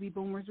are baby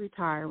boomers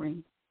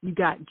retiring. You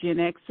got Gen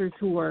Xers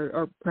who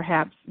are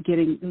perhaps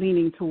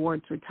leaning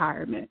towards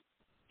retirement.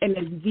 And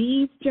as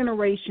these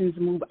generations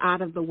move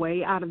out of the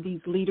way, out of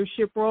these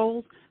leadership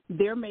roles,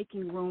 they're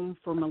making room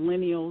for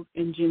millennials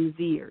and Gen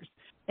Zers.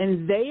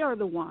 And they are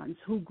the ones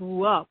who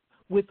grew up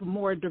with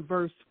more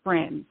diverse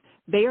friends.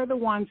 They are the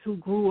ones who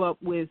grew up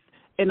with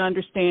an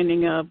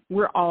understanding of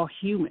we're all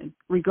human,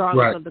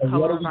 regardless of the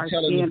color of our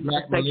skin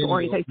or sexual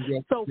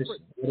orientation. So,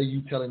 what are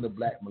you telling the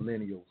black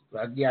millennials?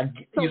 No,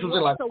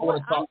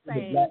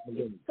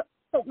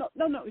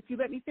 if you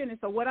let me finish.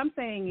 So what I'm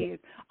saying is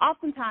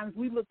oftentimes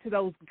we look to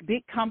those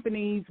big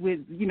companies with,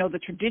 the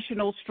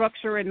traditional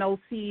structure and those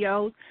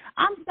CEOs.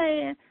 I'm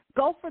saying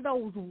go for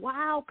those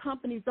wow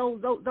companies,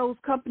 those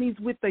companies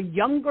with the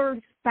younger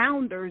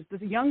founders,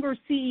 the younger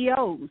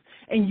CEOs,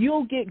 and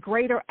you'll get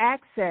greater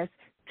access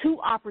to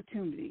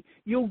opportunity.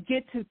 You'll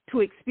get to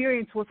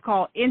experience what's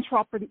called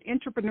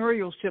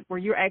entrepreneurship, where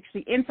you're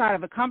actually inside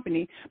of a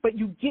company, but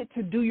you get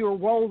to do your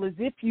role as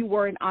if you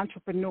were an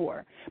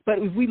entrepreneur. But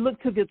if we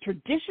look to the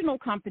traditional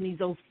companies,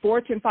 those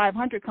Fortune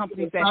 500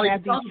 companies that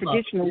have these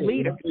traditional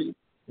leaders,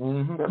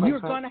 you're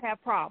going to have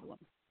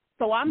problems.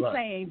 So I'm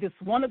saying this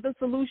one of the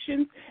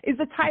solutions is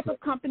the type of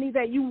company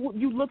that you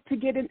look to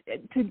get in,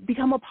 to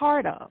become a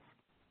part of.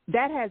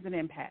 That has an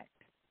impact.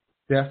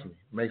 Definitely.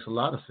 Makes a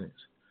lot of sense.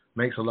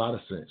 In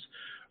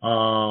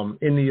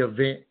the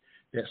event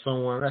that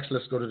someone, actually,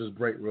 let's go to this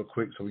break real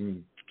quick so we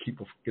can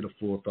get a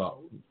full thought.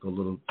 We'll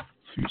go a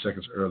few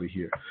seconds early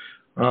here.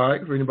 All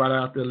right, for anybody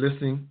out there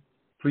listening,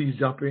 please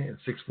jump in at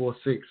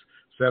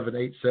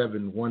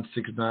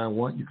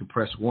 646-787-1691. You can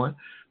press 1.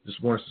 This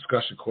morning's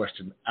discussion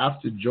question: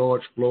 after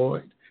George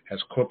Floyd,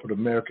 has corporate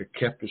America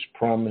kept its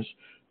promise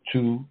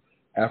to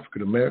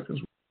African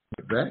Americans?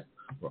 With that,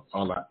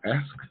 all I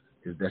ask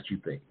is that you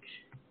think.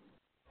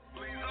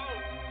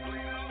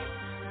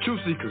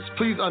 Truth Seekers,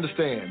 please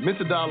understand,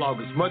 Mental Dialogue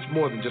is much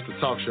more than just a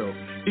talk show.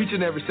 Each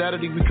and every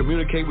Saturday, we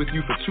communicate with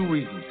you for two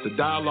reasons, to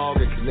dialogue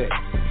and connect.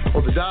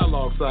 On the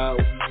dialogue side,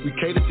 we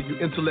cater to you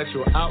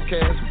intellectual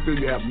outcasts who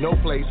feel you have no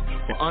place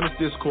for honest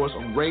discourse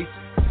on race,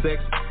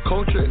 sex,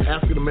 culture, and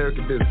African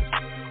American business.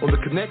 On the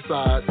connect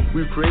side,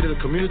 we've created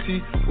a community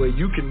where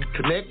you can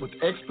connect with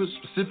experts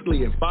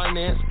specifically in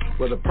finance,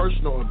 whether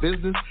personal or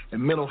business,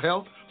 and mental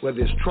health, whether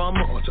it's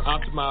trauma or to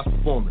optimize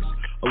performance,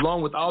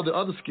 along with all the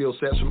other skill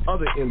sets from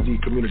other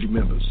MD community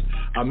members.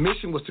 Our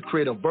mission was to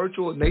create a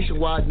virtual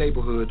nationwide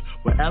neighborhood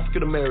where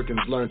African Americans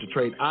learn to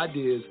trade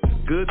ideas,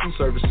 goods, and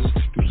services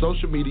through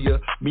social media,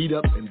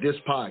 meetups, and this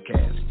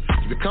podcast.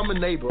 To become a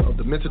neighbor of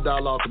the Mental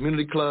Dialogue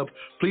Community Club,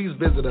 please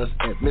visit us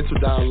at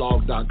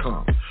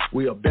mentaldialogue.com.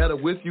 We are better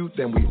with you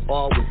than we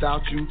are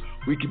without you.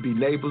 We can be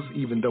neighbors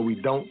even though we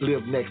don't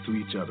live next to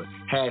each other.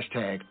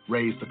 Hashtag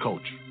raise the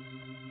culture.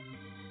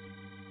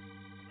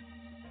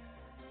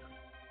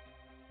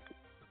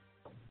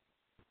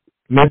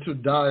 Mental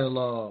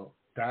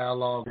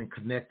dialogue and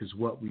connect is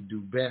what we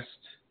do best.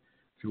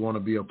 If you want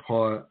to be a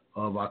part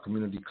of our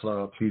community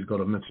club, please go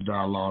to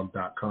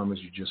mentaldialogue.com as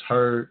you just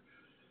heard.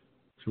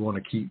 If you want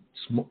to keep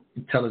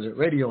intelligent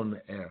radio on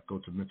the air, go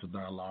to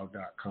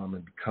mentaldialogue.com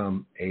and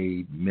become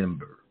a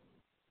member.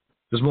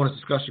 This morning's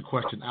discussion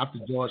question: after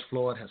George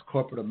Floyd, has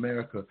corporate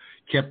America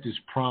kept its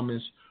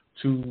promise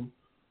to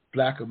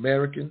Black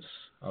Americans?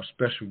 Our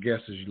special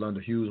guest is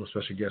Yolanda Hughes. Our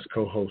special guest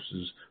co-host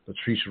is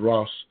Latrice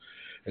Ross.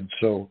 And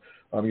so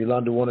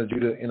Yolanda wanted you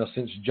to, in a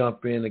sense,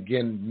 jump in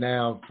again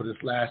now for this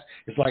last.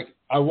 It's like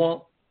I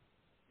want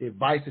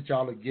advice that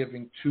y'all are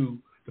giving to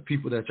the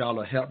people that y'all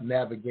are help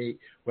navigate,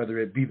 whether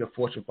it be the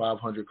Fortune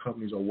 500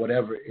 companies or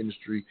whatever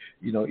industry,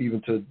 even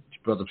to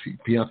Brother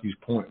Pianki's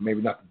point,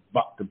 maybe not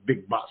the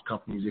big box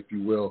companies, if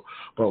you will,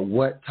 but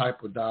what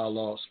type of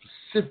dialogue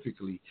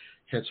specifically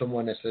can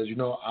someone that says,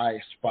 I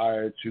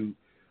aspire to,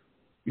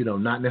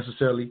 not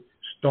necessarily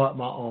start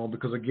my own,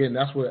 because again,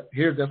 that's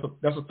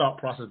a thought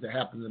process that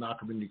happens in our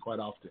community quite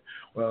often.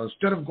 Well,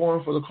 instead of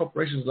going for the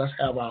corporations, let's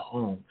have our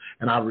own.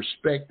 And I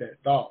respect that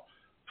thought.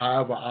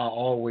 However, I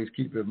always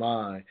keep in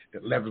mind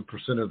that 11%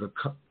 of the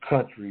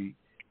country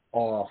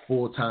are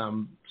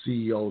full-time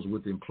CEOs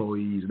with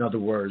employees. In other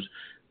words,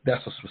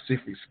 that's a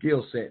specific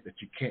skill set that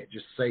you can't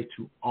just say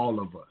to all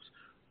of us.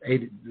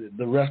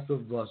 The rest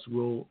of us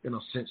will, in a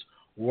sense,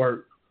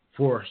 work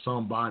for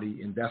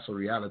somebody, and that's a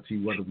reality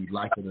whether we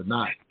like it or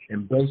not.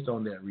 And based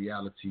on that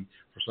reality,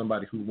 for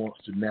somebody who wants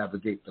to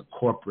navigate the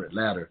corporate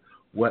ladder,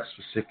 what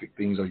specific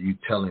things are you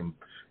telling,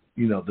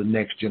 the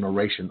next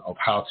generation of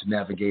how to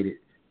navigate it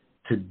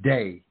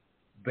today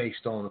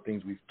based on the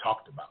things we've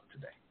talked about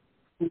today?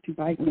 Would you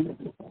bite me?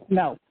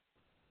 No.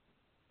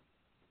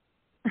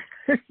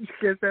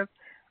 Because that's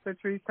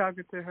Latrice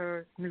talking to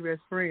her new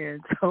best friend.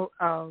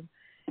 So,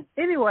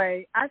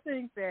 anyway, I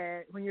think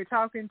that when you're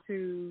talking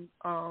to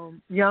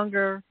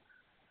younger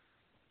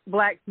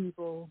Black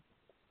people,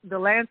 the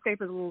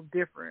landscape is a little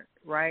different,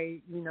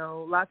 right?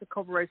 Lots of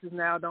corporations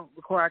now don't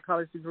require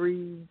college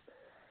degrees.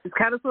 It's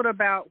kind of sort of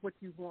about what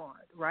you want,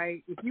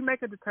 right? If you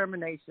make a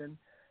determination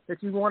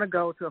that you want to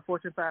go to a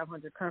Fortune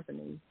 500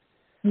 company,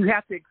 you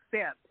have to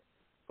accept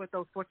what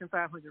those Fortune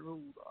 500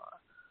 rules are,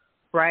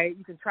 right?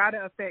 You can try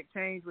to affect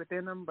change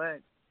within them, but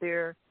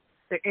they're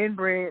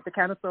inbred, the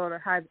kind of sort of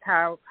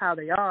how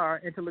they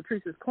are. And to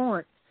Latrice's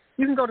point,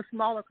 you can go to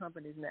smaller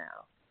companies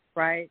now,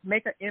 right?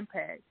 Make an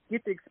impact,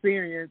 get the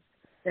experience,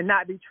 and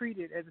not be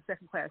treated as a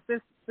second-class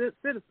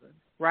citizen,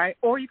 right?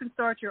 Or you can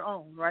start your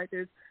own, right?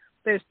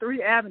 There's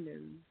three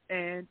avenues,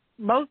 and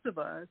most of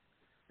us,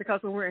 because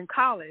when we're in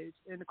college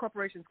and the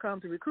corporations come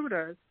to recruit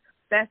us,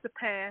 that's the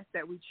path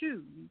that we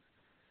choose.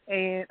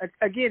 And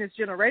again, it's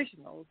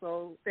generational.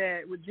 So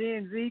that with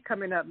Gen Z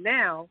coming up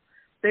now,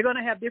 they're going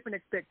to have different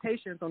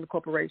expectations on the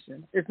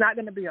corporation. It's not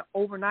going to be an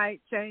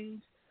overnight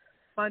change,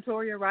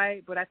 Montoya,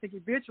 right? But I think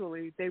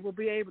eventually they will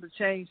be able to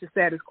change the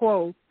status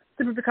quo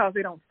simply because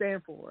they don't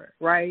stand for it,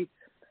 right?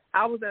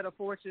 I was at a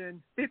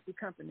Fortune 50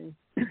 company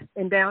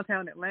in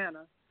downtown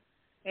Atlanta,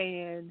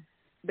 and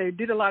they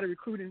did a lot of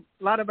recruiting.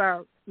 A lot of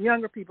our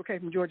younger people came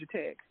from Georgia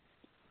Tech.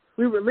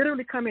 We would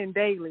literally come in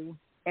daily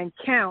and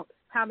count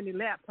how many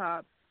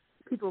laptops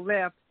people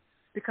left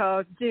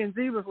because Gen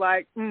Z was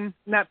like,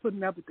 not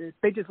putting up with this.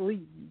 They just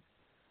leave,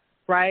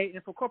 right?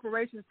 And for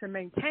corporations to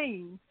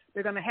maintain,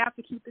 they're going to have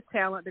to keep the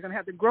talent. They're going to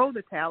have to grow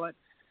the talent,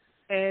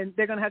 and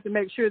they're going to have to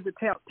make sure the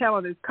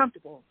talent is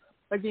comfortable.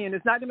 Again,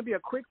 it's not going to be a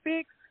quick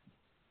fix,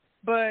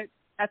 but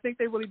I think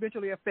they will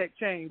eventually affect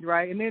change,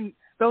 right? And then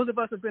those of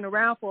us who have been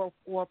around for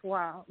a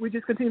while, we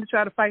just continue to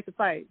try to fight the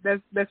fight.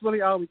 That's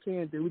really all we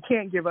can do. We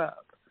can't give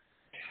up.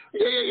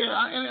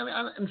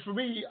 Yeah. And for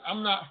me,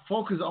 I'm not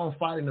focused on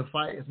fighting the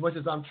fight as much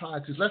as I'm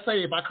trying to. Let's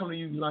say if I come to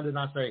you, London,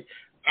 and I say,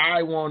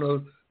 I want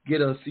to get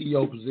a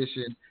CEO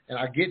position, and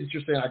I get that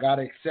you're saying I got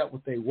to accept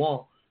what they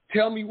want.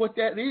 Tell me what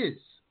that is.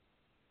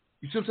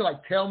 You see what I'm saying?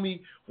 Like, tell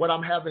me what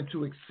I'm having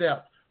to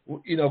accept.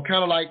 Kind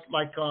of like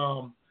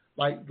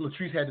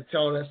Latrice had to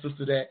tell that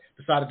sister that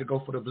decided to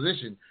go for the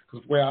position.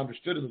 Because the way I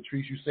understood it,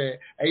 Latrice, you said,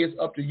 hey, it's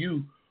up to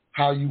you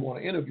how you want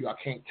to interview. I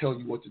can't tell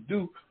you what to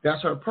do.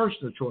 That's her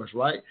personal choice,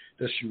 right?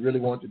 Does she really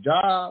want the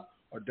job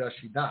or does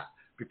she not?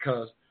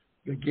 Because,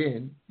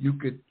 again, she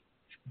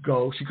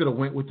could have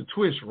went with the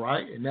twist,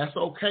 right? And that's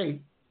okay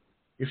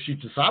if she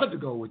decided to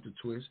go with the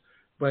twist,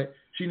 but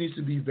she needs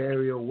to be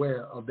very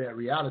aware of that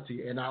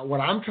reality. And what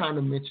I'm trying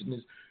to mention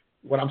is,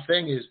 what I'm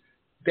saying is,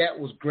 that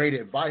was great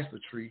advice,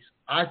 Latrice.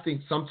 I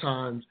think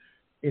sometimes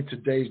in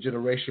today's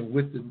generation,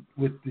 with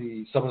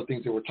the some of the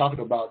things that we're talking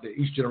about, that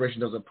each generation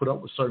doesn't put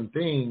up with certain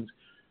things,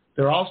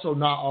 they're also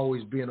not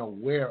always being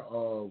aware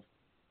of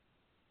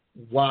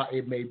why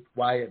it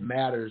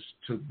matters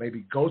to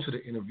maybe go to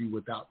the interview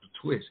without the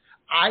twist.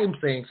 I am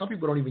saying some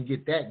people don't even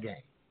get that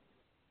game.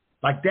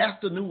 Like, that's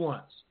the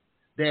nuance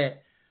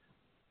that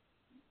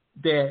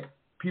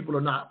people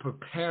are not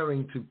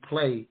preparing to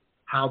play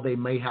how they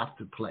may have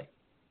to play.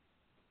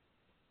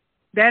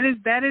 That is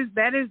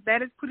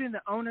putting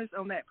the onus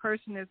on that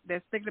person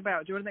that's thinking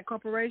about joining that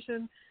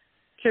corporation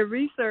to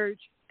research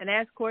and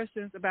ask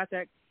questions about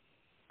that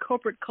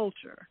corporate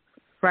culture,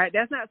 right?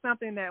 That's not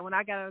something that when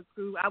I got out of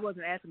school, I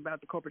wasn't asking about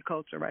the corporate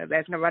culture, right? I was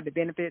asking about the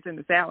benefits and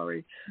the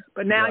salary.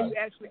 But now you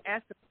actually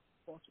ask about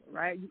the culture,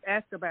 right? You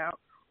ask about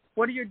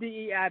what are your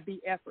DEIB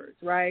efforts,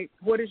 right?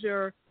 What's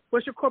your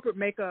corporate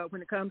makeup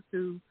when it comes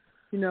to,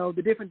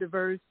 the different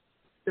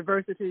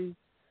diversity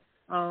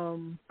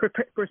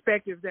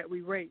perspectives that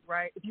we rate,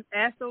 right? If you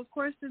ask those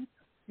questions,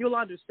 you'll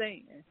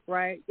understand,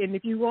 right? And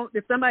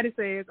if somebody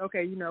says,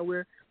 okay,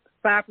 we're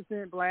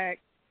 5% Black,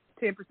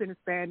 10%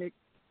 Hispanic,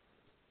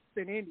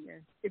 10%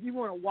 Indian, if you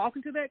want to walk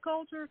into that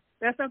culture,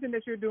 that's something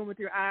that you're doing with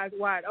your eyes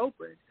wide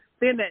open.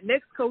 Then that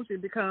next coaching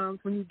becomes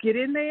when you get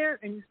in there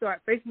and you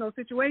start facing those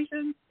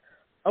situations,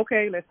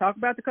 okay, let's talk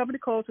about the company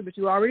culture that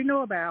you already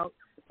know about,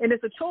 and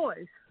it's a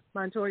choice,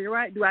 Montoya,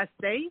 right? Do I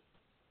stay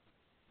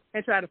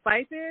and try to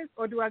fight this,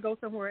 or do I go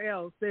somewhere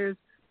else?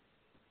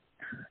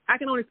 I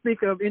can only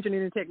speak of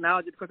engineering and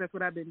technology because that's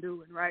what I've been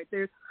doing, right?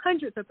 There's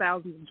hundreds of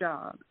thousands of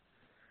jobs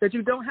that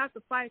you don't have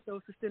to fight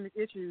those systemic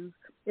issues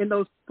in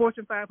those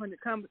Fortune 500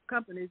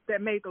 companies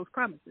that made those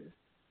promises,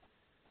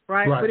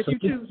 right? But if you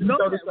choose to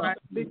go that route,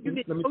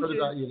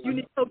 you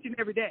need coaching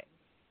every day.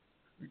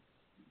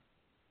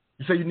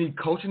 You say you need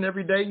coaching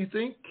every day, you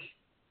think?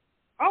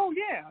 Oh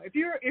yeah. If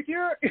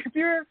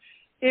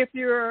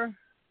you're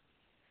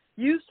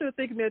used to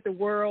thinking that the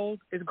world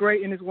is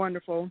great and is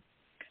wonderful,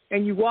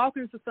 and you walk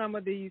into some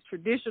of these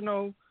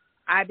traditional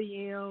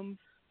IBMs,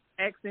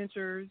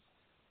 Accentures,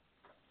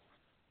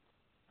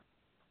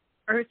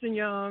 Ernst &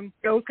 Young,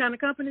 those kind of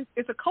companies,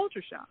 it's a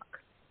culture shock.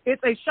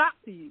 It's a shock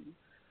to you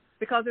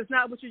because it's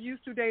not what you're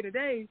used to day to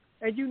day,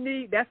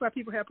 and that's why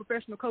people have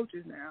professional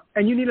coaches now,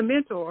 and you need a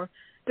mentor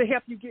to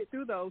help you get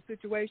through those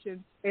situations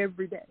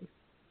every day.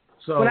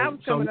 So when I was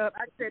coming up,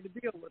 I had to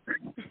deal with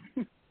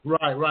it.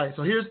 Right.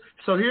 So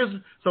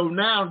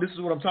now this is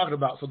what I'm talking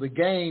about. So the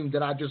game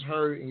that I just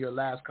heard in your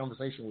last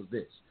conversation was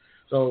this.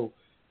 So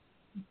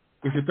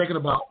if you're thinking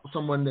about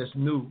someone that's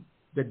new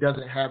that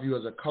doesn't have you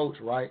as a coach,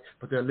 right,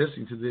 but they're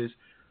listening to this,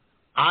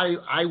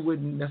 I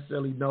wouldn't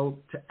necessarily know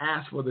to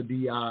ask for the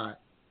DEI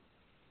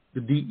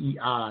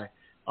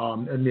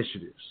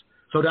initiatives.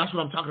 So that's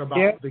what I'm talking about.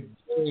 Yep. The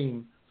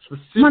game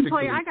specifically.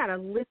 Montoya, I got a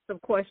list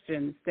of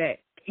questions that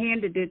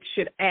candidates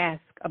should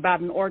ask about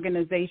an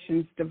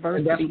organization's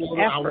diversity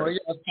efforts.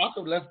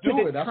 Let's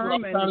do it. That's what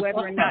I'm trying to whether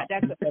or not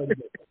that's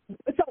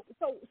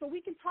so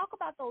we can talk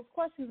about those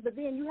questions, but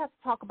then you have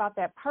to talk about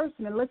that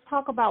person, and let's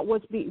talk about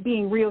what's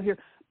being real here.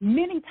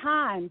 Many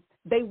times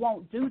they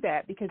won't do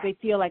that because they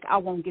feel like I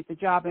won't get the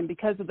job, and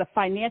because of the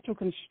financial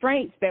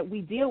constraints that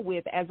we deal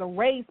with as a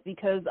race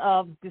because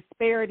of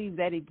disparities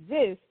that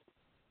exist,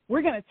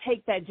 we're going to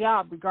take that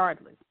job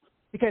regardless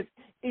because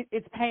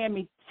it's paying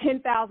me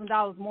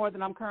 $10,000 more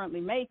than I'm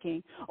currently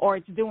making, or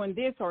it's doing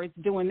this, or it's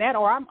doing that,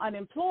 or I'm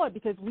unemployed,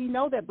 because we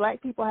know that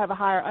Black people have a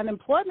higher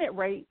unemployment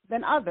rate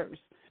than others.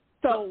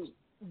 So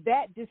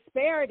that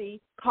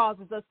disparity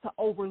causes us to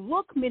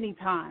overlook many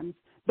times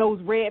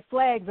those red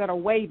flags that are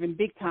waving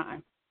big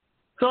time.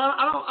 So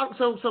I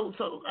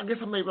guess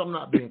maybe I'm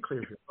not being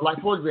clear here.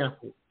 Like, for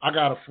example, I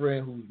got a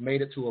friend who's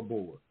made it to a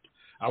board.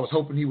 I was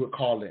hoping he would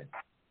call in.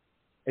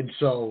 And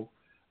so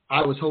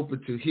I was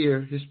hoping to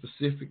hear his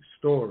specific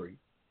story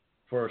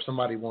for if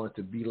somebody wanted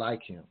to be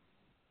like him,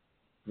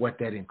 what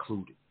that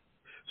included.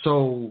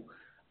 So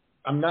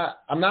I'm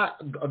not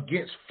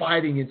against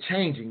fighting and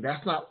changing.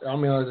 That's not,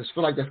 I just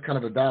feel like that's kind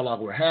of the dialogue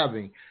we're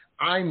having.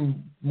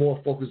 I'm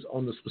more focused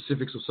on the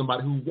specifics of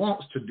somebody who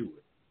wants to do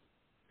it.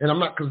 And I'm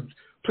not, because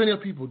plenty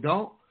of people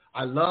don't.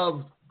 I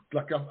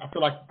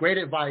feel like great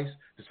advice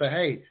to say,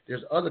 hey,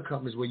 there's other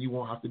companies where you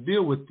won't have to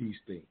deal with these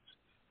things.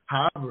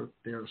 However,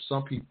 there are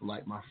some people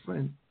like my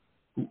friend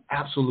who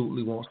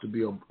absolutely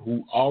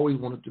who always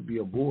wanted to be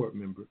a board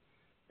member,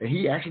 and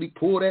he actually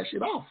pulled that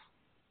shit off.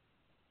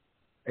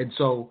 And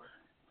so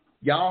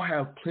y'all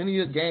have plenty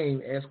of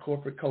game as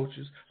corporate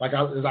coaches. Like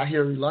as I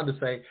hear Yolanda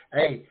say,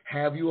 hey,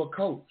 have you a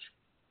coach?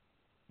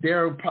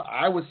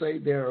 I would say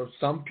there are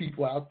some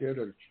people out there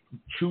that are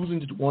choosing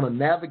to want to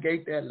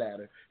navigate that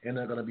ladder, and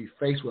they're going to be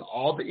faced with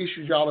all the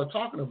issues y'all are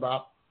talking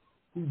about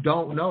who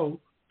don't know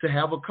to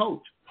have a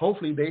coach.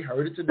 Hopefully they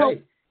heard it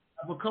today.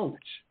 Have a coach.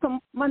 So,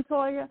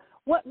 Montoya,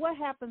 what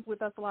happens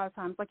with us a lot of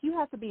times, like you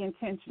have to be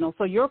intentional.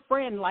 So your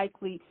friend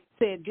likely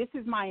said, this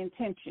is my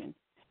intention,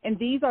 and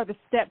these are the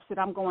steps that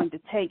I'm going to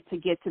take to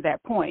get to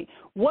that point.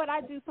 What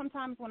I do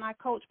sometimes when I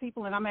coach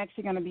people, and I'm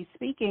actually going to be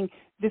speaking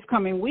this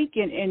coming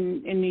weekend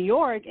in New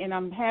York, and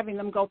I'm having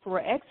them go through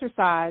an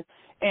exercise,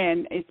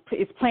 and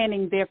it's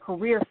planning their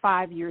career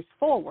 5 years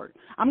forward.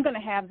 I'm going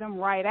to have them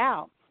write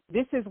out,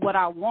 this is what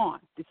I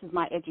want. This is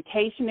my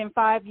education in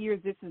 5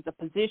 years. This is the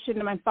position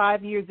in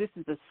 5 years. This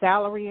is the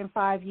salary in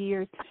 5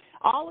 years.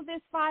 All of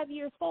this 5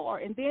 years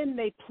forward. And then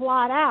they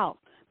plot out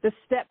the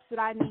steps that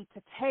I need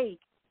to take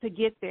to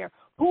get there.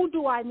 Who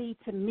do I need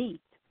to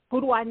meet?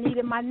 Who do I need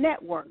in my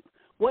network?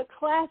 What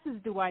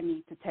classes do I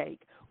need to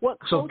take? What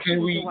coaches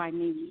do I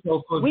need?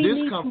 So for we this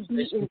need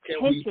conversation, to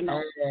be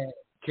intentional.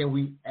 Can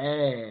we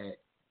add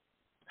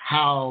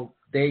how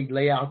they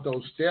lay out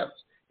those steps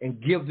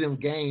and give them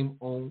game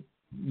on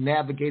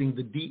navigating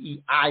the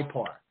DEI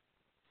part?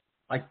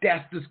 Like,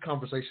 that's this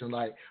conversation.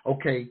 Like,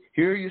 okay,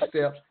 here are your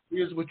steps.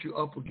 Here's what you're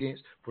up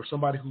against for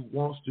somebody who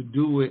wants to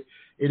do it.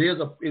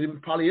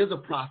 It probably is a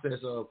process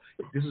of,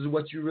 this is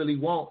what you really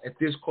want at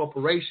this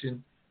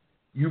corporation.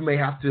 You may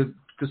have to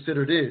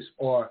consider this,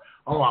 or,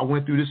 oh, I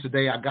went through this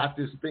today. I got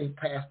this thing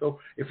passed over.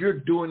 If you're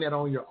doing that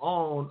on your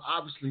own,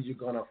 obviously you're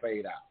gonna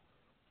fade out.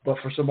 But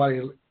for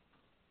somebody,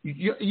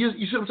 you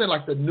see what I'm saying?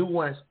 Like the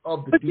nuance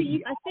of the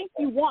DEI. I think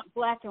you want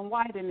black and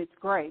white, and it's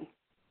gray.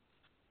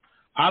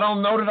 I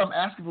don't know that I'm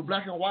asking for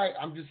black and white.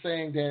 I'm just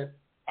saying that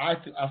I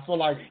feel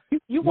like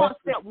you want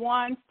step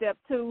 1, step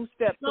 2,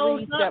 step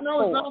 3, step 4.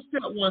 No, it's not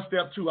step 1,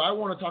 step 2. I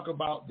want to talk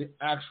about the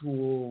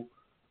actual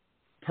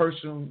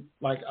person.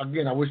 Like,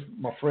 again, I wish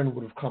my friend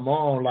would have come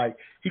on. Like,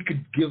 he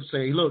could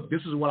say, look,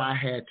 this is what I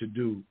had to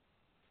do.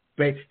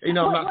 But, I'm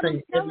not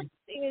saying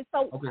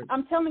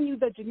I'm telling you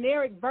the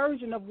generic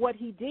version of what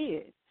he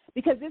did.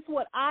 Because it's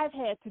what I've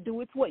had to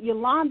do. It's what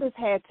Yolanda's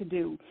had to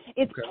do.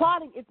 It's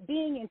plotting. It's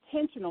being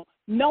intentional,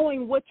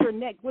 knowing what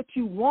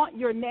you want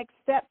your next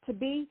step to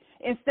be,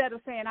 instead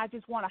of saying, I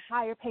just want a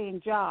higher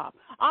paying job.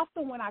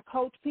 Often when I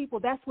coach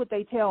people, that's what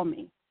they tell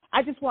me.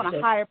 I just want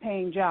a higher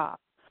paying job.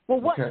 Well,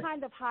 what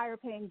kind of higher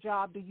paying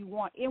job do you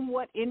want? In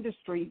what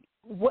industry?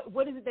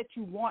 What is it that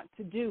you want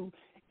to do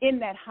in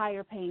that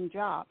higher paying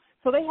job?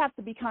 So they have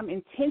to become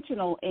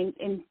intentional,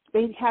 and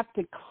they have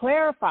to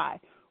clarify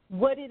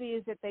what it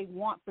is that they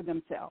want for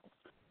themselves.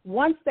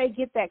 Once they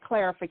get that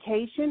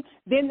clarification,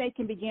 then they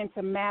can begin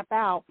to map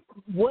out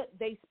what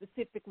they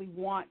specifically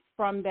want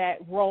from that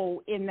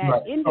role in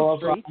that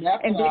industry,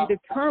 and then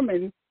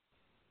determine.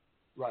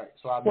 Right.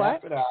 So I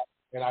map it out,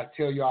 and I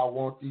tell you I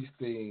want these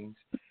things,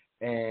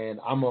 and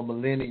I'm a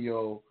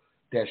millennial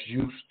that's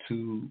used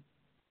to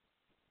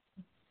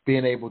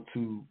being able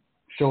to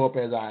show up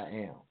as I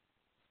am.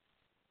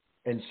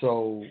 And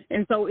so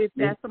if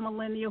that's a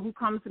millennial who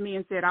comes to me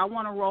and said, I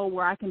want a role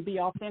where I can be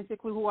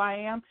authentically who I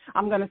am,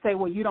 I'm going to say,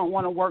 well, you don't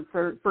want to work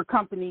for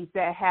companies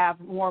that have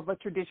more of a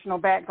traditional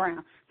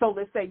background. So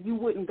let's say you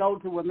wouldn't go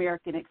to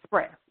American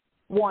Express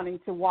wanting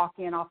to walk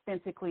in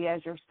authentically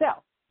as yourself.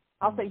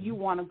 I'll say you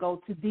want to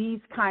go to these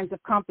kinds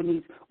of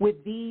companies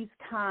with these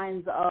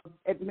kinds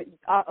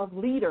of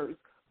leaders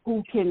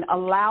who can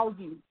allow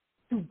you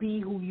to be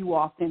who you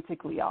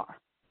authentically are.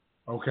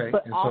 Okay.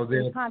 But so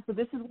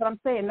this is what I'm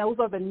saying. Those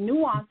are the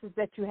nuances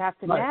that you have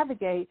to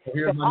navigate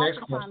that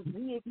oftentimes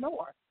we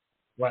ignore.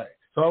 Right.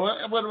 So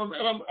I'm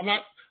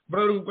not. But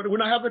we're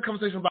not having a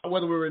conversation about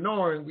whether we're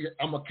ignoring.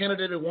 I'm a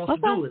candidate that wants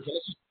to do it.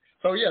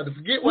 So to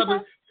forget whether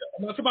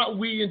I'm not talking about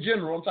we in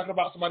general. I'm talking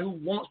about somebody who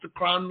wants to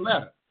climb the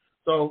ladder.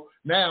 So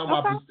now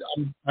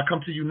I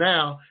come to you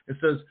now and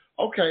says,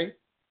 okay,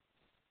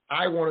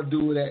 I want to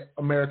do it at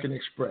American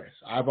Express.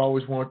 I've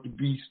always wanted to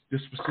be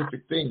this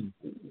specific thing.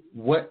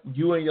 What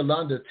you and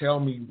Yolanda tell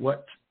me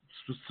what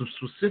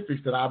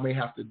specifics that I may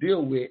have to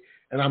deal with,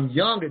 and I'm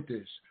young at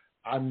this.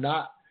 I'm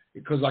not,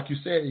 because like you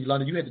said,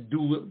 Yolanda, you had to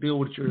deal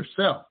with it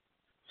yourself.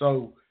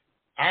 So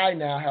I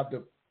now have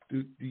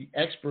the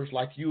experts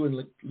like you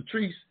and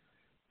Latrice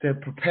to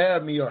prepare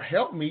me or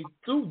help me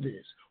through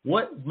this.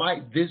 What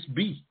might this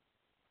be?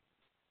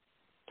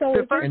 So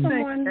the first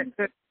thing,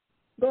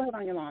 go ahead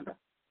on Yolanda.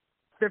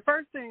 The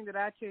first thing that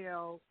I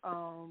tell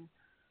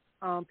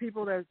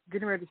people that's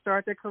getting ready to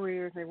start their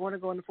careers and they want to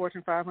go into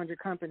Fortune 500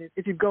 companies,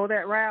 if you go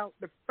that route,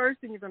 the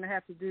first thing you're going to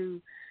have to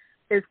do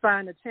is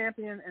find a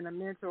champion and a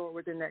mentor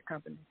within that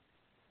company.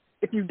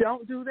 If you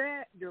don't do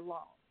that, you're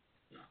lost.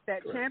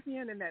 That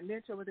champion and that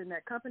mentor within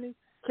that company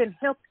can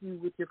help you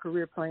with your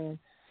career plan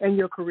and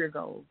your career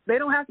goals. They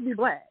don't have to be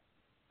black.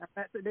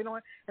 They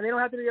don't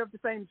have to be of the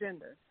same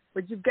gender.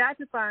 But you've got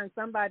to find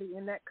somebody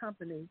in that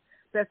company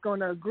that's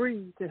going to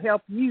agree to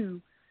help you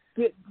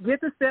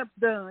get the steps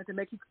done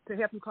to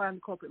help you climb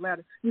the corporate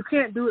ladder. You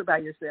can't do it by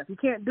yourself. You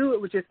can't do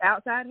it with just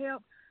outside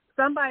help.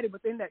 Somebody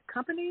within that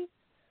company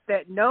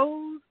that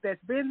knows,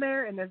 that's been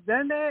there and that's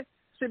done that,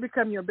 should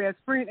become your best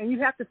friend, and you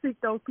have to seek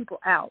those people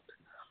out.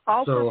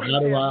 Also, so how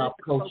do I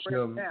approach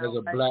them as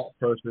a black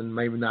person,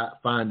 maybe not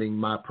finding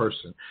my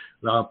person?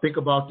 Now, think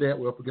about that.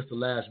 We're up against the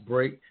last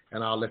break,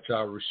 and I'll let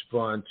y'all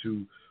respond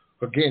to,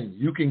 again,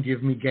 you can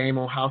give me game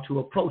on how to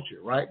approach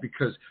it, right?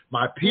 Because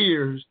my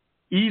peers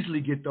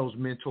easily get those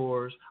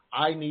mentors.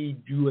 I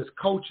need you as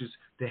coaches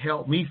to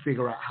help me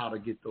figure out how to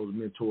get those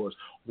mentors.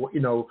 Well,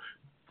 you know,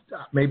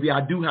 maybe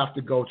I do have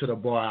to go to the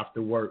bar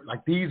after work.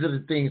 Like, these are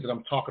the things that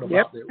I'm talking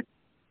about. That,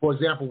 for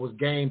example, was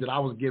game that I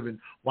was given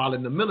while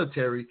in the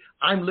military.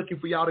 I'm looking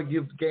for y'all to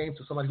give game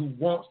to somebody who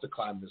wants to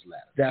climb this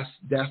ladder.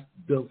 That's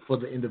for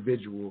the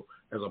individual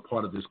as a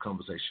part of this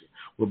conversation.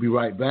 We'll be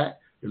right back.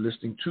 You're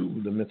listening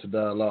to the Mental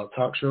Dialogue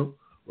Talk Show,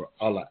 where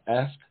all I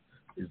ask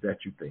is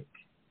that you think.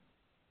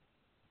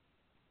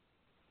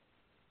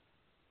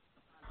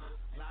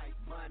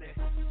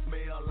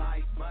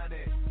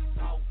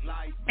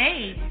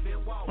 Babe,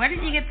 where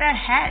did you get that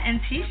hat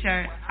and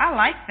t-shirt? I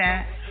like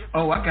that.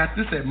 Oh, I got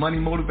this at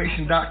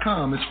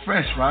moneymotivation.com. It's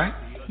fresh, right?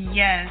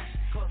 Yes,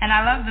 and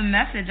I love the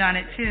message on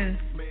it too.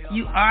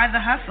 You are the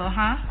hustle,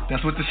 huh?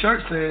 That's what the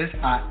shirt says.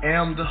 I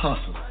am the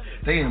hustle.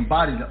 They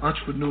embody the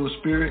entrepreneur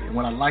spirit, and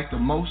what I like the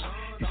most,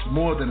 it's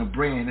more than a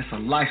brand. It's a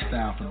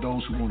lifestyle for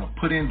those who want to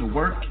put in the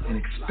work and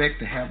expect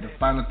to have the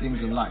finer things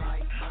in life.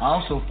 I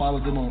also follow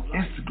them on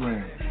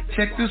Instagram.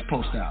 Check this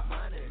post out.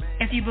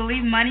 If you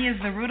believe money is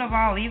the root of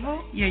all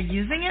evil, you're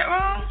using it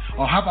wrong?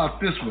 Or how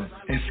about this one?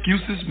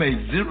 Excuses make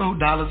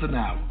 $0 an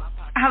hour.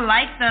 I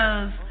like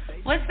those.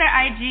 What's their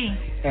IG?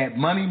 At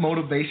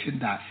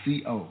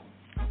moneymotivation.co.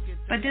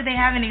 But do they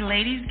have any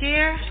ladies'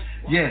 gear?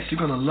 Yes, you're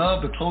going to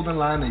love the clothing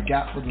line they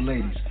got for the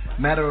ladies.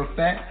 Matter of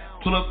fact,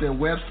 pull up their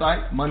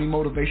website,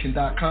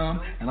 moneymotivation.com,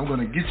 and I'm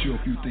going to get you a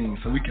few things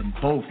so we can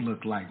both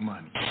look like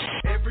money.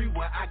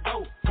 Everywhere I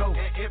go, and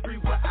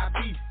everywhere I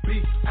be,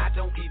 I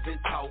don't even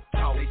talk,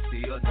 they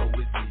still know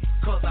it's me.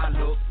 Cause I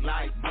look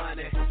like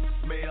money,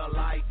 smell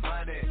like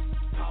money,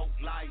 talk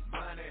like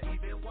money,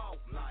 even walk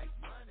like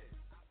money.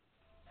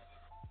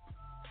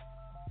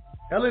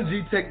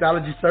 LNG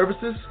Technology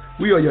Services,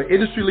 we are your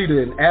industry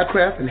leader in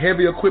aircraft and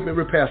heavy equipment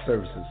repair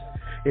services.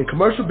 In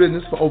commercial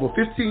business for over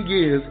 15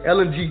 years,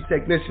 LNG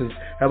technicians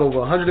have over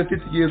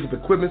 150 years of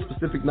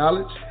equipment-specific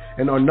knowledge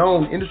and are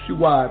known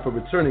industry-wide for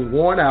returning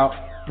worn-out,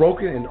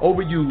 broken, and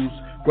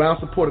overused ground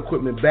support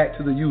equipment back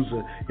to the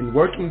user in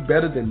working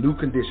better than new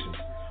conditions.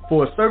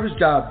 For a service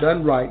job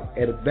done right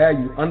at a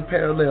value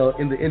unparalleled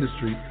in the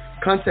industry,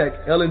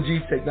 contact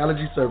LNG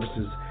Technology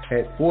Services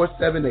at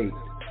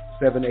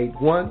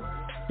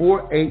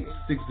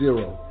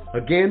 478-781-4860.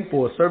 Again,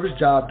 for a service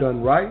job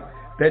done right,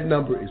 that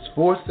number is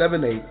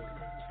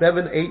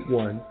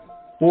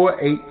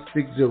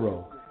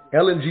 478-781-4860.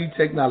 LNG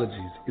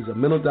Technologies is a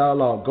Mental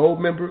Dialogue Gold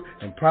member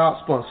and proud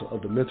sponsor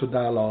of the Mental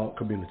Dialogue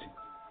community.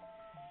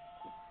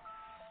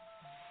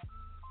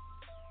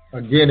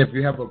 Again, if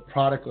you have a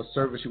product or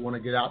service you want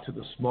to get out to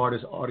the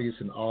smartest audience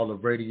in all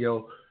of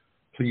radio,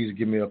 please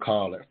give me a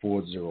call at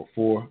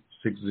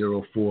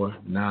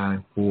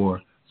 404-604-9477.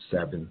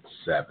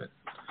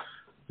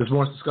 This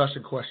morning's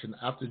discussion question: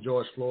 after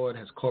George Floyd,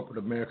 has corporate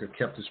America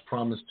kept its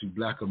promise to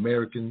black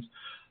Americans?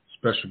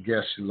 Special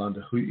guest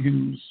Yolanda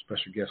Hughes,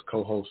 special guest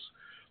co-host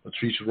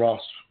Latrice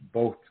Ross,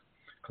 both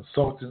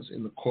consultants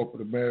in the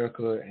corporate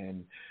America.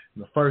 And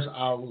in the first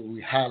hour,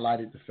 we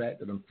highlighted the fact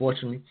that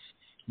unfortunately,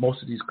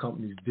 most of these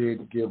companies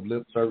did give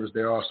lip service.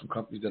 There are some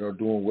companies that are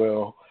doing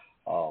well,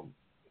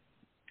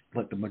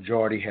 but the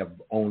majority have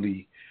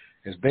only,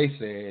 as they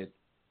said,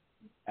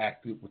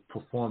 acted with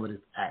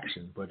performative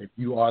action. But if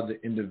you are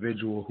the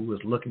individual who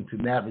is looking to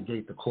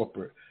navigate the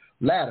corporate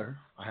ladder,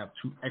 I have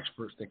two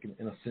experts that can,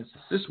 in a sense,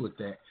 assist with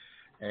that.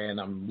 And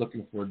I'm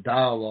looking for a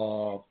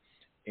dialogue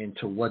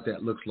into what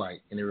that looks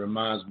like. And it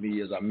reminds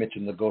me, as I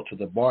mentioned, to go to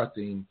the bar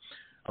thing.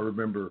 I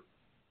remember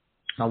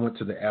I went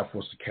to the Air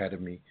Force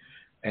Academy,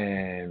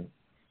 and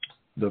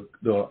the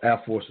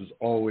Air Force is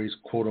always,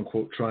 quote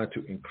unquote, trying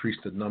to increase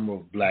the number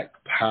of black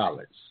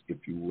pilots,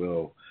 if you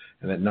will.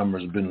 And that number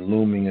has been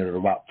looming at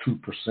about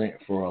 2%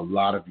 for a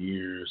lot of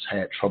years,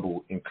 had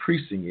trouble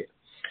increasing it.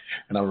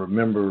 And I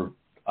remember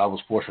I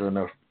was fortunate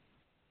enough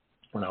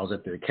when I was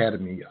at the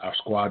academy, our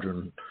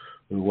squadron,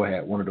 we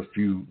had one of the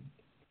few,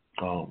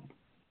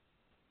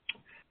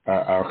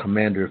 our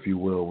commander, if you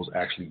will, was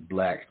actually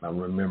black. And I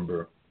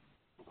remember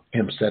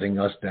him setting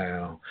us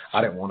down.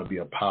 I didn't want to be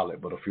a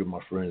pilot, but a few of my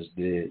friends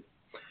did.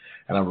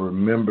 And I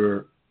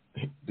remember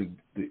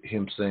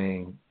him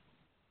saying,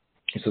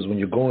 he says, when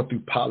you're going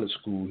through pilot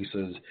school, he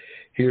says,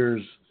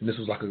 and this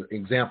was like an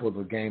example of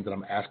a game that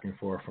I'm asking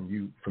for from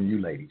you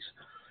ladies.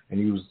 And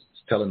he was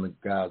telling the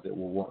guys that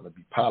were wanting to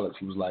be pilots,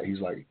 he's like,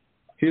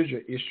 here's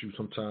your issue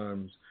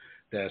sometimes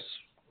that's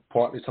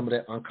partly some of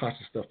that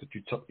unconscious stuff that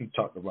you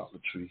talked about,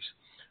 Latrice.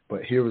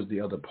 But here is the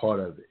other part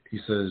of it. He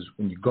says,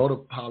 when you go to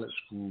pilot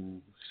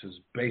school, he says,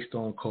 based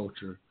on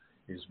culture,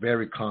 it's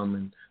very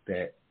common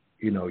that,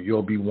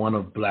 you'll be one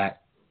of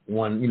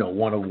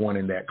one of one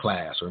in that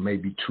class, or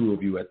maybe two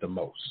of you at the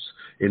most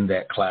in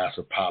that class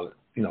of pilot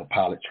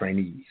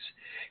trainees.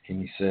 And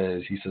he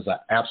says, I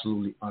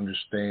absolutely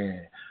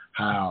understand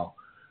how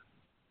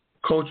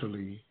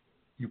culturally,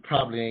 you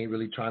probably ain't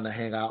really trying to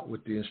hang out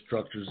with the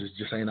instructors. It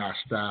just ain't our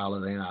style.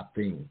 It ain't our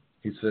thing.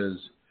 He says,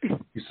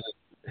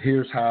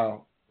 here's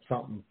how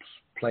something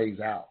plays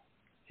out.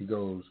 He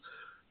goes,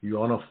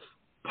 you're on a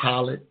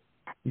pilot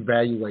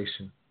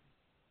evaluation,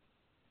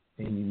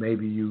 and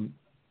maybe you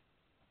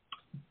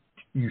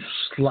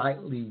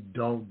slightly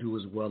don't do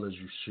as well as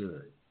you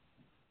should,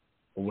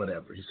 or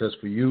whatever. He says,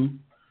 for you,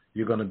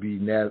 you're going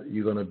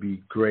to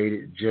be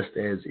graded just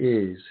as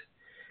is.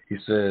 He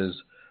says,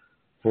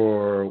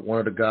 for one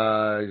of the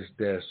guys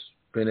that's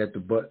been at the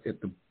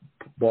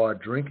bar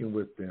drinking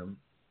with them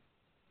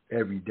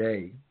every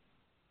day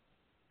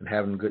and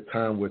having a good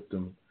time with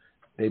them,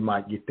 they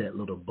might get that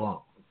little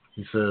bump.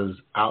 He says,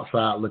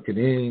 outside looking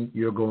in,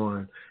 you're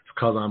going, it's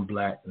because I'm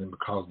black and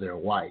because they're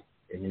white.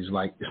 And he's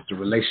like, it's the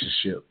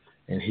relationship.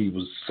 And he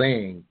was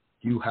saying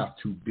you have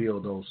to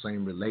build those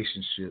same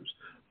relationships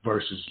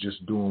versus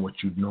just doing what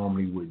you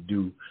normally would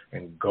do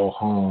and go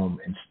home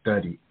and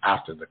study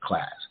after the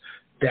class.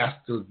 That's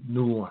the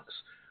nuance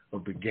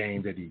of the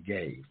game that he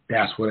gave.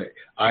 That's what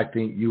I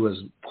think you as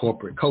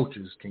corporate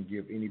coaches can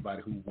give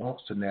anybody who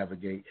wants to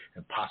navigate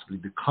and possibly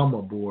become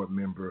a board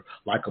member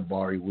like a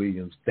Barry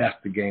Williams. That's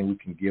the game we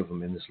can give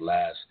them in this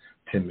last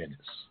 10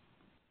 minutes.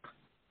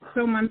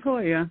 So,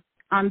 Montoya,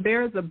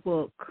 there's a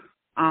book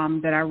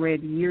that I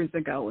read years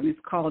ago, and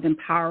it's called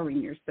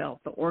Empowering Yourself,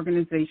 The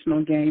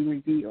Organizational Game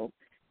Revealed.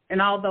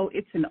 And although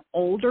it's an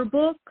older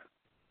book,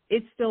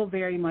 it's still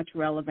very much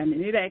relevant,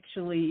 and it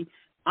actually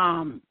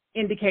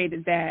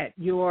indicated that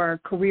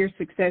your career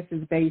success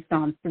is based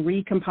on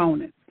 3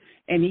 components,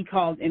 and he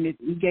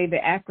gave the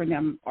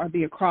acronym or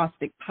the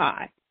acrostic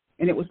PIE,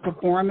 and it was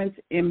performance,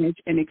 image,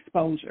 and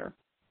exposure.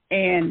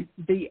 And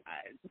the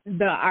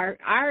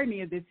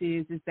irony of this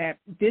is that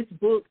this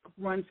book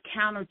runs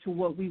counter to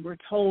what we were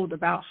told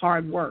about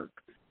hard work.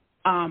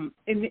 In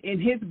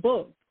his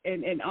book,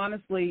 and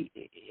honestly,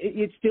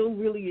 it still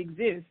really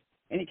exists,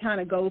 and it kind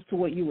of goes to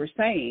what you were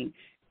saying.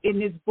 In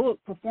this book,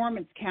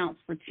 performance counts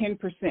for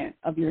 10%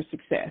 of your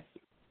success.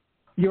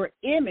 Your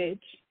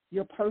image,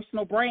 your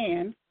personal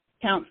brand,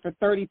 counts for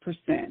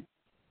 30%.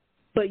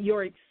 But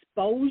your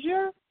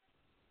exposure,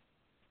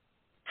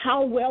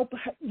 how well,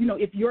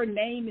 if your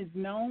name is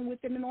known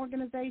within an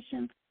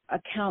organization,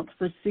 accounts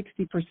for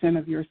 60%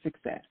 of your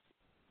success.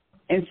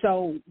 And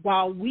so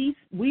while we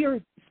are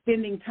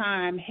spending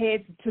time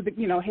heads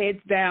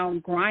down,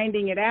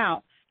 grinding it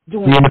out,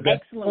 doing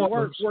excellent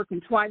work, working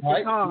twice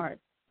as hard,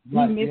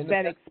 we miss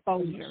that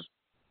exposure.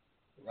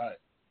 Right.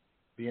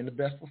 Being the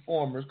best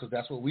performers, because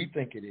that's what we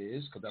think it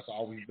is, because that's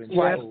all we've been told.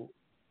 Right.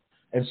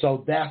 And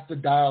so that's the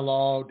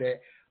dialogue that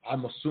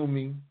I'm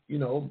assuming,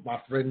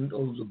 my friend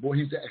who's a boy,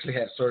 he's actually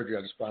had surgery.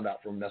 I just found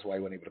out from him. That's why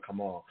he wasn't able to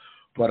come on.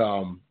 But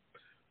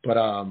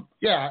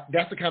yeah,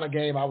 that's the kind of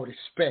game I would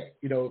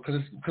expect,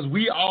 because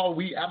we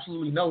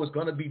absolutely know it's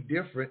going to be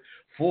different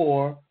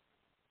for,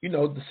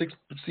 the 6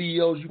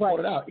 CEOs you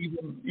pointed out.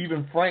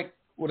 Even Frank,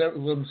 whatever.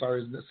 I'm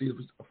sorry,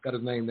 I forgot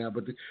his name now.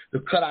 But the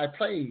cut I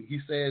played, he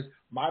says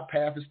my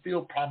path is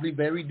still probably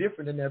very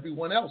different than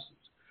everyone else's.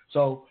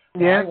 So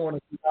I want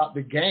to get out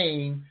the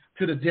game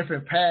to the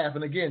different path.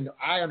 And again,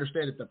 I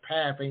understand that the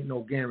path ain't no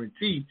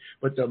guarantee,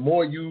 but the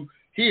more you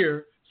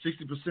hear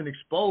 60%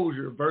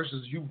 exposure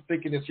versus you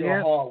thinking it's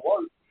your hard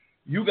work,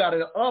 you got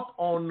it up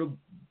on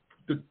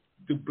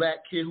the black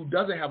kid who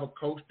doesn't have a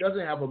coach,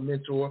 doesn't have a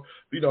mentor,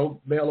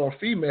 male or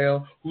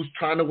female, who's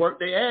trying to work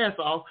their ass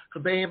off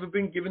because they haven't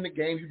been given the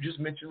game you just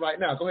mentioned right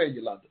now. Go ahead,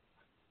 Yolanda.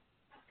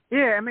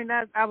 Yeah,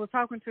 I was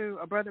talking to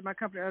a brother at my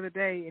company the other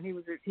day, and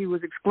he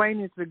was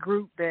explaining to the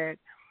group that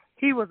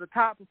he was a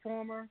top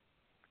performer.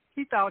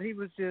 He thought he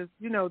was just,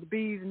 the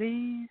bee's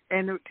knees,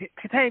 and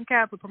to take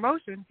care of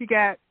promotion, he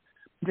got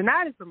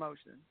denied his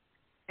promotion.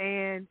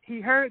 And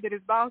he heard that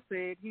his boss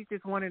said he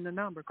just wanted a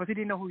number because he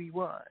didn't know who he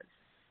was.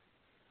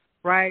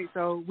 Right?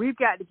 So we've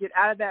got to get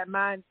out of that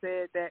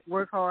mindset that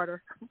work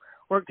harder,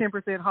 work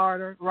 10%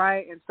 harder,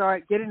 right, and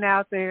start getting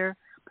out there.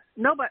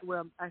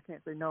 I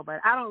can't say nobody.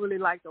 I don't really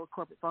like those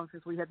corporate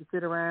functions where you have to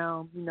sit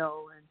around,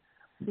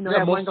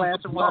 have one glass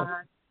of wine.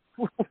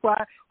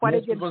 Why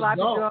they get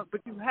sloppy drunk?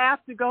 But you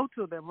have to go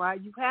to them,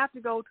 right? You have to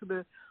go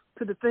to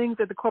the things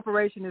that the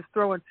corporation is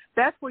throwing.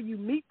 That's where you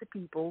meet the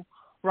people,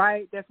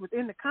 right? That's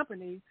within the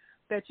company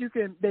that you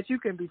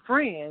can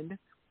befriend,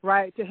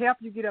 right? To help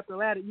you get up the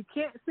ladder. You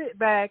can't sit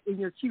back in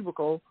your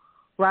cubicle,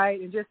 right,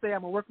 and just say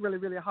I'm gonna work really,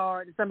 really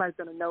hard and somebody's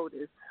gonna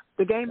notice.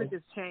 The game has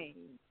just changed.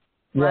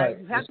 Right.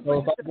 So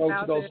if I go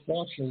to those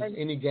functions,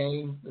 any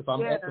game, if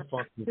I'm at the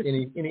functions,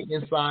 any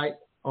insight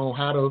on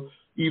how to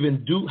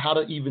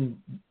even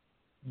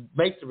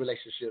make the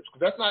relationships,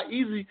 because that's not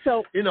easy.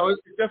 So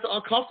that's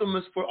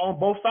uncomfortable on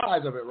both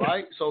sides of it,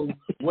 right? So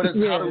what does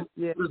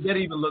that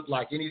even look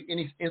like?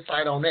 Any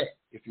insight on that,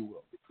 if you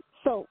will?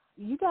 So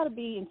you got to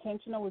be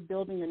intentional with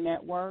building your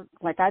network.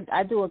 Like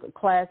I do a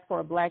class for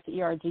a black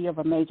ERG of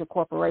a major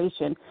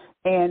corporation,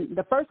 and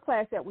the first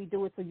class that we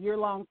do, it's a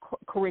year-long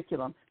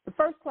curriculum. The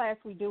first class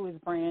we do is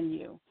brand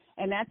new,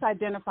 and that's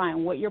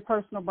identifying what your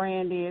personal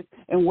brand is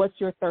and what's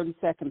your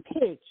 30-second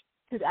pitch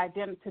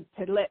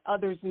to let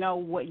others know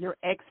what your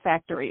X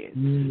factor is.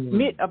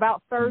 Mm.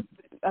 About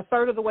a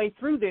third of the way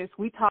through this,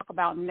 we talk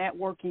about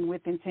networking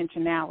with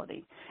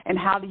intentionality and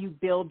how do you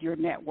build your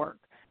network,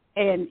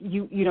 and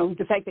you know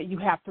the fact that you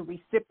have to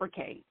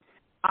reciprocate.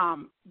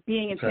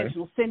 Being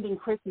intentional, sending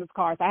Christmas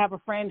cards. I have a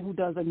friend who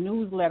does a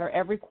newsletter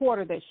every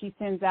quarter that she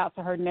sends out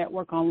to her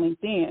network on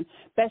LinkedIn.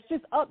 That's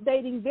just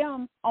updating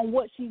them on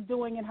what she's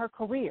doing in her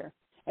career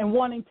and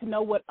wanting to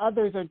know what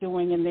others are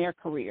doing in their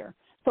career.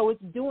 So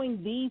it's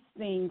doing these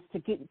things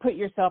to put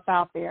yourself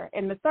out there.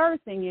 And the third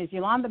thing is,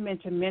 Yolanda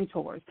mentioned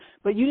mentors,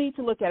 but you need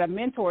to look at a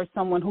mentor as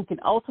someone who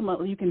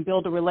you can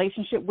build a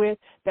relationship with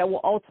that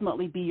will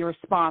ultimately be your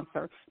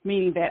sponsor,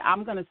 meaning that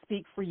I'm going to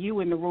speak for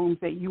you in the rooms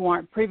that you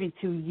aren't privy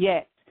to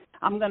yet.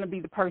 I'm going to be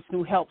the person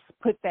who helps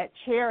put that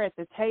chair at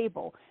the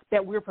table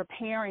that we're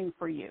preparing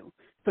for you.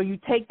 So you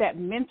take that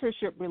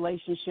mentorship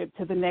relationship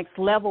to the next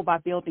level by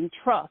building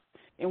trust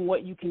in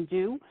what you can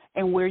do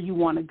and where you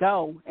want to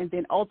go, and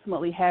then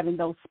ultimately having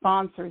those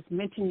sponsors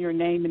mention your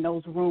name in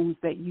those rooms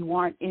that you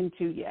aren't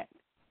into yet.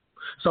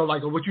 So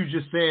like what you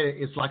just said,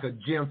 it's like a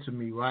gem to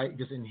me, right?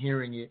 Just in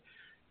hearing it,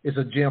 it's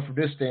a gem from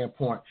this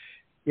standpoint.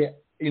 Yeah,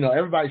 you know,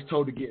 everybody's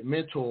told to get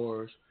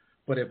mentors,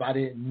 but if I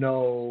didn't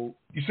know,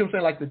 you see what I'm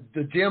saying? Like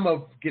the gem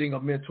of getting a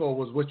mentor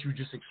was what you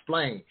just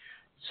explained.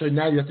 So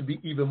now you have to be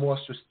even more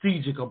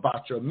strategic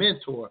about your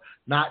mentor,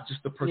 not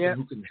just the person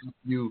who can help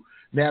you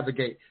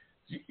navigate.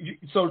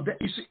 So at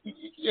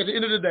the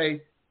end of the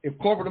day, if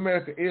corporate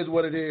America is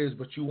what it is,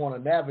 but you want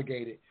to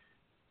navigate it,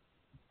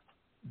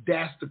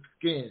 that's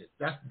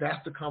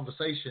the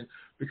conversation,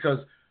 because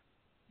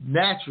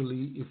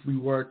naturally, if we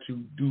were to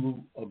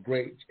do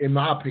in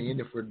my opinion,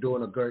 if we're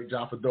doing a great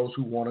job for those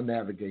who want to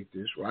navigate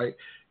this, right?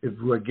 If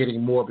we're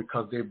getting more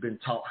because they've been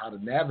taught how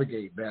to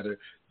navigate better,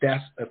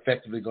 that's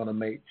effectively going to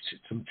make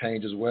some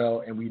change as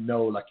well. And we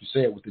know, like you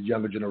said, with the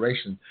younger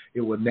generation,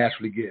 it will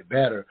naturally get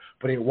better.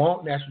 But it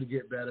won't naturally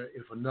get better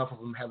if enough of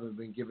them haven't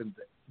been given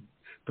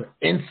the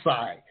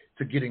insight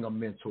to getting a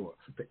mentor,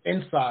 the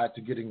insight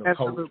to getting a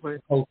coach.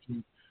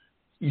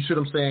 You see what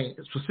I'm saying?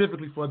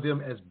 Specifically for them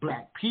as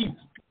Black people.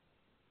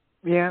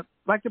 Yeah,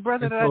 like the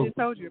brother that I just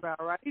told you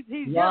about, right?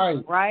 He's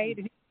young, right?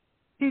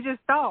 He just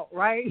thought,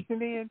 right?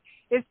 And then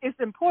it's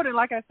important,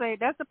 like I say,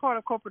 that's the part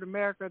of corporate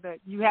America that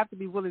you have to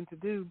be willing to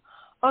do.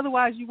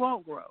 Otherwise, you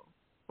won't grow,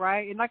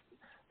 right? And like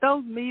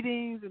those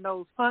meetings and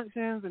those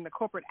functions and the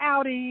corporate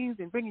outings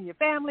and bringing your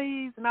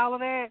families and all of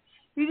that,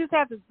 you just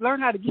have to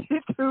learn how to get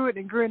through it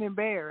and grin and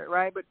bear it,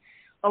 right? But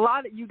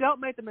you don't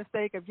make the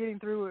mistake of getting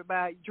through it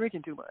by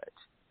drinking too much.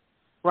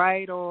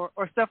 Right, or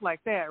stuff like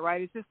that, right?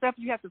 It's just stuff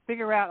you have to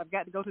figure out. I've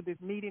got to go to this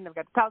meeting. I've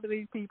got to talk to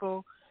these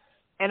people,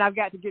 and I've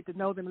got to get to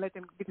know them and let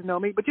them get to know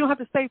me. But you don't have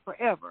to stay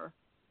forever,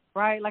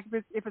 right? Like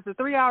if it's a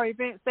 3-hour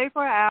event, stay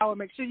for an hour,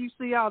 make sure you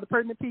see all the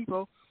pertinent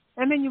people,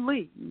 and then you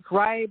leave,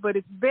 right? But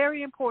it's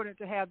very important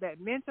to have that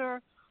mentor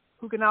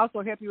who can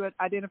also help you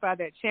identify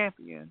that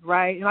champion,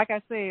 right? And like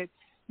I said,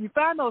 you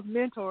find those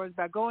mentors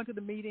by going to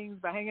the meetings,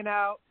 by hanging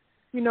out,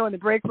 in the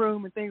break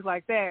room and things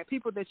like that,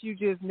 people that you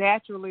just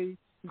naturally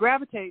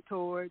gravitate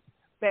towards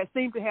that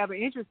seem to have an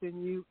interest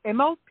in you. And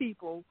most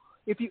people,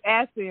 if you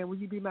ask them, will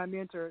you be my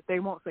mentor,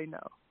 they won't say no.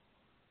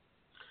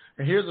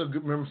 And here's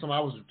remember something I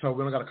was told,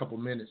 we only got a couple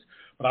of minutes,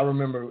 but I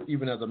remember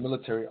even as a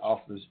military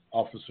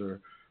officer,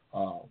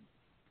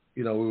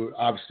 we were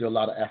obviously a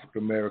lot of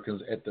African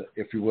Americans at the,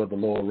 if you will, the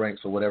lower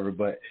ranks or whatever,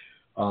 but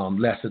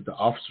less at the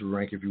officer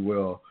rank, if you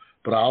will.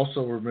 But I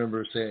also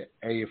remember saying,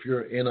 hey, if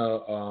you're in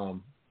a,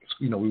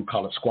 we would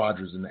call it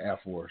squadrons in the Air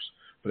Force.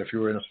 But if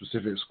you're in a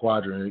specific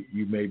squadron,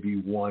 you may be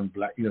one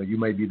black, you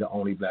may be the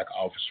only black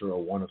officer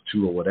or one of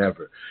two or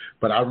whatever.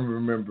 But I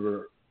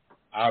remember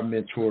our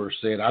mentor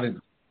said, I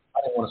didn't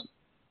want to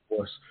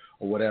force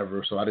or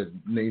whatever, so I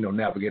didn't,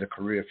 navigate a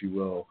career, if you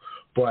will.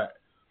 But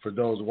for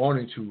those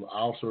wanting to, I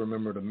also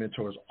remember the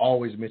mentors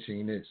always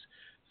mentioning this.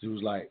 It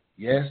was like,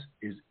 yes,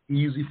 it's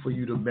easy for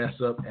you to mess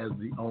up as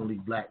the only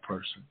black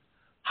person.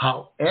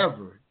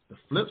 However, the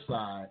flip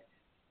side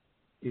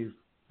is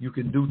you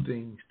can do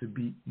things to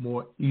be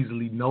more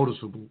easily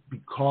noticeable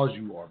because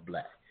you are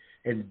black.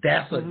 And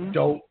that's a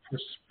dope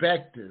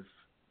perspective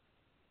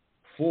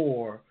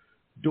for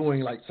doing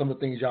like some of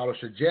the things y'all are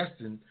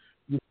suggesting,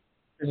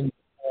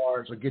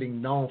 or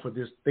getting known for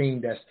this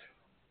thing that's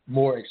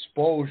more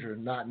exposure,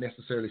 not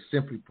necessarily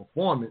simply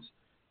performance.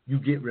 You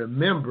get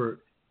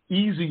remembered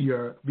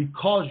easier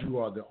because you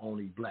are the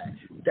only black.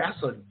 That's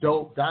a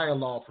dope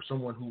dialogue for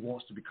someone who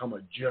wants to become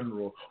a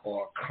general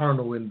or a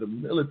colonel in the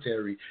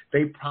military.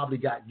 They probably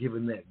got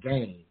given that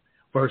game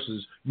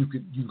versus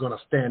you're going to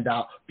stand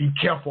out. Be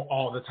careful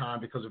all the time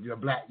because if you're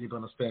black, you're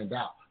going to stand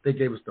out. They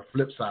gave us the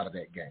flip side of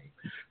that game.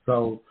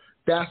 So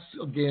that's,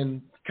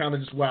 again, kind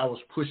of just why I was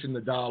pushing the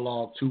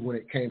dialogue too when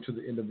it came to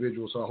the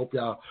individual. So I hope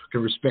y'all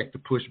can respect the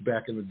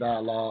pushback in the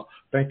dialogue.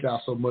 Thank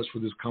y'all so much for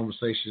this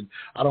conversation.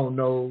 I don't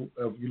know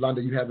if,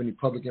 Yolanda, you have any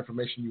public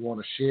information you want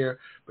to share,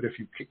 but if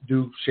you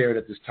do, share it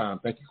at this time.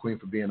 Thank you, Queen,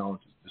 for being on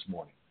this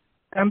morning.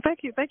 Thank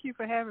you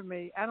for having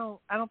me. I don't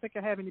think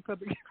I have any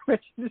public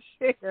information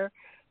to share.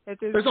 at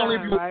this It's time, only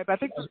if you, right? But I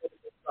think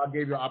I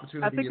gave you an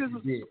opportunity if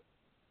you did.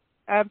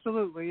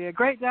 Absolutely, yeah.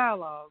 Great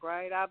dialogue,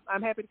 right?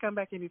 I'm happy to come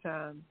back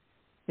anytime.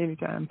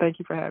 Anytime. Thank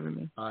you for having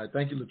me. All right,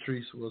 thank you,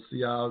 Latrice. We'll see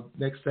y'all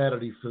next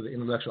Saturday for the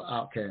Intellectual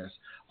Outcast.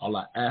 All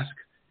I ask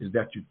is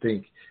that you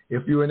think.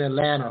 If you're in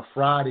Atlanta,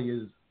 Friday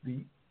is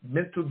the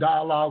Mental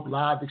Dialogue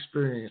Live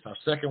Experience, our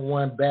second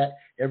one back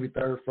every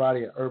third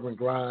Friday at Urban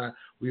Grind.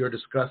 We are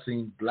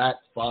discussing Black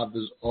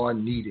Fathers Are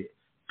Needed,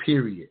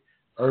 period.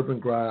 Urban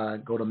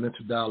Grind, go to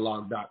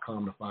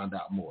mentaldialogue.com to find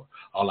out more.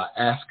 All I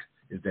ask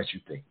is that you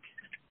think.